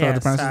not sure how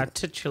to pronounce it.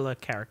 titular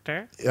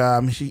character. He's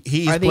Are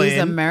these playing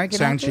American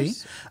Shang-Chi.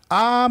 actors?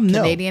 No.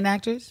 Canadian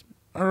actors?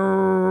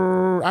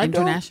 I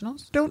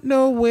Internationals? don't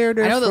know where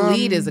they're I know the from.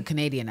 lead is a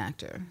Canadian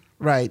actor.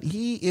 Right.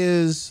 He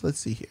is. Let's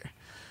see here.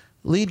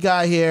 Lead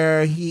guy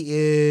here. He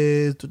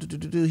is.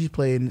 He's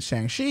playing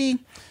Shang-Chi.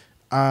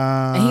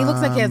 And he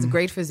looks like he has a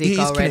great physique he's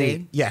already.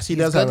 Canadian. Yes, he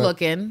He's does good have a-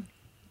 looking.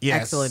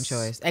 Yes. Excellent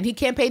choice. And he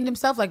campaigned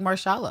himself like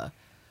Marshala.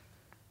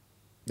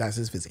 That's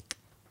his physique.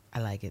 I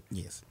like it.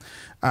 Yes.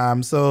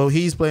 So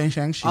he's playing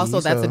Shang-Chi.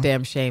 Also, that's so- a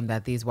damn shame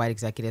that these white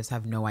executives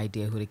have no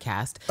idea who to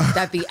cast.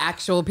 That the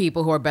actual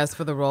people who are best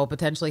for the role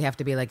potentially have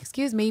to be like,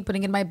 excuse me,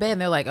 putting in my bid.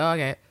 And they're like, oh,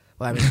 okay.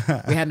 Well, I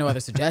mean, we had no other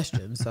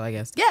suggestions, so I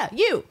guess. Yeah,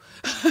 you.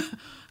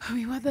 I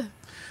mean, what the?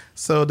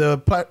 So the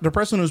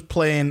person who's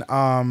playing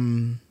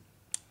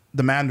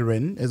the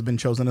Mandarin has been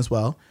chosen as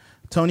well.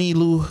 Tony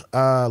Lu.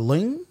 Let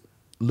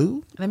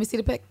me see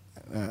the pic.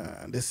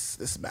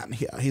 This man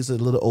here. He's a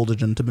little older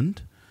gentleman.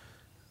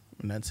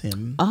 And that's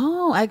him.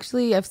 Oh,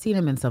 actually, I've seen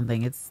him in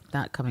something. It's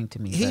not coming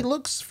to me. He but-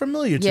 looks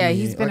familiar to me. Yeah,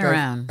 he's been Like,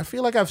 around. I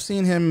feel like I've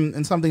seen him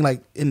in something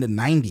like in the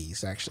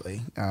 90s,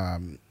 actually,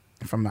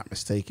 if I'm not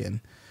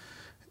mistaken.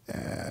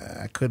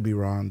 I could be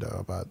wrong, though,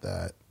 about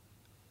that.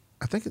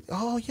 I think,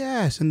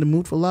 yes, In the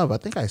Mood for Love. I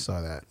think I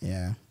saw that,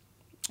 yeah.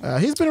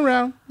 He's been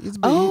around. He's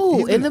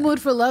been In the Mood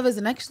for Love is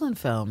an excellent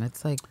film.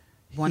 It's like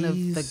one of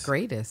the He's-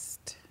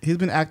 greatest. He's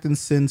been acting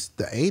since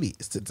the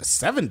 80s, to the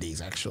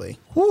 70s, actually.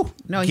 Whew.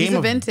 No, Game he's a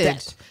of vintage.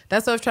 Death.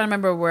 That's what I was trying to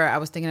remember where I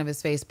was thinking of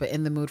his face, but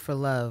In the Mood for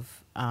Love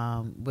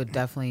would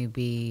definitely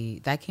be,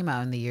 that came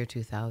out in the year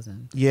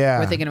 2000. Yeah.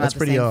 We're thinking about that's the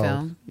pretty same old.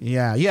 film?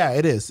 Yeah,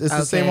 it is. It's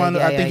the same Okay, one.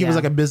 yeah, I think he was yeah.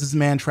 like a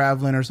businessman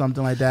traveling or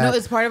something like that. No,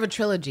 it's part of a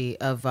trilogy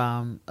of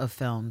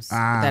films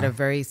that are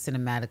very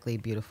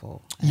cinematically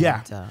beautiful.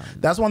 Yeah, And,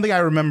 that's one thing I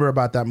remember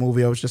about that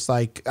movie. I was just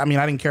like, I mean,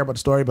 I didn't care about the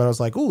story, but I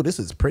was like, "Ooh, this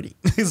is pretty."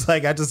 It's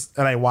like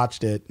I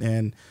watched it,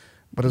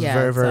 but it was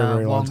very, very,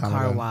 very long Wong time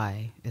Kar ago.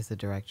 Wai is the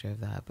director of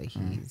that, but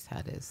he's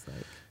had his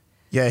like.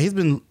 Yeah, he's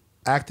been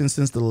acting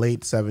since the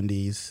late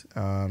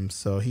 70s,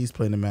 so he's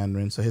playing the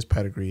Mandarin. So his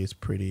pedigree is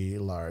pretty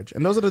large.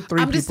 And those are the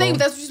three. I'm just people. saying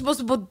that's what you're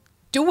supposed to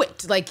do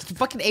it. Like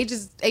fucking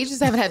Asians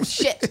haven't had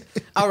shit.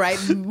 All right,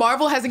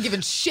 Marvel hasn't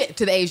given shit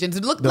to the Asians.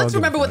 Let's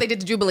remember what they did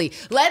to Jubilee.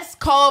 Let's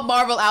call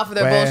Marvel out for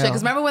their bullshit.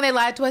 Because remember when they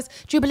lied to us?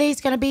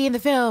 Jubilee's gonna be in the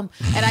film,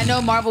 and I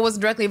know Marvel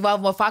wasn't directly involved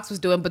in what Fox was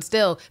doing, but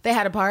still they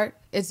had a part.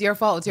 It's your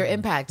fault. It's your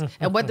impact.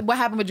 And what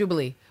happened with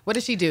Jubilee? What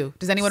did she do?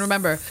 Does anyone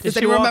remember? Does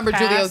anyone remember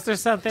Julio's or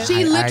something?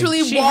 She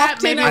literally she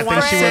walked had in maybe a one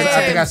I think frame.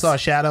 I think I saw a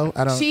shadow.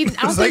 I don't. I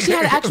don't think she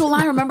had an actual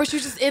line. Remember, she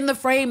was just in the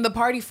frame, the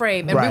party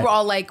frame, and we Right. were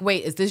all like,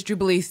 "Wait, is this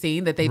Jubilee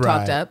scene that they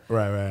talked up?"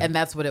 Right. And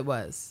that's what it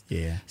was.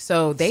 Yeah.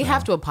 So they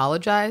have to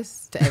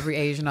apologize to every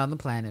Asian on the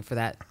planet for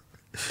that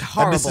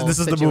horrible. This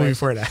is the movie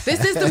for that.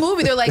 This is the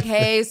movie. They're like,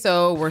 "Hey,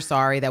 so we're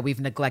sorry that we've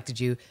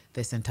neglected you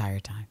this entire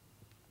time.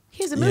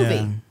 Here's a movie."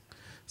 Yeah.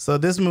 So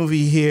this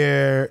movie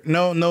here,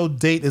 no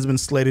date has been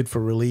slated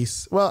for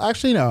release. Well,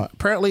 actually, no.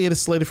 Apparently, it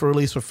is slated for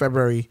release for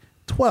February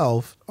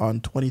 12th on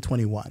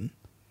 2021.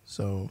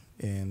 So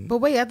But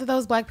wait, I thought that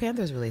was Black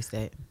Panther's release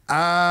date. well,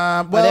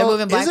 Are they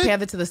moving Black is it-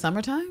 Panther to the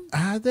summertime?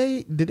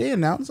 Did they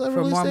announce a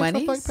release more date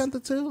monies? for Black Panther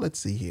 2? Let's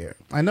see here.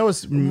 I know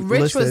it's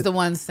Rich was listed. the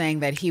one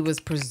saying that he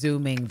was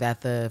presuming that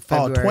the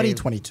February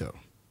 2022.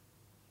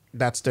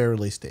 That's their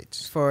release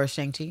dates. for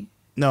Shang-Chi.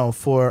 No,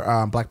 for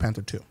Black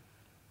Panther 2.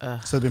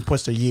 So it's been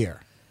pushed a year.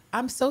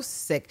 I'm so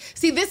sick.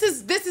 See, this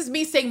is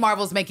me saying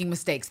Marvel's making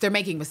mistakes. They're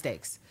making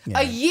mistakes. Yeah.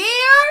 A year?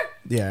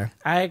 Yeah.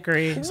 I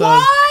agree. So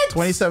what?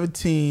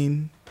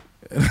 2017.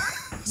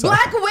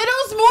 Black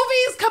Widow's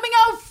movie is coming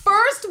out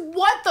first?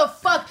 What the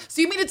fuck?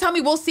 So you mean to tell me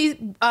we'll see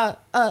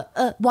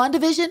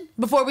WandaVision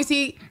before we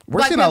see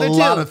Black seeing Panther a 2?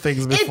 lot of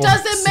things before It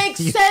doesn't make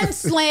we see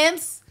sense,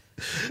 Lance.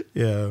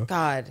 Yeah.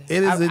 God.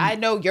 It is I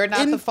know you're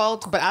not the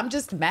fault, but I'm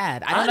just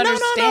mad. I don't No,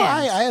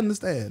 understand. I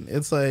understand.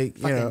 It's like,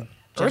 you know,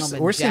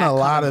 Gentleman we're seeing Jack a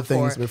lot coming of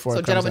things before So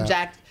it comes Gentleman out.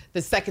 Jack,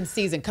 the second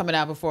season coming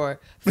out before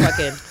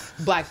fucking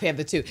Black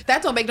Panther 2.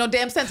 That don't make no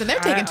damn sense. And they're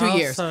taking 2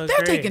 years. also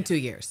They're agree. taking 2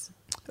 years.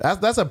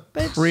 That's a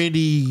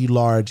pretty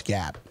large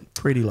gap.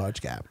 Pretty large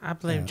gap. I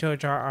blame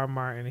George R.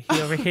 Martin.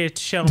 He over here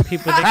showing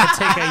people they can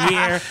take a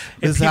year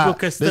and people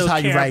can still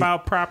care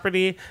about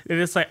property. And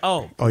it's like,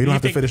 you don't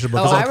have to finish the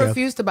book. Oh, It's I okay.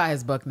 refuse to buy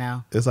his book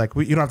now. It's like,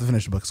 you don't have to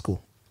finish the book. It's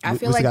cool. I feel We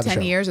still like got the 10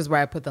 show. years is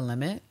where I put the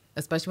limit,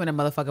 especially when a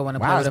motherfucker want to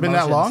play Wow, with it's been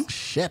emotions. that long?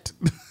 Shit.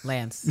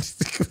 Lance.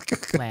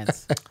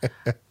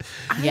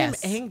 I'm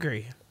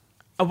angry.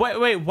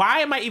 Wait, why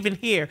am I even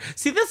here?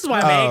 See, this is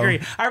why I'm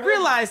angry. I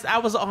realized I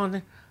was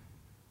on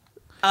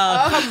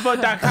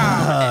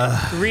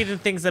comicbook.com reading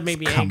things that made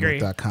me angry.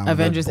 Comicbook.com,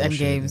 Avengers that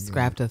bullshit. Endgame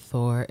scrapped a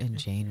Thor and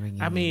Jane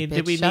reunion. I mean, Bitch,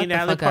 did we shut need the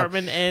Natalie fuck up.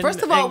 Portman in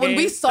First of all, when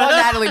we Endgame? saw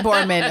Natalie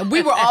Portman,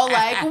 we were all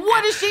like,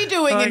 what is she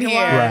doing in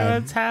here? Right.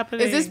 What's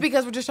happening? Is this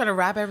because we're just trying to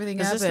wrap everything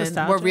Is up this and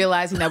nostalgia? we're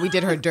realizing that we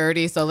did her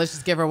dirty, so let's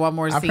just give her one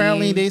more scene?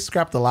 Apparently, they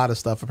scrapped a lot of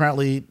stuff.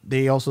 Apparently,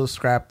 they also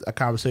scrapped a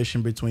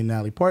conversation between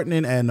Natalie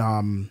Portman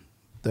and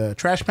the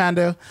Trash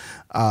Panda.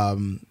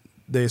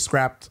 They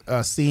scrapped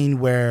a scene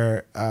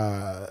where,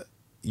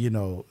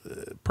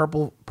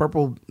 purple.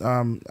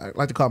 I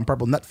like to call him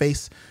Purple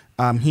Nutface.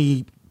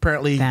 He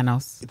apparently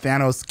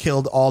Thanos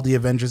killed all the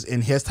Avengers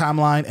in his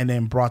timeline, and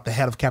then brought the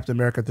head of Captain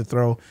America to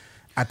throw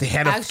at the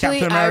head of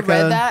Captain America.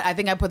 I read that. I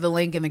think I put the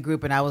link in the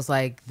group, and I was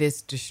like,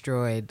 "This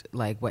destroyed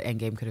like what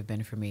Endgame could have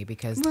been for me."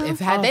 Because if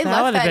had they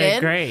left that in,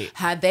 great.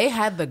 had they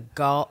had the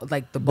balls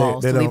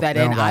to leave that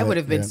they in, don't got I it. would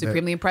have been Yeah,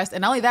 supremely impressed.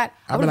 And not only that,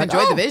 I I'd would be have like,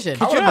 enjoyed oh, the vision.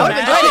 could I you would have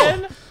enjoyed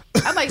imagine? it.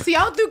 I'm like, see,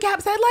 y'all threw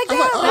Cap's head like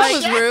that. That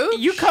was rude.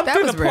 You come That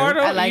through was the rude.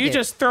 portal, I like you it.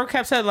 just throw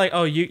Cap's head like,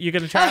 you're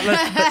going to try.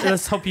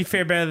 Let's hope you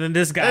fare better than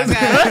this guy.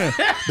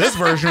 This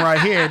version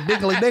right here,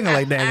 dingly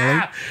dingly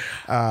dangly.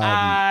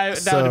 That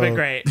would have been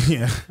great.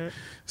 Yeah.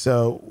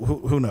 So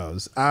who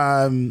knows?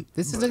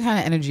 This is the kind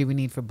of energy we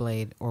need for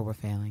Blade, or we're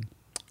failing.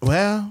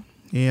 Well,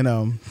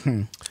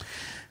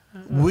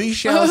 we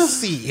shall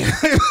see.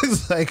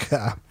 It's like,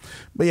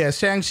 but yeah,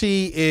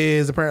 Shang-Chi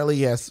is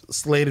apparently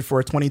slated for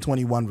a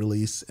 2021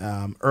 release,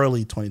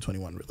 early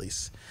 2021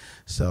 release.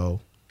 So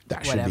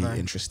that should be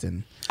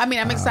interesting. I mean,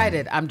 I'm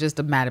excited. I'm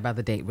just mad about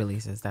the date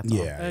releases. That's all.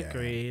 Yeah,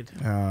 Agreed.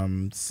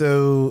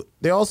 So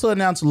they also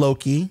announced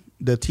Loki,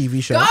 the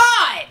TV show. God!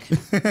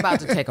 About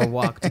to take a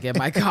walk to get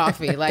my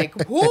coffee. Like,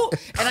 who?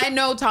 And I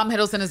know Tom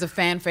Hiddleston is a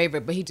fan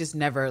favorite, but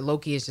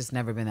Loki has just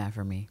never been that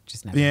for me.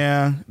 Just never.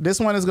 Yeah, this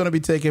one is going to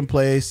be taking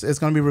place. It's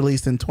going to be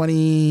released in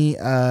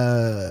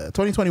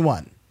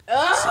 2021.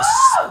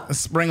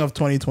 Spring of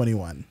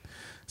 2021.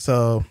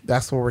 So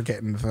that's what we're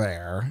getting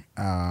there.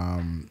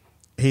 Tom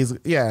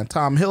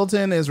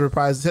Hiddleston is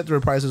set to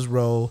reprise his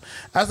role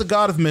as the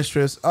God of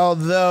Mistress,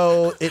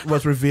 although it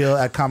was revealed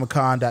at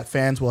Comic-Con that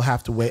fans will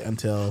have to wait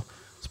until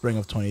spring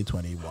of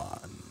 2021.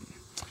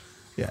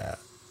 Yeah.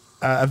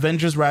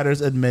 Avengers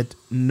writers admit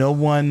no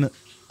one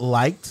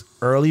liked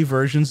early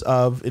versions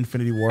of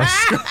Infinity War.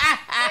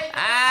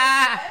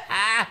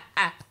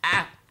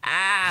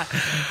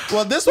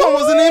 Well, this one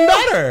wasn't even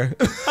better.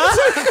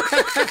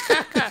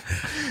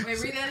 Wait,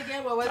 read that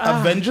again. What was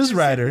Avengers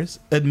writers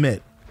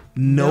admit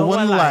no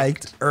one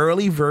liked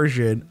early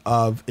version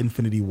of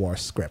Infinity War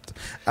script.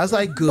 I was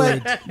like,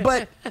 good,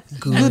 but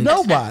you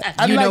know why?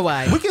 You know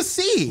why. We can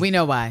see. We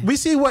know why. We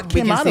see what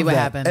came out of what that.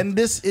 happened. And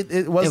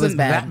it wasn't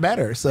that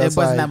better. So it it's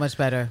wasn't like, that much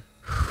better.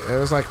 It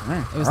was like,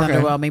 It was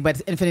underwhelming,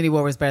 but Infinity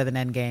War was better than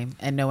Endgame,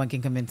 and no one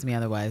can convince me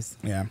otherwise.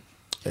 Yeah.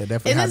 It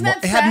definitely Isn't had more,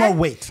 that it had sad? more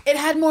weight. It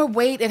had more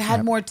weight. It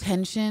had more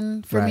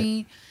tension for Right.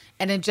 me,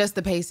 and then just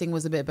the pacing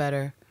was a bit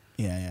better.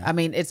 Yeah. I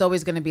mean, it's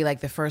always going to be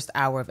like the first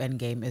hour of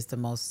Endgame is the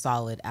most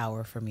solid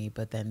hour for me,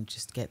 but then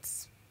just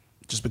gets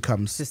just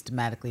becomes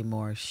systematically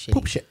more shitty.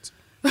 poop shit.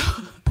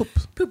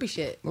 Poopy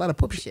shit. A lot of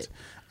poopy shit.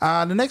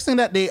 The next thing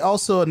that they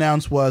also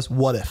announced was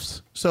What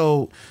Ifs.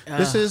 So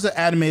this is an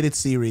animated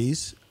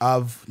series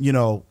of,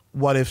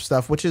 what if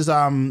stuff, which is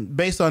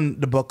based on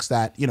the books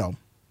that,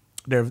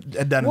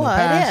 they've done in the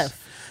past.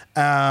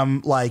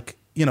 Like,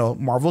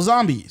 Marvel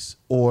Zombies,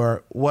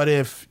 or what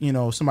if,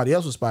 somebody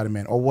else was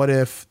Spider-Man, or what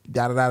if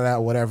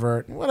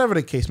whatever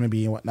the case may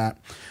be and whatnot.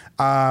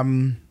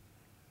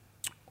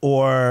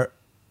 Or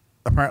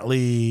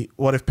apparently,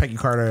 what if Peggy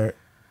Carter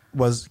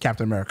was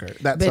Captain America?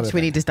 That sort Bitch, of we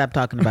thing. need to stop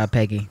talking about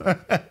Peggy.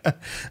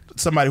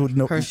 Somebody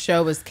who Her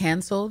show was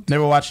canceled.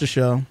 never watched the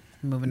show.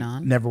 Moving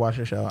on. Never watched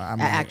the show.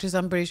 Actress,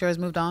 I'm pretty sure, has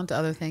moved on to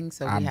other things,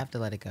 so we have to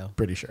let it go.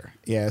 Pretty sure.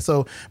 Yeah.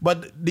 So,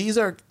 but this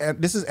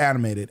is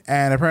animated,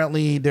 and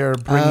apparently they're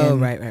bringing. Oh,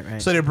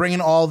 right. So they're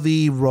bringing all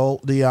the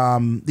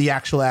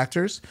actual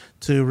actors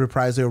to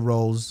reprise their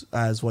roles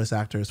as voice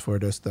actors for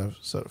their stuff.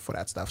 So for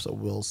that stuff. So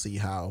we'll see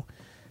how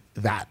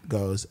that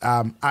goes.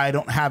 I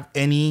don't have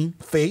any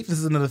faith. This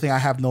is another thing I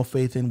have no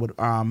faith in with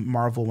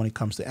Marvel when it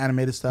comes to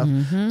animated stuff.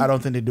 I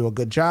don't think they do a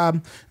good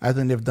job. I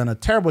think they've done a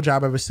terrible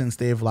job ever since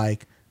they've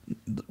like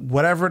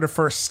whatever the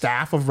first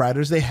staff of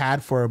writers they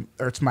had for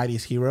Earth's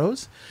Mightiest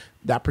Heroes,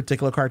 that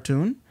particular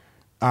cartoon.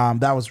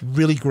 That was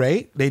really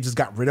great. They just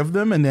got rid of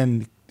them and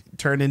then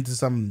turned into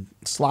some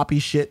sloppy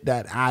shit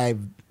that I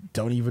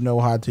don't even know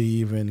how to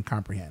even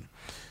comprehend.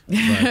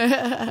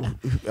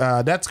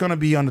 But, that's going to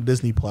be on the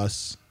Disney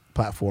Plus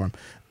platform.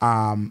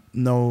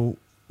 No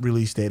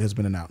release date has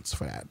been announced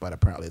for that, but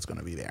apparently it's going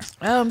to be there.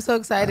 Oh, I'm so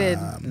excited.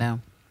 No,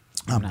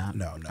 I'm not.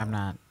 No. I'm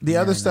not. The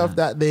other stuff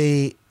that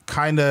they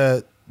kind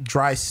of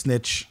dry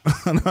snitch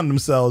on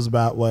themselves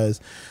about was,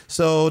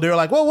 so they were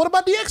like, well, what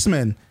about the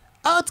X-Men?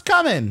 Oh, it's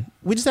coming.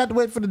 We just have to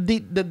wait for the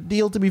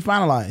deal to be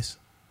finalized.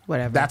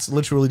 Whatever. That's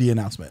literally the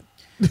announcement.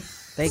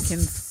 They can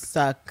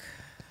suck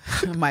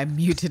my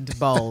mutant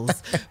balls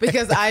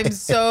because I'm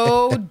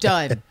so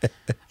done.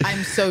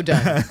 I'm so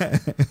done.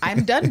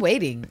 I'm done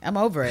waiting. I'm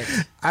over it.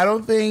 I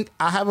don't think,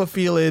 I have a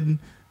feeling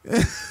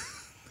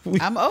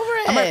I'm over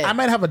it. I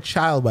might have a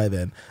child by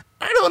then.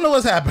 I don't know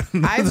what's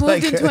happening. I've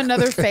moved into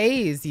another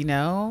phase, you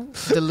know?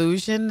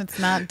 Delusion. It's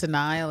not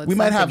denial. It's we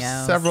might have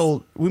else.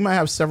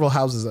 several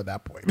houses at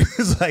that point.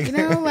 It's like, you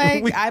know,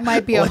 like I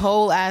might be a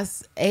whole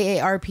ass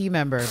AARP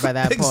member by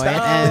that point.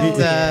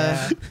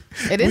 And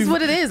it is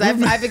what it is.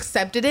 I've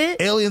accepted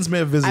it. Aliens may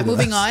have visited I'm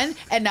moving us. on,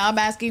 and now I'm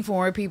asking for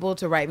more people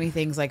to write me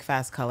things like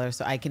Fast Color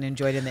so I can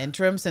enjoy it in the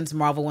interim, since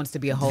Marvel wants to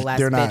be a whole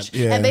ass bitch.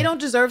 And they don't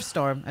deserve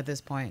Storm at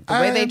this point. The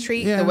way they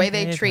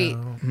treat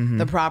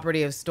the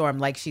property of Storm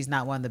like she's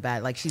not one of the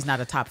bad, like she's not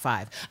a top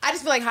 5. I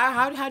just feel like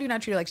how do you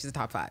not treat her like she's a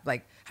top 5?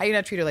 Like how do you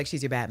not treat her like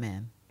she's your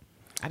Batman?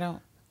 I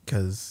don't.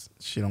 Because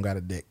she don't got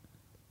a dick.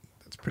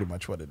 That's pretty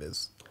much what it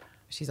is.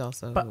 She's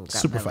also got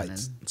super melanin.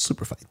 fights.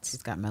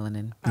 She's got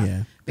melanin.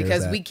 Yeah.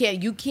 Because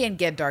you can't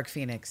get Dark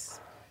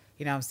Phoenix.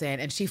 You know what I'm saying?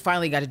 And she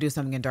finally got to do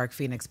something in Dark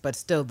Phoenix, but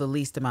still the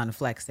least amount of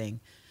flexing.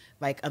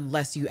 Like,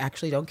 unless you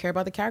actually don't care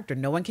about the character.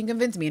 No one can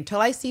convince me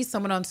until I see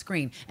someone on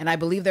screen, and I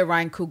believe that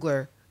Ryan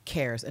Coogler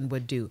cares and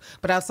would do.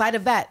 But outside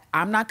of that,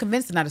 I'm not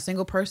convinced that not a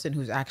single person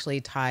who's actually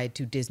tied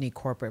to Disney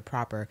corporate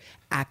proper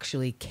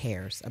actually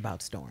cares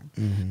about Storm.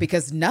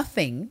 Because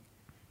nothing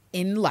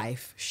in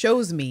life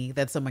shows me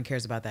that someone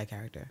cares about that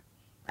character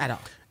at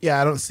all.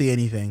 Yeah, I don't see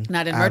anything.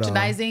 Not in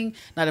merchandising,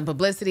 not in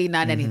publicity,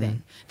 not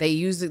anything.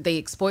 They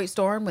exploit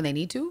Storm when they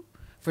need to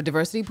for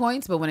diversity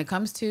points, but when it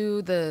comes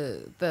to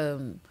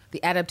the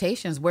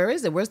adaptations, where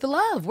is it? Where's the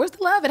love? Where's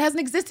the love? It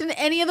hasn't existed in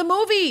any of the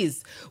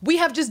movies. We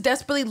have just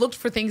desperately looked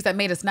for things that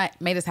made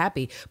us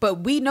happy,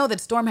 but we know that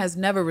Storm has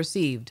never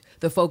received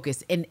the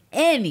focus in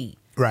any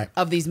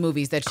of these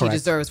movies that she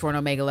deserves for an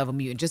Omega level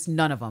mutant. Just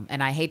none of them.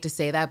 And I hate to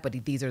say that, but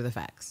these are the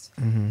facts.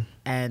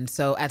 And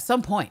so at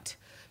some point,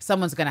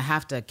 someone's gonna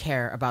have to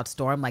care about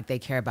Storm like they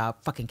care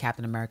about fucking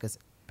Captain America's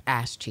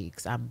ass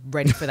cheeks. I'm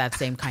ready for that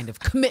same kind of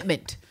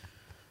commitment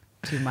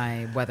to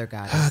my weather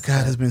goddess. Oh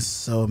God, there's been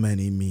so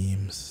many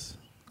memes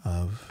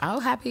of. I'll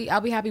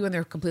be happy when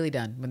they're completely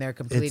done. When they're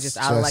completely just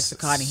out of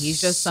lexicon and he's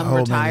just some so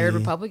retired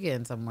many.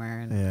 Republican somewhere.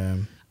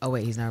 And, oh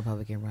wait, he's not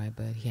Republican, right?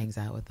 But he hangs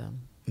out with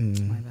them.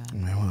 My bad.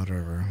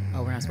 Whatever.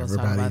 Oh, we're not supposed to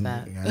talk about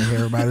that. You gotta hear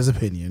everybody's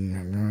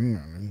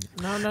opinion.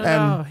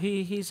 No.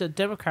 He's a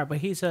Democrat, but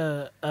he's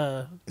a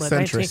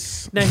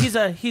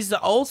centrist. He's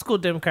the old school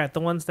Democrat, the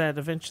ones that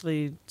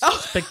eventually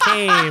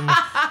became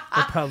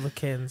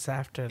Republicans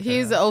after.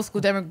 He's the old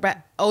school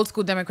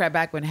Democrat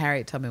back when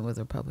Harriet Tubman was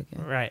a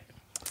Republican. Right.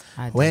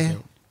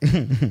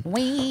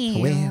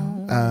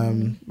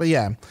 But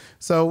yeah,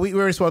 so we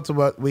were supposed to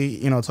talk about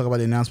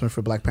the announcement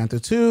for Black Panther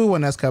 2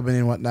 when that's coming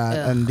and whatnot.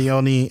 And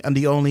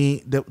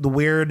the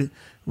weird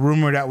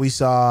rumor that we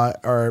saw,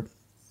 or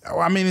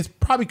I mean, it's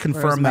probably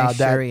confirmed now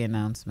that Shuri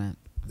announcement.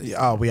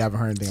 Oh, we haven't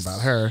heard anything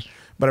about her,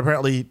 but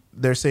apparently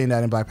they're saying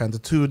that in Black Panther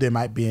 2 there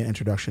might be an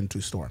introduction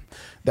to Storm.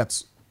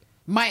 That's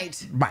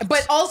might.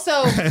 But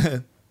also.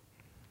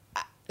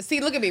 See,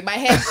 look at me. My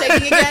head's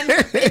shaking again.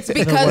 It's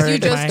because you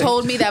just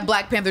told me that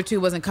Black Panther 2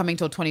 wasn't coming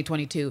till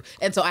 2022.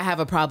 And so I have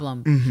a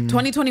problem.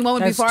 2021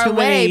 would be far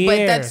away, but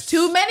that's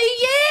too many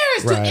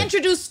years to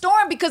introduce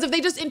Storm, because if they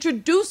just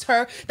introduce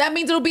her, that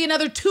means it'll be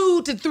another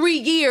 2 to 3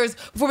 years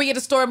before we get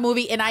a Storm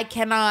movie, and I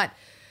cannot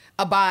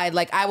abide.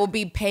 Like, I will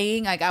be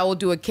paying, like, I will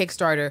do a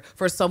Kickstarter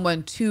for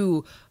someone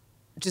to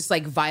just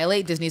like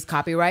violate Disney's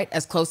copyright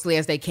as closely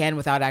as they can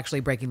without actually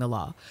breaking the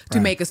law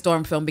to make a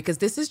Storm film, because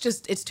this is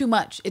just, it's too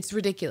much. It's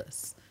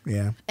ridiculous.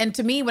 Yeah. And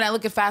to me, when I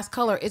look at Fast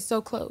Color, it's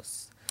so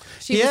close.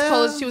 She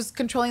was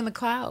controlling the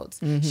clouds.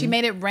 She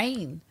made it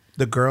rain.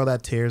 The girl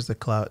that tears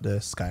the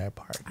sky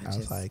apart. I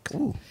was like,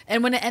 ooh.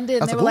 And when it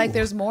ended, and they were like,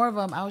 "There's more of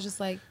them." I was just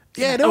like,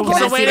 yeah, they were going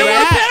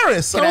to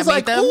Paris. So I was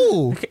like,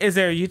 ooh. Is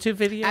there a YouTube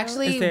video?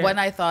 Actually, what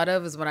I thought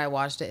of is when I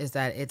watched it is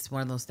that it's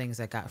one of those things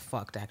that got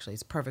fucked. Actually,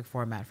 it's perfect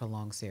format for a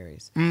long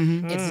series.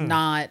 It's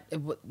not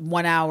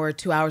 1 hour,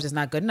 2 hours is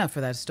not good enough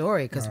for that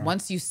story, because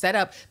once you set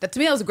up that, to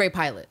me that was a great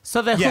pilot.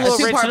 So the Hulu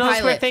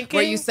originals we're thinking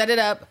where you set it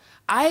up.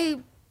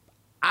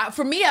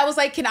 for me, I was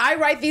like, can I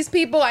write these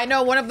people? I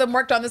know one of them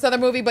worked on this other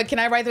movie, but can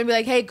I write them and be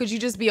like, hey, could you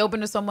just be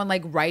open to someone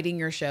like writing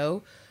your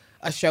show?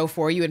 A show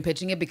for you and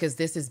pitching it because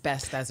this is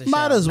best as a show.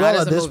 Might as well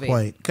not at as a this movie.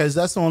 point, because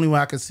that's the only way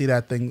I could see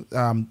that thing,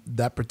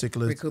 that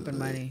particular Recouping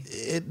money.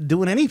 It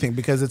doing anything,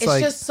 because it's It's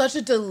like just such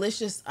a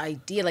delicious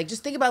idea. Like,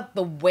 just think about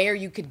where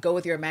you could go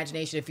with your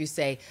imagination if you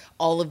say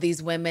all of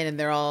these women and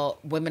they're all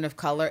women of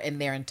color in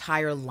their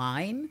entire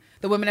line.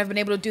 The women have been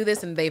able to do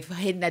this and they've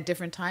hidden at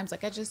different times.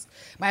 Like,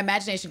 my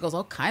imagination goes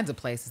all kinds of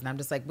places, and I'm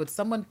just like, would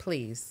someone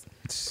please?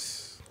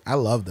 I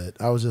loved it.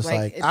 I was just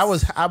Like,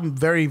 I'm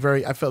very,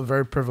 very, I felt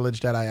very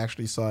privileged that I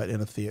actually saw it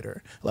in a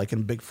theater, like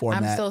in big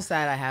format. I'm so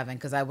sad I haven't,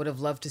 because I would have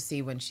loved to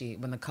see when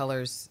the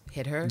colors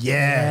hit her.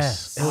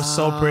 Yes. It was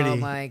so pretty. Oh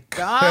my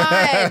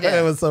God.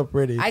 It was so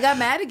pretty. I got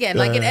mad again.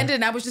 Like, it ended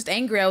and I was just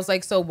angry. I was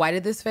like, so why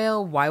did this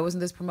fail? Why wasn't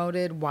this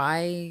promoted?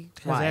 Why?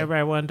 Because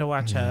everybody wanted to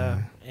watch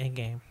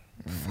Endgame.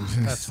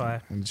 That's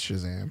why. And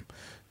Shazam.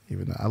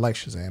 Even though I like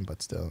Shazam,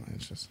 but still,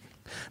 it's just...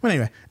 But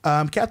anyway,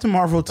 Captain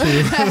Marvel 2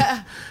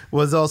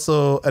 was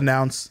also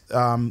announced.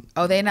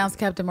 They announced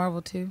Captain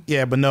Marvel 2?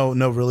 Yeah, but no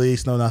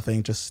release, no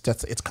nothing. Just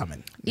it's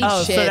coming.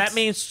 So Shit. that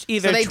means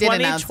either So they did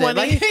announce it,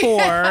 like-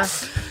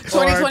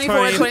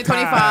 2024,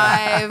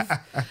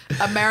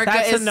 2025. America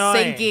That's is annoying.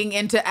 sinking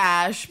into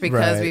ash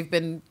because Right. we've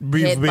been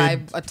We've hit by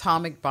been-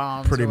 atomic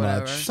bombs pretty or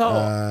whatever. much. So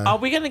are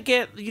we gonna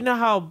get? You know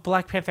how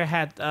Black Panther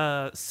had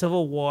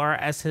Civil War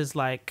as his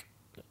like.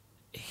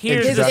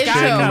 Here's His the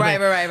Introduction. guy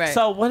intro, coming. right.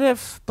 So what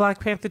if Black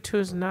Panther 2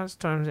 is not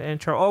Storm's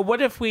intro, or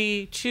what if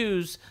we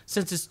choose,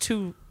 since it's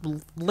too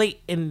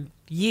late in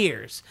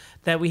years,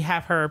 that we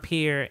have her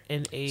appear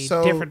in a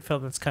different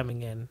film that's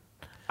coming in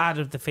out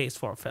of the Phase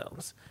 4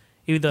 films?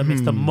 Even though it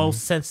makes the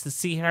most sense to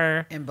see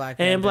her In Black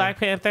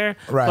Panther,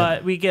 Right.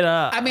 but we get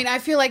a. I mean, I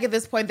feel like at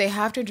this point they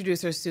have to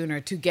introduce her sooner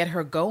to get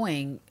her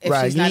going. If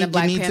Right. she's You not need- in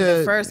Black you need Panther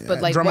to, first,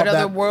 but like, drum what up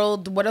other that-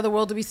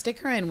 world do we stick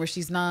her in where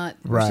she's not?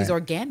 Where she's Right.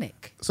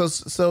 organic.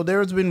 So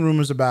there's been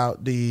rumors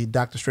about the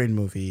Doctor Strange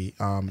movie,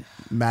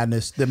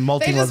 Madness, the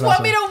multiverse. They just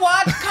want me to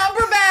watch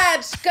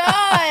Cumberbatch.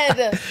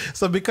 God.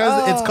 So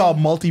because it's called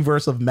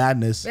Multiverse of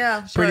Madness,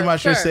 Yeah, pretty sure,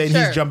 much they're sure, saying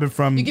sure. he's jumping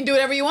from. You can do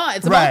whatever you want.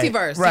 It's a Right,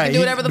 multiverse. right. You can do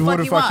whatever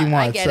the fuck you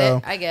want. I get So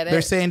it. I get it.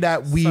 They're saying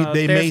that So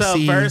they may there's a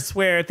see verse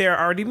where there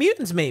are already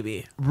mutants,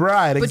 maybe.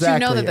 right, But exactly. you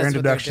know that that's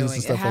what they're introductions doing.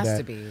 and stuff It like has that.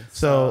 to be.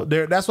 So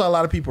that's why a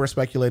lot of people are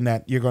speculating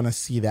that you're going to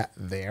see that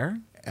there.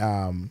 But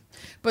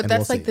and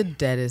that's we'll like see. the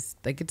deadest.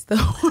 Like, it's the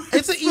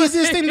It's the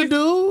easiest thing to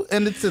do,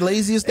 and it's the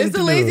laziest thing It's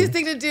to the do. laziest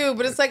thing to do,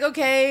 but it's like,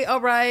 okay, all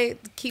right,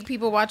 keep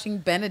people watching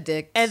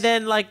Benedict. And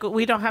then, like,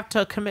 we don't have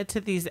to commit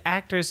to these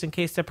actors in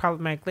case they're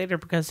problematic later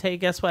because, hey,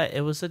 guess what?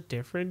 It was a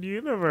different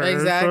universe.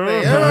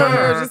 exactly.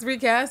 Oh, just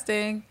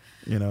recasting.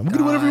 You know, we can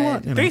do whatever you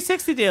want. You know.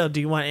 360 deal. Do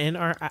you want in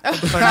or not?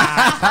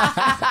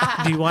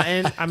 Do you want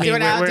in? I mean, Do it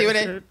now, we're- do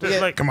it. we're-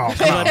 like, Come on.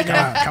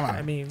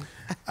 I mean,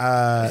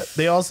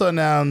 They also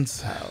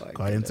announced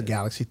Guardians of the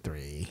Galaxy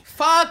 3.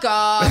 Fuck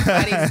off.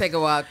 I need to take a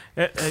walk.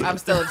 I'm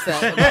still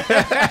upset.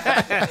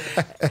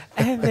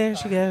 and there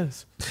she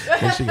goes.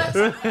 There she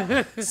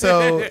goes.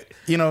 So,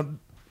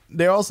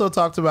 they also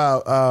talked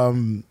about,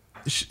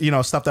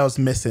 stuff that was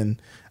missing.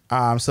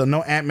 So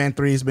no Ant-Man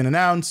 3 has been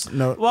announced.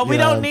 No. Well, we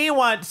don't need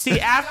one. See,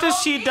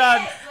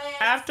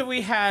 after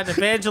we had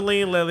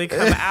Evangeline Lilly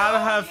come out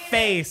of her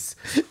face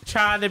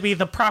trying to be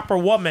the proper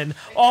woman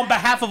on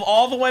behalf of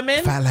all the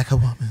women, Fight like a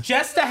woman.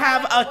 just to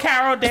have a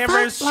Carol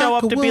Danvers Fight show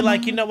like up a to be like,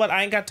 woman. you know what,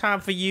 I ain't got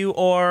time for you,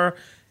 or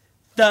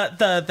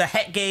the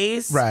het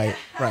gaze. Right.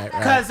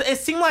 Because it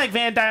seemed like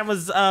Van Dyne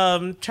was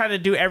trying to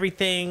do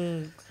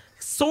everything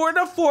sort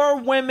of for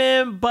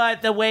women,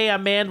 but the way a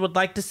man would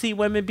like to see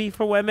women be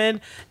for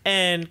women.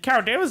 And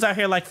Carol Danvers was out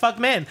here like, fuck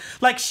men.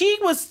 Like,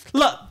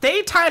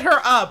 they tied her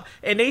up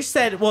and they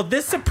said, well,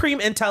 this supreme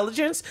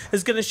intelligence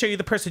is going to show you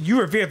the person you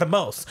revere the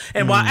most.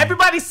 And while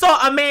everybody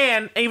saw a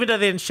man, even though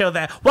they didn't show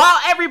that, while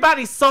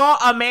everybody saw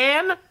a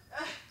man,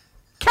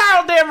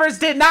 Carol Danvers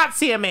did not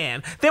see a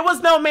man. There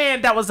was no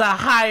man that was a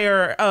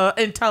higher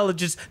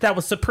intelligence that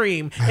was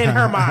supreme in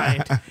her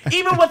mind.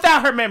 Even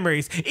without her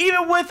memories.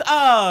 Even with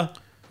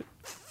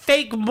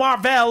fake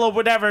Marvel or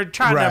whatever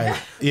trying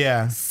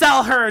to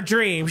sell her a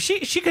dream.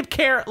 She could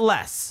care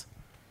less.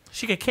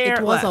 She could care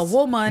It was less. a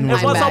woman.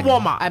 It was a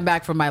woman. I'm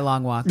back from my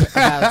long walk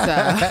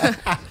about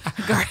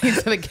Guardians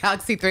of the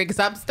Galaxy 3 because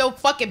I'm still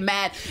fucking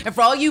mad. And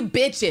for all you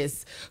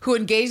bitches who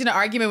engaged in an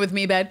argument with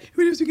me about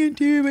what is he going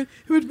to do?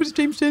 What's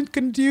James Gunn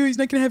going to do? He's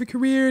not going to have a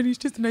career and he's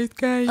just a nice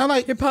guy. I'm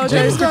like, he apologized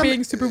James for Gunn-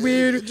 being super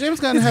weird. James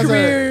Gunn His has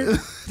career.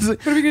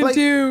 What are we going to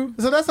do?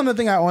 So that's another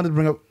thing I wanted to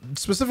bring up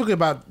specifically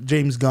about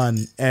James Gunn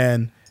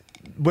and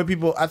what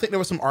people. I think there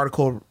was some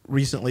article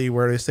recently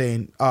where they're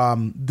saying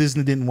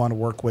Disney didn't want to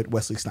work with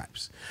Wesley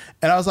Snipes,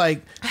 and I was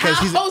like,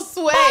 How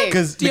sway?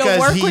 Do you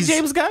work with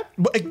James Gunn?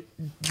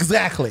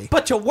 Exactly.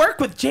 But you work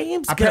with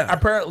James Gunn.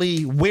 Apparently,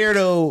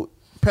 weirdo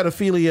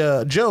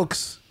pedophilia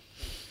jokes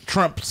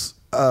trumps,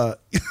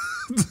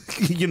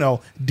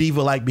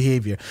 diva-like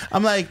behavior.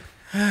 I'm like,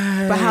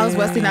 But how's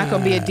Wesley not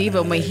gonna be a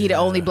diva when he the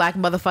only black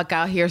motherfucker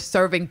out here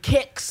serving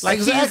kicks? Like,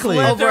 Exactly.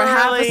 he's over a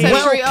half a literally-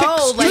 century Well,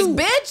 old. kicks Like, too.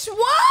 bitch,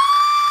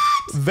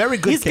 what? Very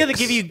good. He's gonna kicks.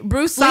 give you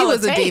Bruce Lee solid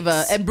was a takes.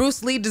 diva, and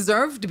Bruce Lee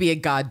deserved to be a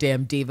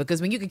goddamn diva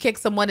because when you can kick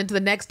someone into the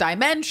next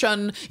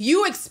dimension,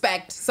 you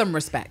expect some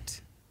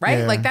respect, right?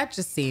 Yeah. Like that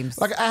just seems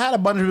Like I had a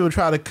bunch of people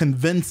try to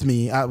convince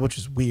me, which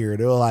is weird.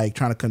 They were like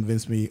trying to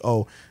convince me,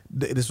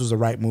 this was the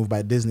right move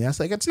by Disney. I was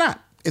like, it's not.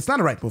 It's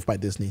not a right move by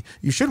Disney.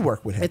 You should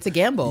work with him. it's a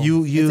gamble.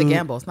 You it's a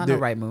gamble. It's not a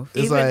right move.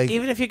 It's like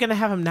Even if you're gonna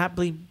have him not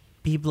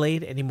be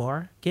Blade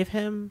anymore, give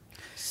him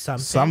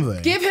something.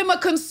 something. Give him a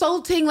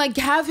consulting, like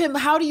have him.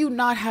 How do you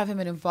not have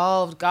him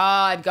involved?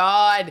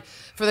 God.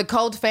 For the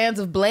cult fans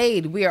of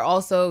Blade, we are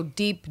also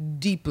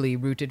deeply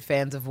rooted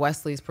fans of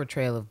Wesley's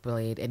portrayal of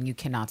Blade, and you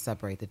cannot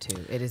separate the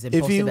two. It is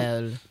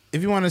impossible.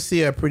 If you want to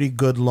see a pretty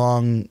good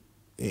long,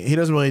 he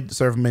doesn't really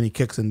serve many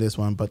kicks in this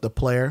one, but The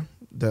Player,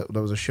 that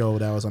was a show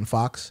that was on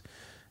Fox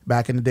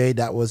back in the day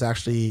that was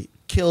actually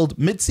killed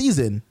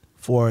mid-season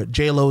for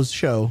J-Lo's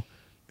show.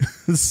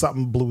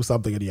 Something blew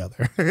something or the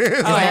other.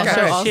 that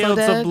show also Shields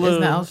dead? of Blue.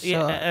 Isn't that also-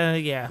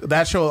 Yeah.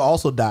 That show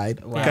also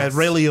died Wow. because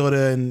Ray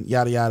Liotta and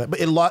yada yada. But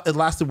it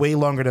lasted way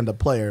longer than The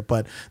Player.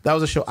 But that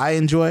was a show I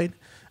enjoyed.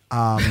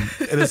 And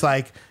it's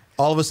like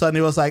all of a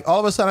sudden I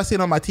see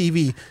it on my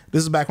TV.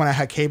 This is back when I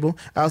had cable.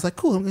 I was like,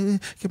 cool, I'm gonna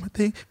get my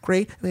thing,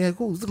 great. And they're like,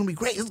 cool, it's gonna be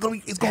great. It's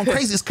going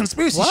crazy. It's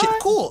conspiracy shit,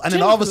 cool. And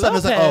then all of a sudden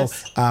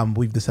it's like,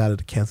 we've decided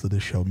to cancel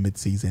this show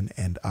mid-season,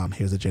 and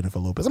here's a Jennifer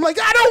Lopez. I'm like,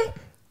 I don't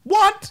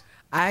want.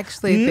 I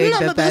actually think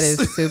None of that this.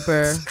 is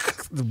super.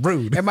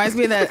 Rude. It reminds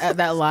me of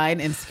that line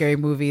in Scary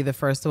Movie, the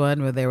first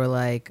one, where they were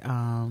like,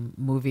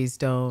 movies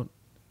don't,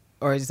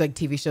 or it's like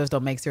TV shows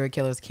don't make serial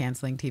killers.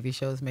 Canceling TV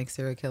shows make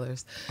serial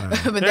killers. But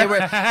they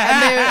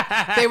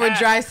were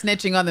dry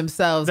snitching on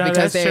themselves No,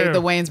 because that's true.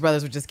 the Wayans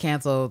brothers were just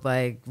canceled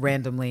like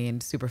randomly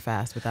and super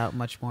fast without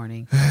much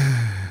warning.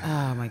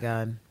 Oh my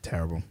god.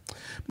 Terrible.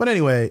 But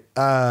anyway,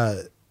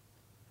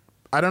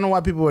 I don't know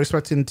why people were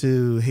expecting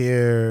to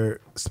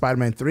hear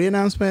Spider-Man 3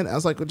 announcement. I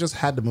was like, we just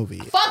had the movie.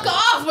 Fuck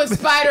off with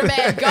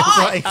Spider-Man. God.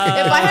 Like- if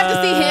I have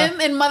to see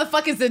him and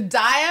motherfucking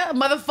Zendaya,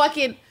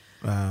 motherfucking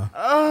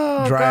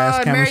oh Dry ass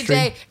god, Mary chemistry.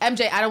 J,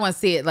 MJ, I don't want to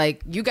see it.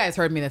 Like you guys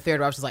heard me in the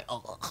theater. I was just like,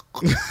 oh.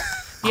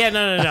 Yeah,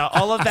 no.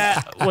 All of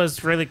that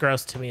was really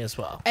gross to me as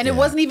well. And it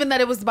wasn't even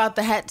that it was about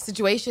the het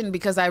situation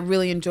because I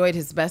really enjoyed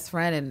his best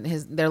friend and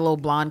their little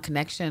blonde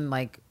connection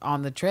like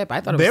on the trip. I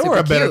thought it was They were super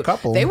a better cute.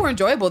 couple. They were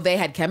enjoyable. They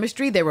had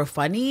chemistry. They were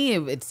funny.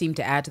 It seemed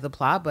to add to the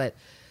plot. But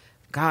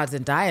God,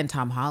 Zendaya and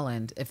Tom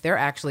Holland, if they're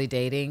actually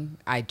dating,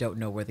 I don't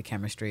know where the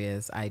chemistry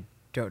is. I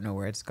don't know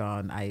where it's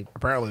gone.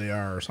 Apparently they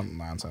are or something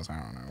nonsense. I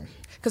don't know.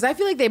 Because I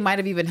feel like they might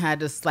have even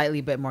had a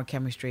slightly bit more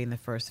chemistry in the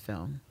first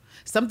film.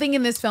 Something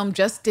in this film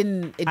just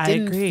didn't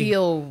agree.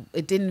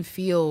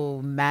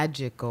 feel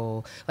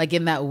magical, like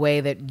in that way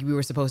that we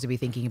were supposed to be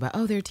thinking about.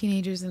 Oh, they're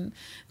teenagers and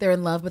they're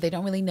in love, but they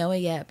don't really know it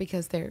yet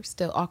because they're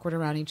still awkward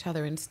around each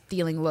other and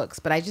stealing looks.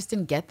 But I just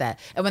didn't get that.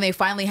 And when they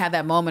finally had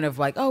that moment of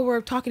like, oh,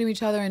 we're talking to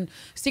each other and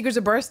secrets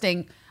are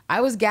bursting, I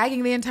was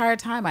gagging the entire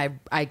time.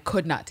 I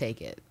could not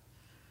take it.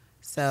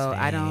 So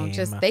I don't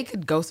they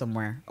could go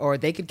somewhere or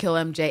they could kill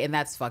MJ and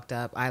that's fucked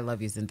up. I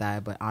love you,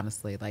 Zendaya, but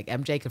honestly, like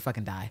MJ could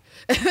fucking die.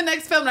 The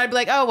next film, I'd be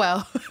like, oh,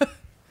 well,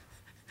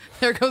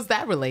 there goes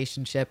that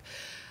relationship.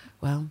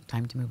 Well,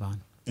 time to move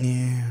on.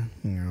 Yeah,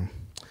 you know.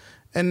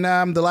 And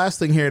the last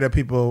thing here that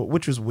people,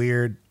 which was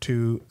weird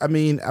too. I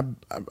mean,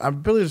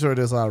 I'm really sure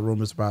there's a lot of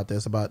rumors about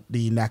this, about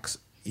the next,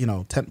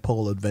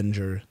 tentpole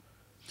Avenger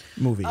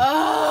movie.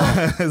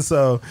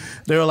 So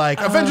they were like,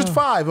 Avengers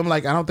 5. I'm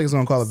like, I don't think it's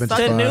gonna call Avengers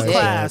The 5. new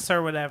class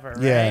or whatever,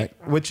 right? Yeah,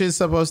 which is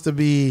supposed to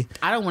be.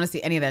 I don't want to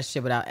see any of that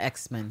shit without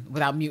X-Men,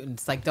 without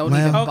mutants. Like, don't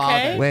Well, even okay.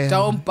 bother. Well,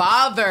 Don't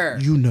bother.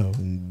 You know.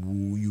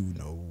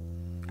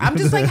 I'm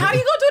just like, how do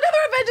you go do another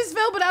Avengers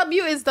film without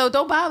mutants, though?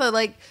 Don't bother.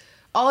 Like,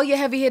 all your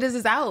heavy hitters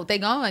is out. They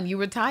gone. You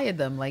retired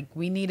them. Like,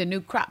 we need a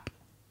new crop.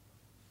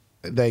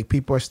 Like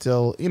people are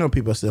still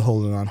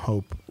holding on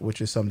hope,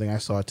 which is something I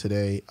saw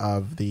today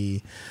of the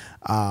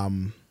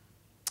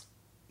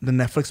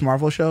Netflix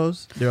Marvel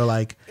shows. They're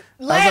like,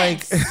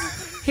 Lance. I was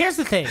like, Here's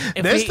the thing: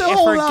 They're still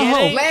holding on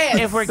hope.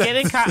 Lance. if we're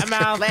getting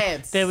Cottonmouth,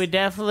 Lance. then we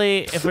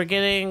definitely. If we're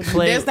getting,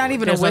 Blade, There's not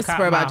even a there's no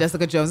whisper about Cottonmouth.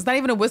 Jessica Jones. It's not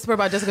even a whisper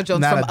about Jessica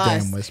Jones Not from a damn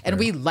us. whisper. And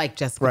we like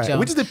Jessica Right. Jones.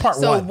 We just did part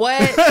so one.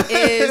 what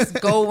is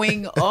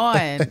going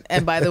on?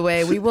 And by the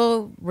way, we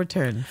will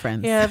return,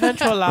 friends. Yeah,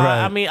 eventual lot.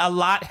 Right. I mean, a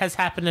lot has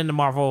happened in the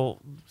Marvel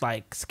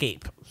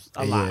scape.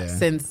 A lot. Yeah.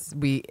 Since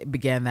we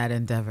began that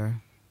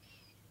endeavor.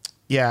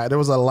 yeah, there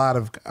was a lot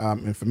of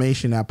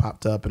information that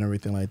popped up and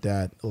everything like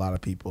that. A lot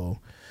of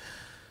people,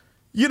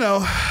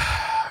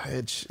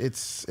 it's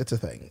a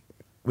thing.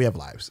 We have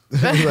lives.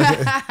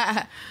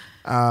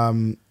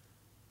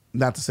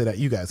 Not to say that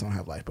you guys don't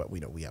have life, but we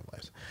know we have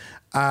lives.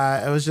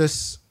 It was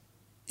just,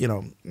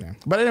 yeah.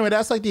 But anyway,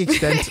 that's like the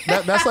extent.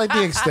 That's like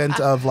the extent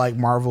of like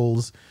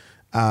Marvel's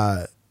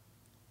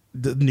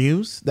the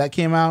news that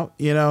came out.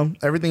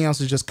 Everything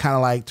else is just kind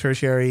of like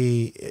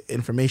tertiary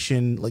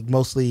information, like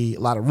mostly a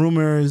lot of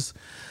rumors.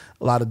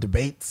 a lot of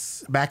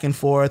debates back and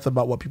forth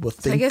about what people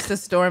think. So I guess the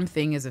Storm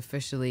thing is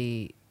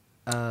officially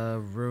a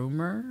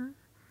rumor.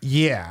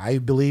 Yeah, I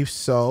believe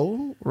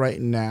so right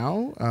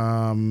now.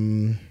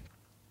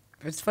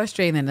 It's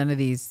frustrating that none of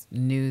these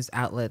news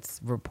outlets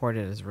report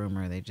it as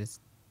rumor. They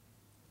just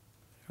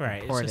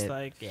Right. report It's just it.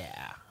 like,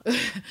 yeah,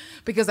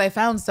 because I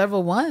found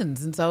several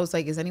ones, and so I was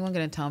like, is anyone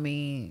going to tell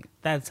me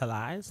that's a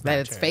lie. that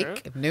it's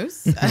fake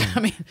news? I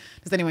mean,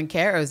 does anyone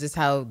care, or is this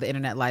how the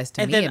internet lies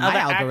to And me then and my other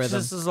algorithm?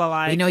 actresses are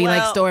like, you know, you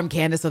like well, Storm,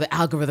 Candace, so the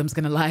algorithm's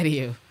going to lie to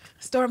you.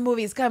 Storm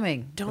movie is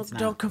coming.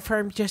 Don't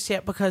confirm just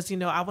yet because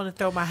I want to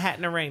throw my hat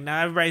in the ring.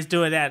 Now everybody's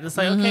doing that, and it's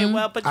like, okay,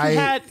 well, but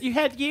you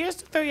had years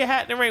to throw your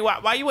hat in the ring.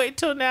 Why you wait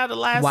till now? The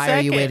last. Why second?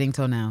 are you waiting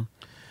till now?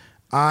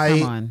 I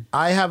Come on.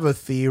 I have a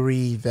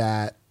theory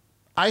that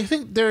I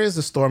think there is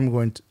a storm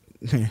going to.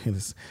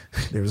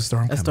 There's a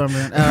storm coming. A Storm.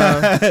 There's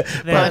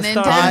Pun a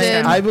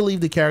intended. I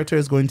believe the character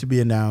is going to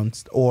be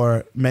announced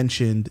or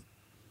mentioned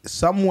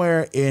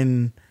somewhere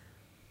in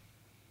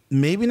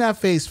maybe not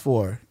phase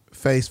 4,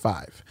 phase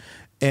 5.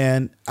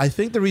 And I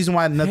think the reason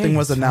why nothing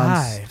was Phase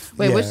announced. 5.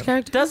 Wait, Yeah. which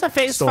character? Doesn't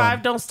phase Storm.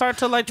 5 don't start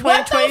till like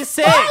What the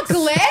 2026? fuck,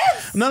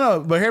 Liz? No,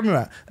 but hear me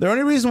out. The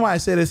only reason why I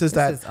say this is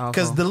that is awful.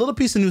 because the little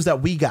piece of news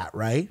that we got,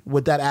 right,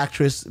 with that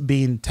actress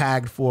being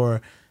tagged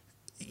for,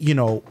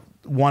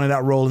 wanting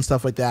that role and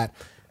stuff like that,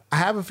 I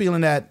have a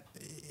feeling that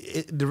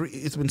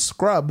it's been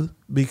scrubbed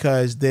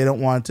because they don't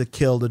want to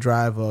kill the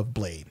drive of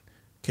Blade.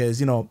 Because,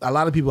 a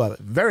lot of people are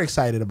very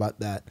excited about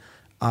that.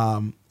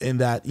 In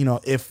that,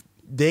 if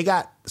they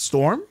got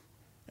Storm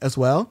as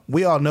well,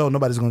 we all know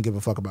nobody's going to give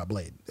a fuck about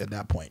Blade at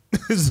that point.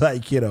 It's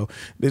like, they're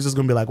just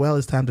going to be like, well,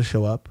 it's time to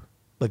show up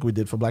like we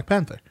did for Black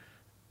Panther,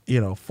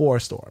 for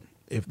Storm,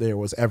 if there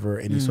was ever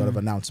any sort of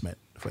announcement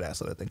for that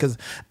sort of thing. Because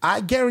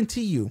I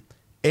guarantee you,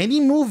 any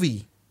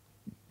movie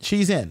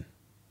she's in,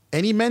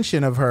 any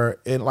mention of her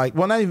in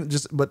not even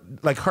just, but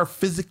like her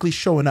physically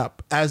showing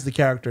up as the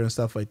character and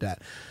stuff like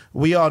that,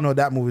 we all know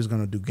that movie's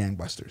going to do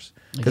gangbusters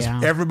because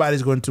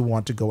everybody's going to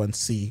want to go and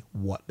see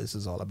what this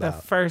is all The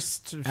about.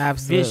 first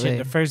Absolutely. vision,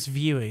 the first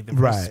viewing, the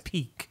Right. first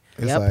peek.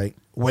 It's like,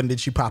 when did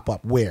she pop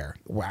up? Where?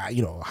 Why?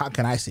 How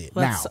can I see it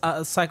Let's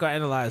now?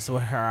 psychoanalyze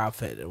what her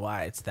outfit and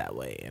why it's that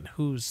way and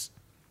who's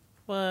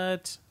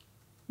what.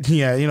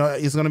 Yeah,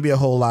 it's going to be a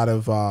whole lot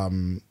of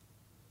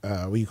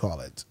what do you call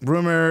it?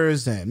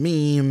 Rumors and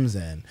memes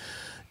and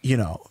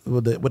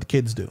what the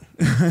kids do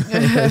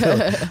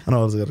and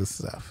all this other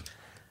stuff.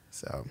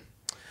 So,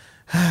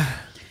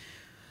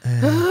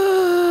 and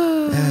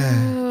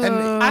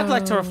I'd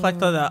like to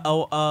reflect on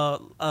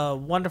a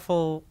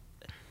wonderful,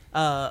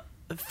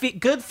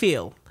 good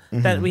feel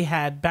that we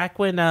had back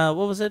when what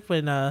was it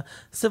when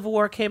Civil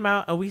War came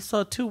out and we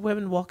saw 2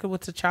 women walking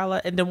with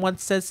T'Challa and then one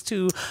says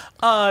to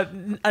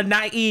a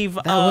naive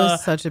That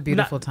was such a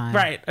beautiful time.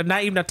 right, a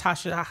naive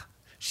Natasha,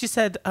 she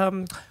said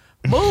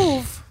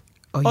move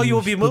or you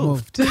will be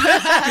moved. And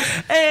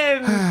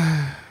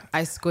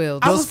I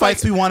squealed. those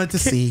fights we wanted to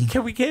see.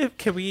 can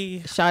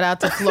we Shout out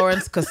to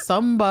Florence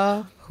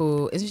Kasumba,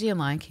 who isn't she in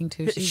Lion King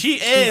too? she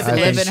is she's I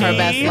living think her she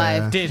best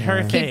life. did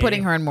her thing. Keep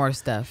putting her in more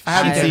stuff.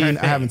 I did her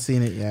haven't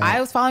seen it yet. I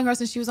was following her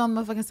since she was on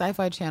the fucking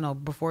Sci-Fi Channel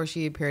before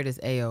she appeared as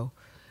Ao.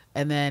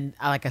 And then,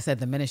 like I said,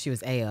 the minute she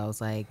was Ao, I was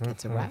like,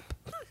 it's a wrap.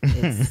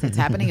 It's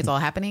happening. It's all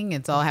happening.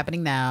 It's all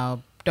happening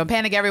now. Don't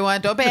panic,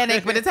 everyone. Don't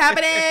panic, but it's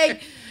happening.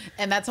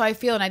 And that's how I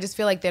feel. And I just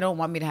feel like they don't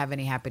want me to have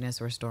any happiness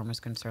where Storm is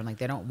concerned. Like,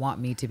 they don't want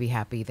me to be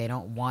happy. They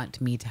don't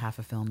want me to have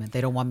fulfillment. They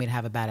don't want me to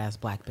have a badass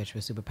black bitch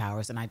with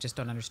superpowers. And I just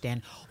don't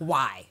understand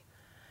why.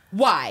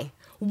 Why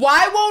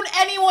won't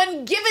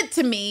anyone give it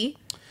to me?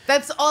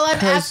 That's all I'm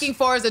asking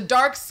for is a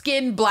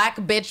dark-skinned black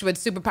bitch with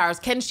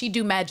superpowers. Can she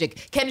do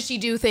magic? Can she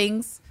do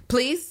things?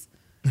 Please?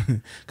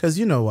 Because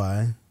you know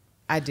why.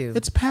 I do.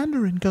 It's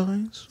pandering,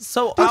 guys.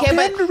 So Okay,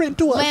 but pandering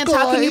to us, Lance,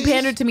 how can you guys.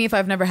 pander to me if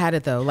I've never had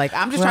it though? Like,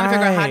 I'm just trying to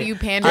figure out how do you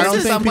pander I don't to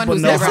think someone people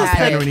who's know never how had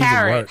pandering it?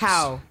 even works.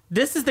 How?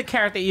 this is the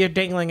carrot that you're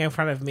dangling in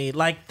front of me,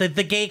 like the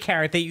gay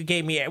carrot that you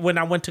gave me when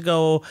I went to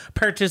go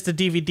purchase the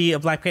DVD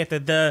of Black Panther.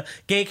 The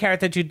gay carrot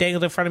that you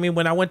dangled in front of me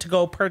when I went to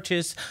go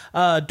purchase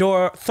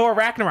Thor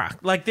Ragnarok.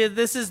 Like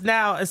this is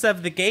now, instead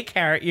of the gay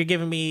carrot, you're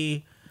giving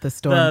me The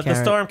storm carrot. the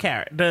storm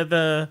carrot.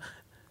 The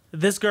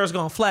this girl's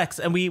gonna flex,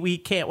 and we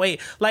can't wait.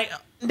 Like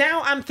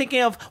now, I'm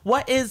thinking of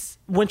what is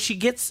when she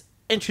gets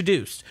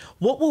introduced.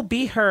 What will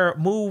be her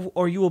move,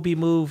 or you will be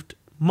moved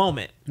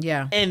moment?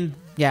 Yeah. In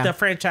Yeah. the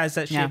franchise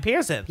that she Yeah.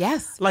 appears in.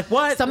 Yes. Like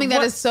what? Something that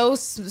what- is so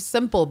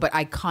simple but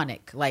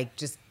iconic. Like,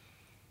 just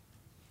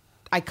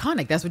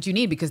iconic. That's what you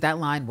need because that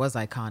line was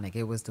iconic.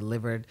 It was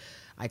delivered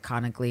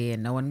iconically,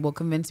 and no one will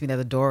convince me that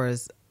the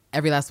Doors,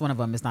 every last one of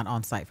them, is not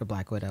on site for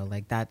Black Widow.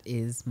 Like, that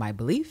is my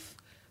belief.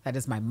 That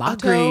is my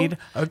motto. Agreed.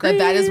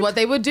 That is what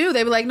they would do.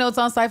 They'd be like, no, it's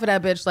on site for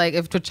that bitch. Like,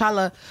 if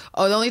T'Challa,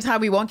 the only time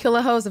we won't kill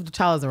a host if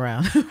T'Challa's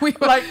around. Like,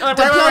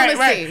 Diplomacy.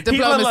 right.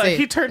 Diplomacy.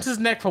 He turns his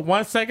neck for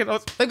 1 second.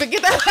 Like,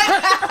 get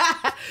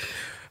that.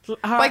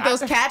 Like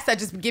those cats that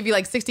just give you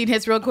like 16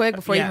 hits real quick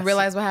before you even Yes.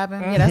 realize what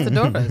happened. Yeah, that's the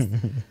Doors.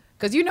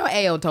 Because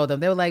AO told them.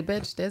 They were like,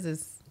 bitch,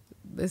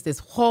 there's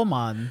this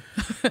woman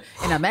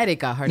in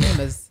America. Her name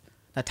is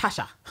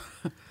Natasha.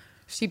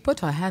 She put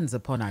her hands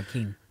upon our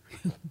king.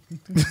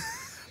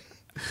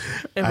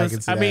 It I was.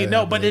 can see I that mean,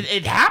 no, but happening.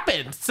 it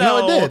happened. So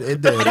No, it did.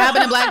 It did. It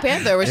happened in Black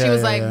Panther where she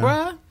was like, yeah.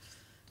 bruh,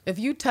 if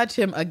you touch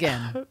him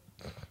again, you're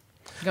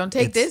going to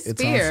take this It's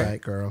spear. on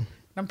site, girl.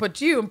 I'm put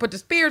the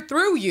spear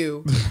through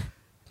you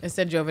and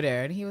send you over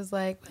there. And he was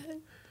like, what?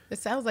 It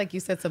sounds like you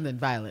said something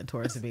violent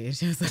towards me. And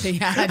she was like,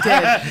 yeah, I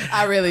did.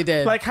 I really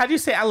did. like, how do you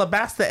say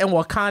Alabasta and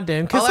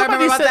Wakandan? All I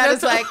remember about that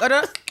is like, like,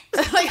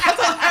 that's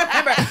all I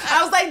remember. I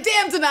was like,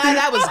 damn, tonight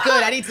that was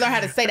good. I need to learn how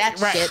to say that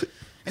shit.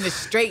 And it's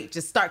straight,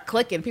 just start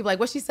clicking. People like,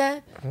 what she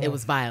said? It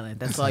was violent.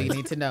 That's all you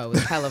need to know. It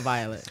was hella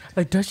violent.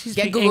 Like, does she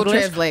speak Google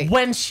English Translate.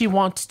 when she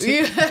wants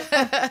to?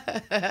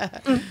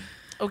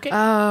 Okay.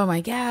 Oh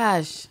my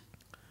gosh.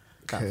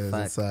 Because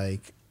it's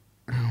like,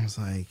 I was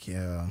like,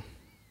 yeah.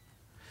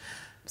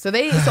 So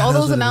all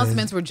those what it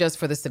announcements were just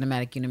for the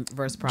cinematic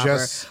universe proper.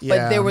 Just, yeah.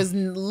 But there was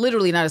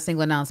literally not a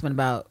single announcement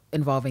about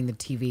involving the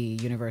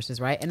TV universes,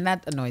 right? And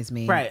that annoys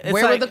me. Right. It's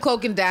Where were like- the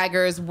Cloak and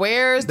Daggers?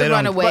 Where's the They don't-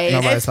 Runaways?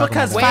 Nobody's It's talking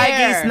because about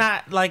that. Feige's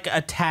not like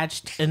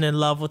attached and in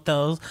love with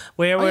those.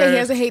 Where Oh, we're yeah, he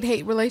has a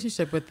hate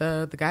relationship with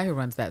the guy who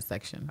runs that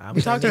section.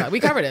 We talked about it. We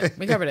covered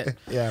it.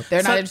 Yeah.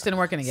 They're So- not interested in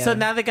working together. So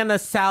now they're gonna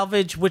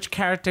salvage which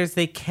characters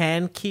they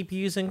can keep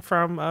using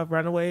from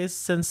Runaways,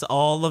 since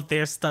all of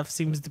their stuff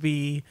seems to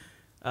be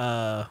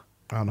On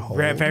hold.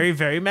 very,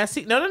 very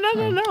messy. No.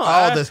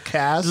 Oh, this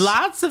cast.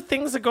 Lots of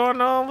things are going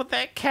on with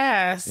that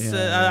cast.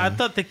 Yeah. I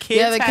thought the kids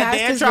yeah, the had cast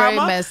their is drama.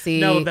 very messy.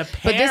 No, the parents.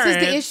 But this is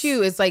the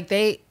issue. It's like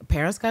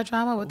parents got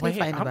drama. What they Wait,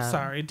 fighting I'm about?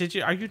 sorry.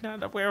 Are you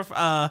not aware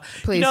of?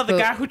 Please, you know the clue-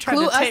 guy who tried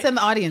clue to take us and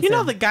the audience You know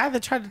in. the guy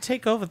that tried to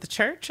take over the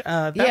church.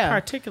 That Yeah.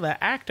 particular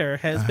actor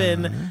has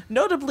been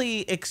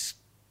notably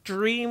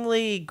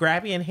extremely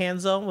grabby and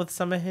hands-on with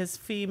some of his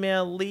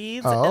female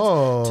leads.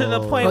 Oh. To the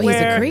point Oh, he's a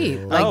where creep.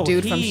 Like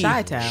dude from he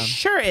Chi-Town.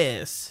 Sure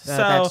is.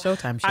 That So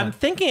Showtime show. I'm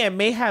thinking it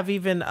may have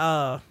even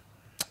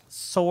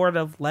sort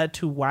of led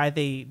to why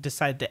they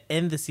decided to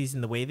end the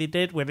season the way they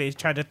did, where they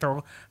tried to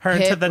throw her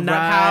into the nut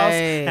house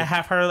and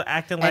have her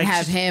acting like and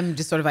have him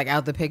just sort of like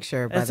out the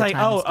picture. By it's the like,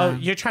 time it's oh,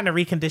 done. you're trying to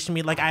recondition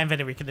me. Like, I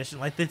invented recondition.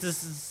 Like, this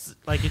is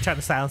like you're trying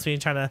to silence me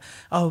and trying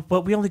to,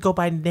 but we only go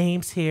by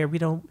names here. We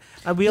don't,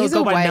 we only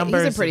go by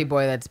numbers. He's a pretty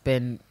boy that's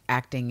been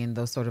acting in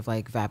those sort of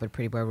like vapid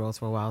pretty boy roles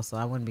for a while, so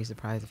I wouldn't be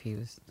surprised if he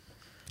was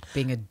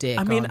being a dick.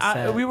 I mean, on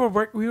set. we were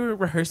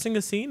rehearsing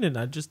a scene and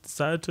I just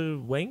decided to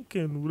wank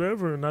and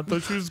whatever, and I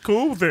thought she was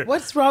cool with it.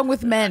 What's wrong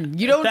with men?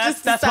 You don't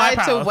That's just my decide to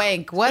problem.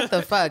 wank. What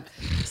the fuck?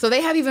 So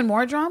they have even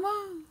more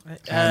drama?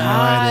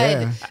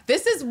 idea.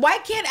 This is why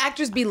can't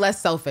actors be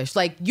less selfish?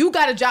 Like, you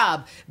got a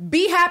job.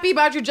 Be happy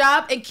about your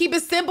job and keep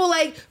it simple.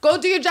 Like, go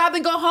do your job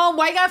and go home.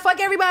 Why you gotta fuck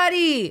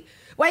everybody?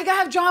 Why you gotta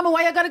have drama?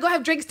 Why you gotta go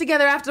have drinks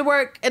together after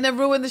work and then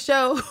ruin the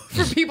show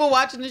for people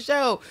watching the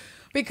show?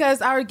 Because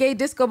our gay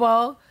disco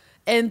ball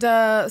and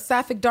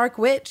Sapphic Dark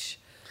Witch,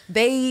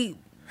 they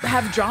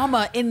have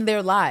drama in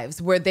their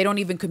lives where they don't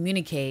even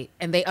communicate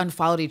and they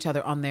unfollowed each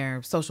other on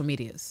their social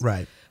medias.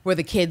 Right. Where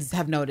the kids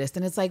have noticed.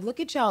 And it's like, look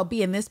at y'all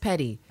being this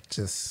petty.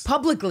 Just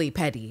Publicly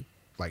petty.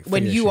 like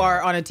When figure you shit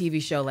are out. on a TV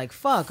show, like,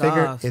 fuck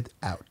Figure off. it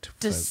out. folks.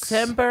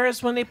 December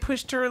is when they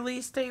pushed the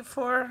release date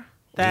for.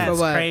 That's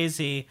what?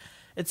 crazy.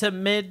 It's a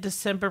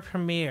mid-December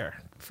premiere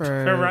for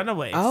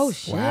Runaways. Oh,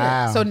 shit.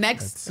 Wow. So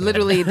next, That's,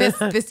 literally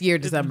this year,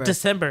 December.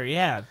 December,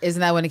 yeah.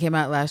 Isn't that when it came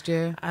out last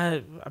year?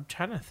 I'm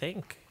trying to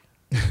think.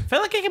 I feel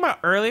like it came out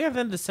earlier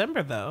than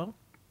December, though.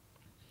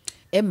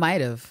 It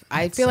might have.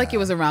 I That's feel like it sad.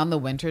 was around the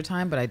winter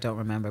time, but I don't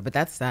remember. But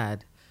that's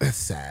sad. It's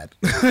sad.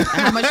 And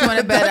how much you want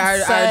to bet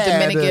That's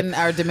sad.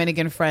 our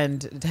Dominican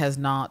friend has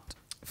not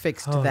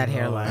fixed that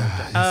hairline?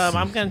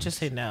 I'm gonna just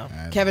say no.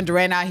 Kevin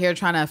Durant out here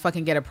trying to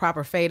fucking get a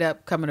proper fade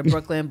up coming to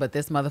Brooklyn, but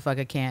this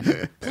motherfucker can't.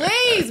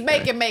 Please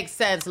make it make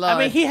sense, Lord. I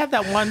mean, he had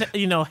that one,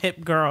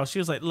 hip girl. She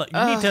was like, "Look,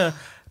 you need to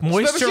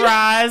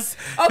moisturize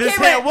Okay, this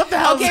hair." but, What the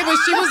hell? okay, but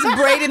she was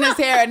braiding his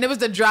hair, and it was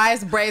the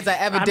driest braids I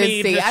ever I did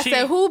mean, see. but I she-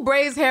 said, "Who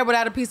braids hair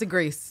without a piece of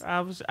grease?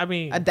 I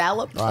mean, A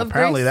dollop Well, of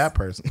apparently grease?" that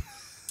person.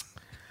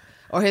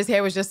 Or his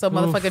hair was just so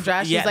motherfucking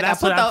dry. She's Yeah, like,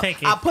 that's what I'm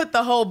thinking. I put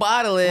the whole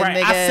bottle in, right?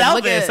 nigga. I sell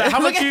Look this. at- How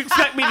look much at- you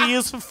expect me to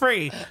use for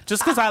free?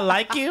 Just because I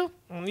like you?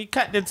 You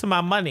cut into my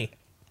money.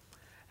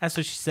 That's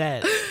what she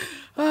said.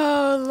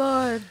 Oh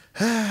Lord.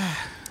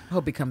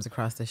 Hope he comes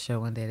across this show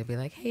one day to be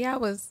like, "Hey, I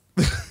was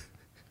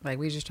like,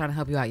 we just trying to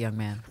help you out, young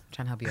man.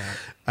 Trying to help you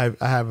out."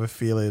 I have a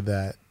feeling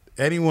that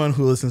anyone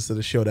who listens to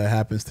the show that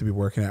happens to be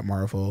working at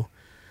Marvel,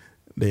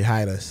 they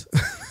hide us.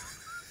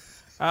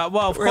 Well,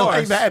 of We're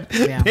course. like that.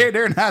 Yeah.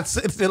 They're not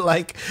sitting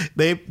like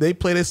they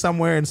played it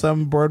somewhere in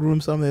some boardroom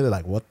something. They're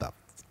like, what the?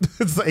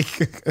 It's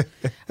like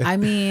I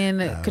mean,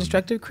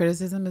 constructive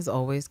criticism is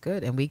always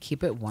good, and we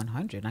keep it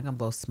 100. Not gonna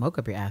blow smoke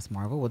up your ass,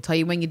 Marvel. We'll tell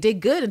you when you did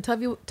good, and tell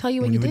you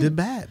when you did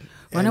bad.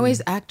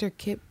 Runaways actor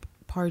Kip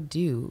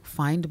Pardue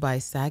fined by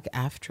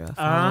SAG-AFTRA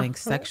following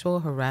sexual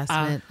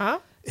harassment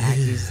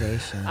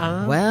accusations.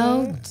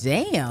 Well,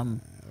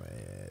 damn.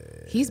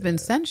 He's been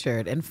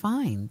censured and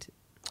fined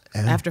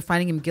after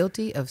finding him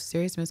guilty of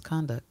serious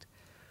misconduct.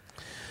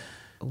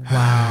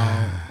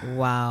 Wow.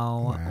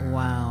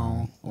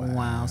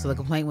 So the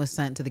complaint was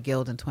sent to the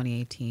guild in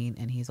 2018,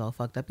 and he's all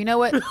fucked up. You know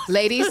what,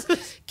 ladies,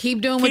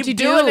 keep doing what you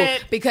do,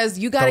 because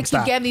you got to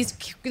keep getting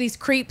these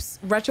creeps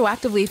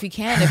retroactively if you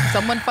can. If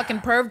someone fucking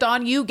perved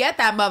on you, get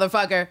that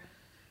motherfucker.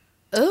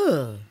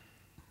 Ugh.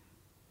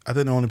 I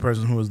think the only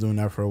person who was doing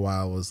that for a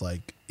while was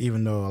like,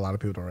 even though a lot of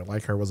people don't really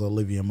like her, was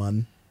Olivia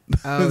Munn.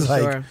 Oh,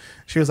 like,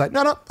 she was like,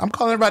 no, I'm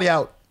calling everybody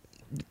out.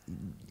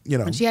 You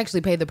know, and she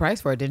actually paid the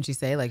price for it, didn't she?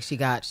 Say like she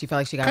felt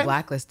like she got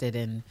blacklisted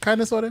and kind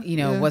of sort of,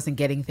 wasn't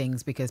getting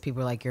things because people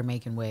were like, you're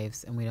making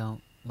waves and we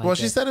don't. Like well,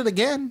 she said it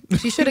again.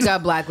 She should have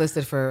got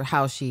blacklisted for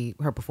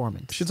her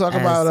performance. She talked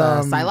about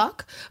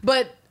Psylocke,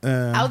 but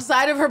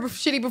outside of her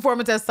shitty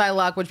performance as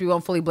Psylocke, which we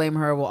won't fully blame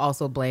her, we'll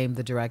also blame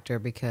the director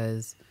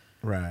because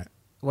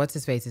what's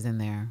his face is in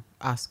there,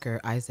 Oscar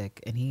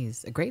Isaac, and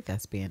he's a great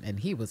thespian, and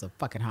he was a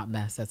fucking hot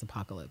mess as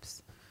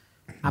Apocalypse.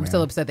 I'm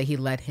still upset that he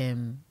let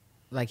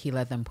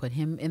them put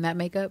him in that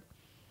makeup,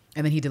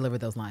 and then he delivered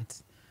those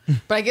lines.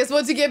 But I guess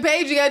once you get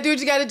paid, you gotta do what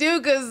you gotta do,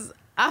 because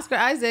Oscar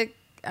Isaac,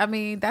 I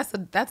mean, that's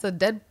not a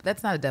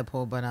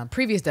Deadpool, but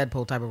previous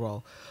Deadpool type of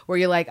role, where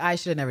you're like, I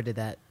should have never did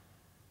that.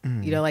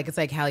 You know, like it's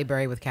like Halle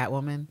Berry with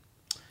Catwoman,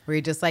 where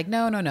you're just like,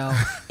 no,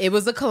 it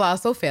was a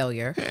colossal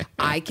failure.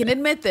 I can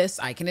admit this.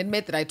 I can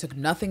admit that I took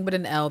nothing but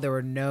an L. There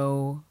were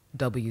no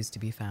W's to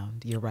be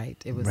found. You're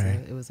right. It was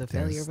a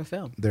failure of a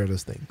film. There are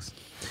those things.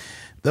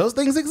 Those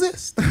things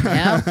exist.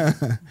 Yeah.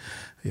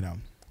 You know.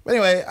 But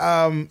anyway,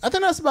 I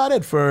think that's about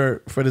it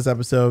for this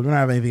episode. We don't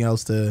have anything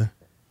else to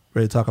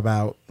really talk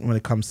about when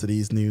it comes to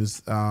these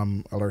news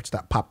alerts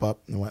that pop up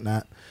and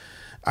whatnot.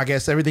 I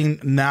guess everything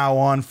now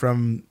on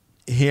from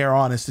here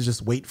on is to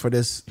just wait for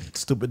this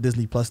stupid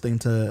Disney Plus thing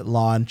to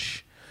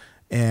launch.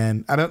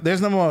 And there's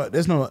no more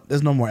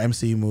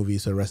MCU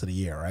movies for the rest of the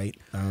year, right?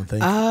 I don't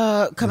think.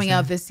 Coming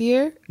out this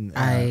year?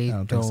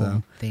 I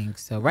don't think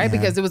so. Right? Yeah.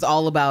 Because it was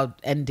all about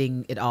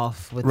ending it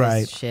off with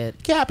this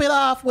shit. Cap it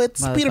off with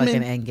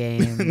Spider-Man.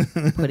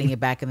 Endgame, putting it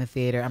back in the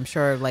theater. I'm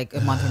sure like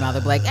a month from now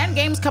they'll be like,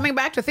 Endgame's coming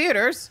back to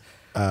theaters.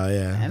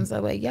 Yeah. And so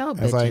like, yo,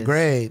 bitches. It's like,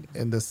 great.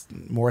 And there's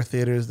more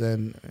theaters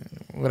than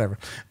whatever.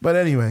 But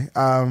anyway,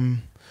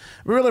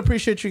 we really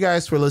appreciate you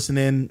guys for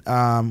listening.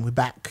 We're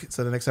back.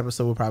 So the next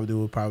episode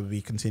we'll probably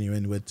be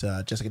continuing with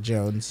Jessica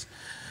Jones.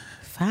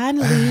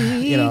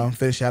 Finally.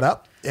 Finish that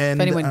up.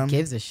 And if anyone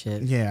gives a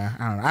shit. Yeah,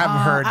 I don't know. I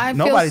haven't heard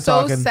nobody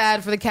talking. I feel so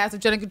sad for the cast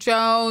of Jessica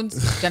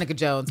Jones. Jessica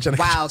Jones.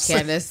 Wow,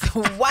 Candace.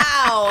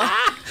 Wow.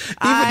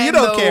 Even you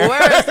don't care.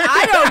 Worst.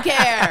 I don't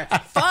care.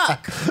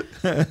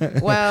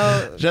 Fuck.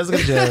 Well, Jessica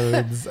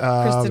Jones.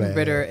 Kristen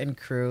Ritter and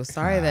crew.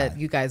 Sorry that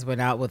you guys went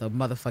out with a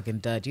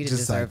motherfucking dud. You didn't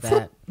deserve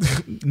that.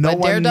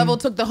 Daredevil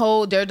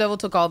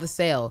took all the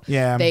sale.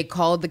 Yeah. They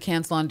called the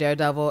cancel on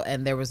Daredevil,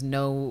 and there was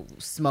no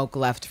smoke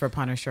left for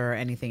Punisher or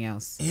anything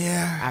else.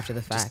 Yeah. After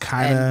the fact.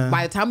 And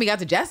by the time we got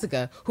to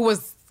Jessica, who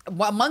was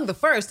among the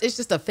first, it's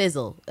just a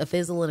fizzle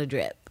and a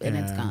drip, and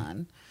it's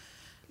gone.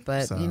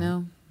 But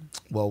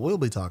well, we'll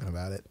be talking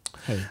about it.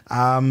 Hey.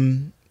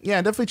 Yeah,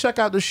 definitely check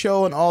out the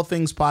show and all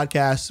things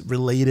podcast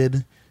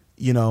related.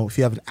 If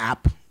you have an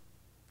app,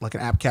 like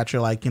an app catcher,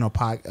 like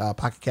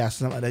Pocket Cast,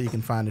 something like that, you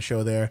can find the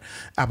show there.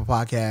 Apple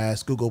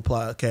Podcasts, Google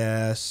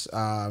Podcasts,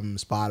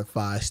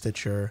 Spotify,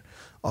 Stitcher,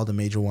 all the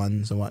major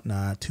ones and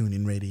whatnot.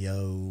 TuneIn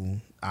Radio,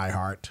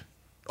 iHeart,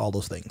 all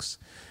those things.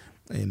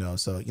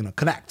 So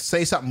connect,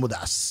 say something with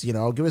us.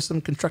 Give us some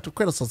constructive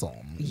criticism.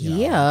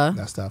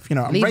 That stuff.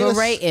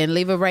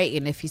 Leave a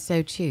rating if you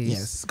so choose.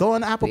 Yes, go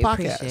on Apple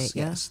Podcasts.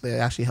 Yes, that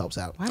actually helps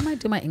out. Why am I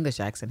doing my English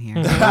accent here?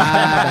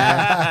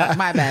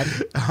 My bad.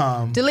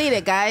 Delete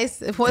it, guys.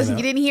 You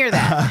didn't hear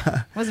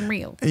that. It wasn't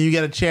real. And you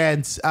get a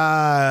chance.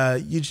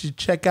 You should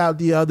check out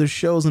the other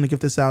shows on the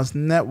Gifted Sounds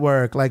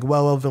Network, like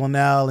Well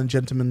Villanelle and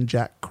Gentleman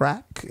Jack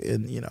Crack,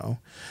 and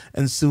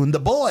soon The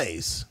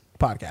Boys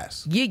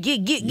podcast.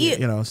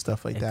 Yeah.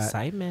 Stuff like that.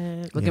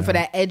 Excitement. Looking for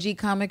that edgy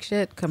comic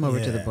shit? Come over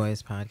to The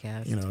Boys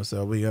podcast.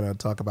 So we're going to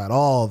talk about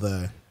all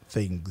the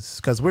things,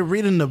 because we're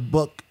reading the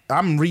book.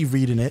 I'm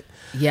rereading it.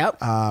 Yep.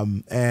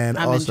 And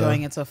I'm also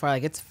enjoying it so far.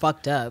 Like, it's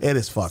fucked up. It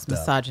is fucked up.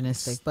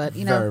 Misogynistic, but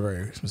very,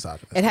 very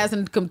misogynistic. It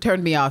hasn't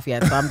turned me off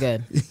yet, so I'm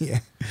good. Yeah.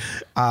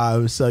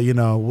 So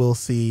we'll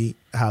see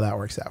how that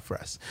works out for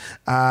us.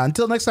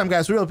 Until next time,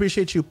 guys, we really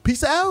appreciate you.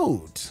 Peace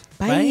out.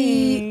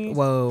 Bye.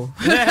 Whoa.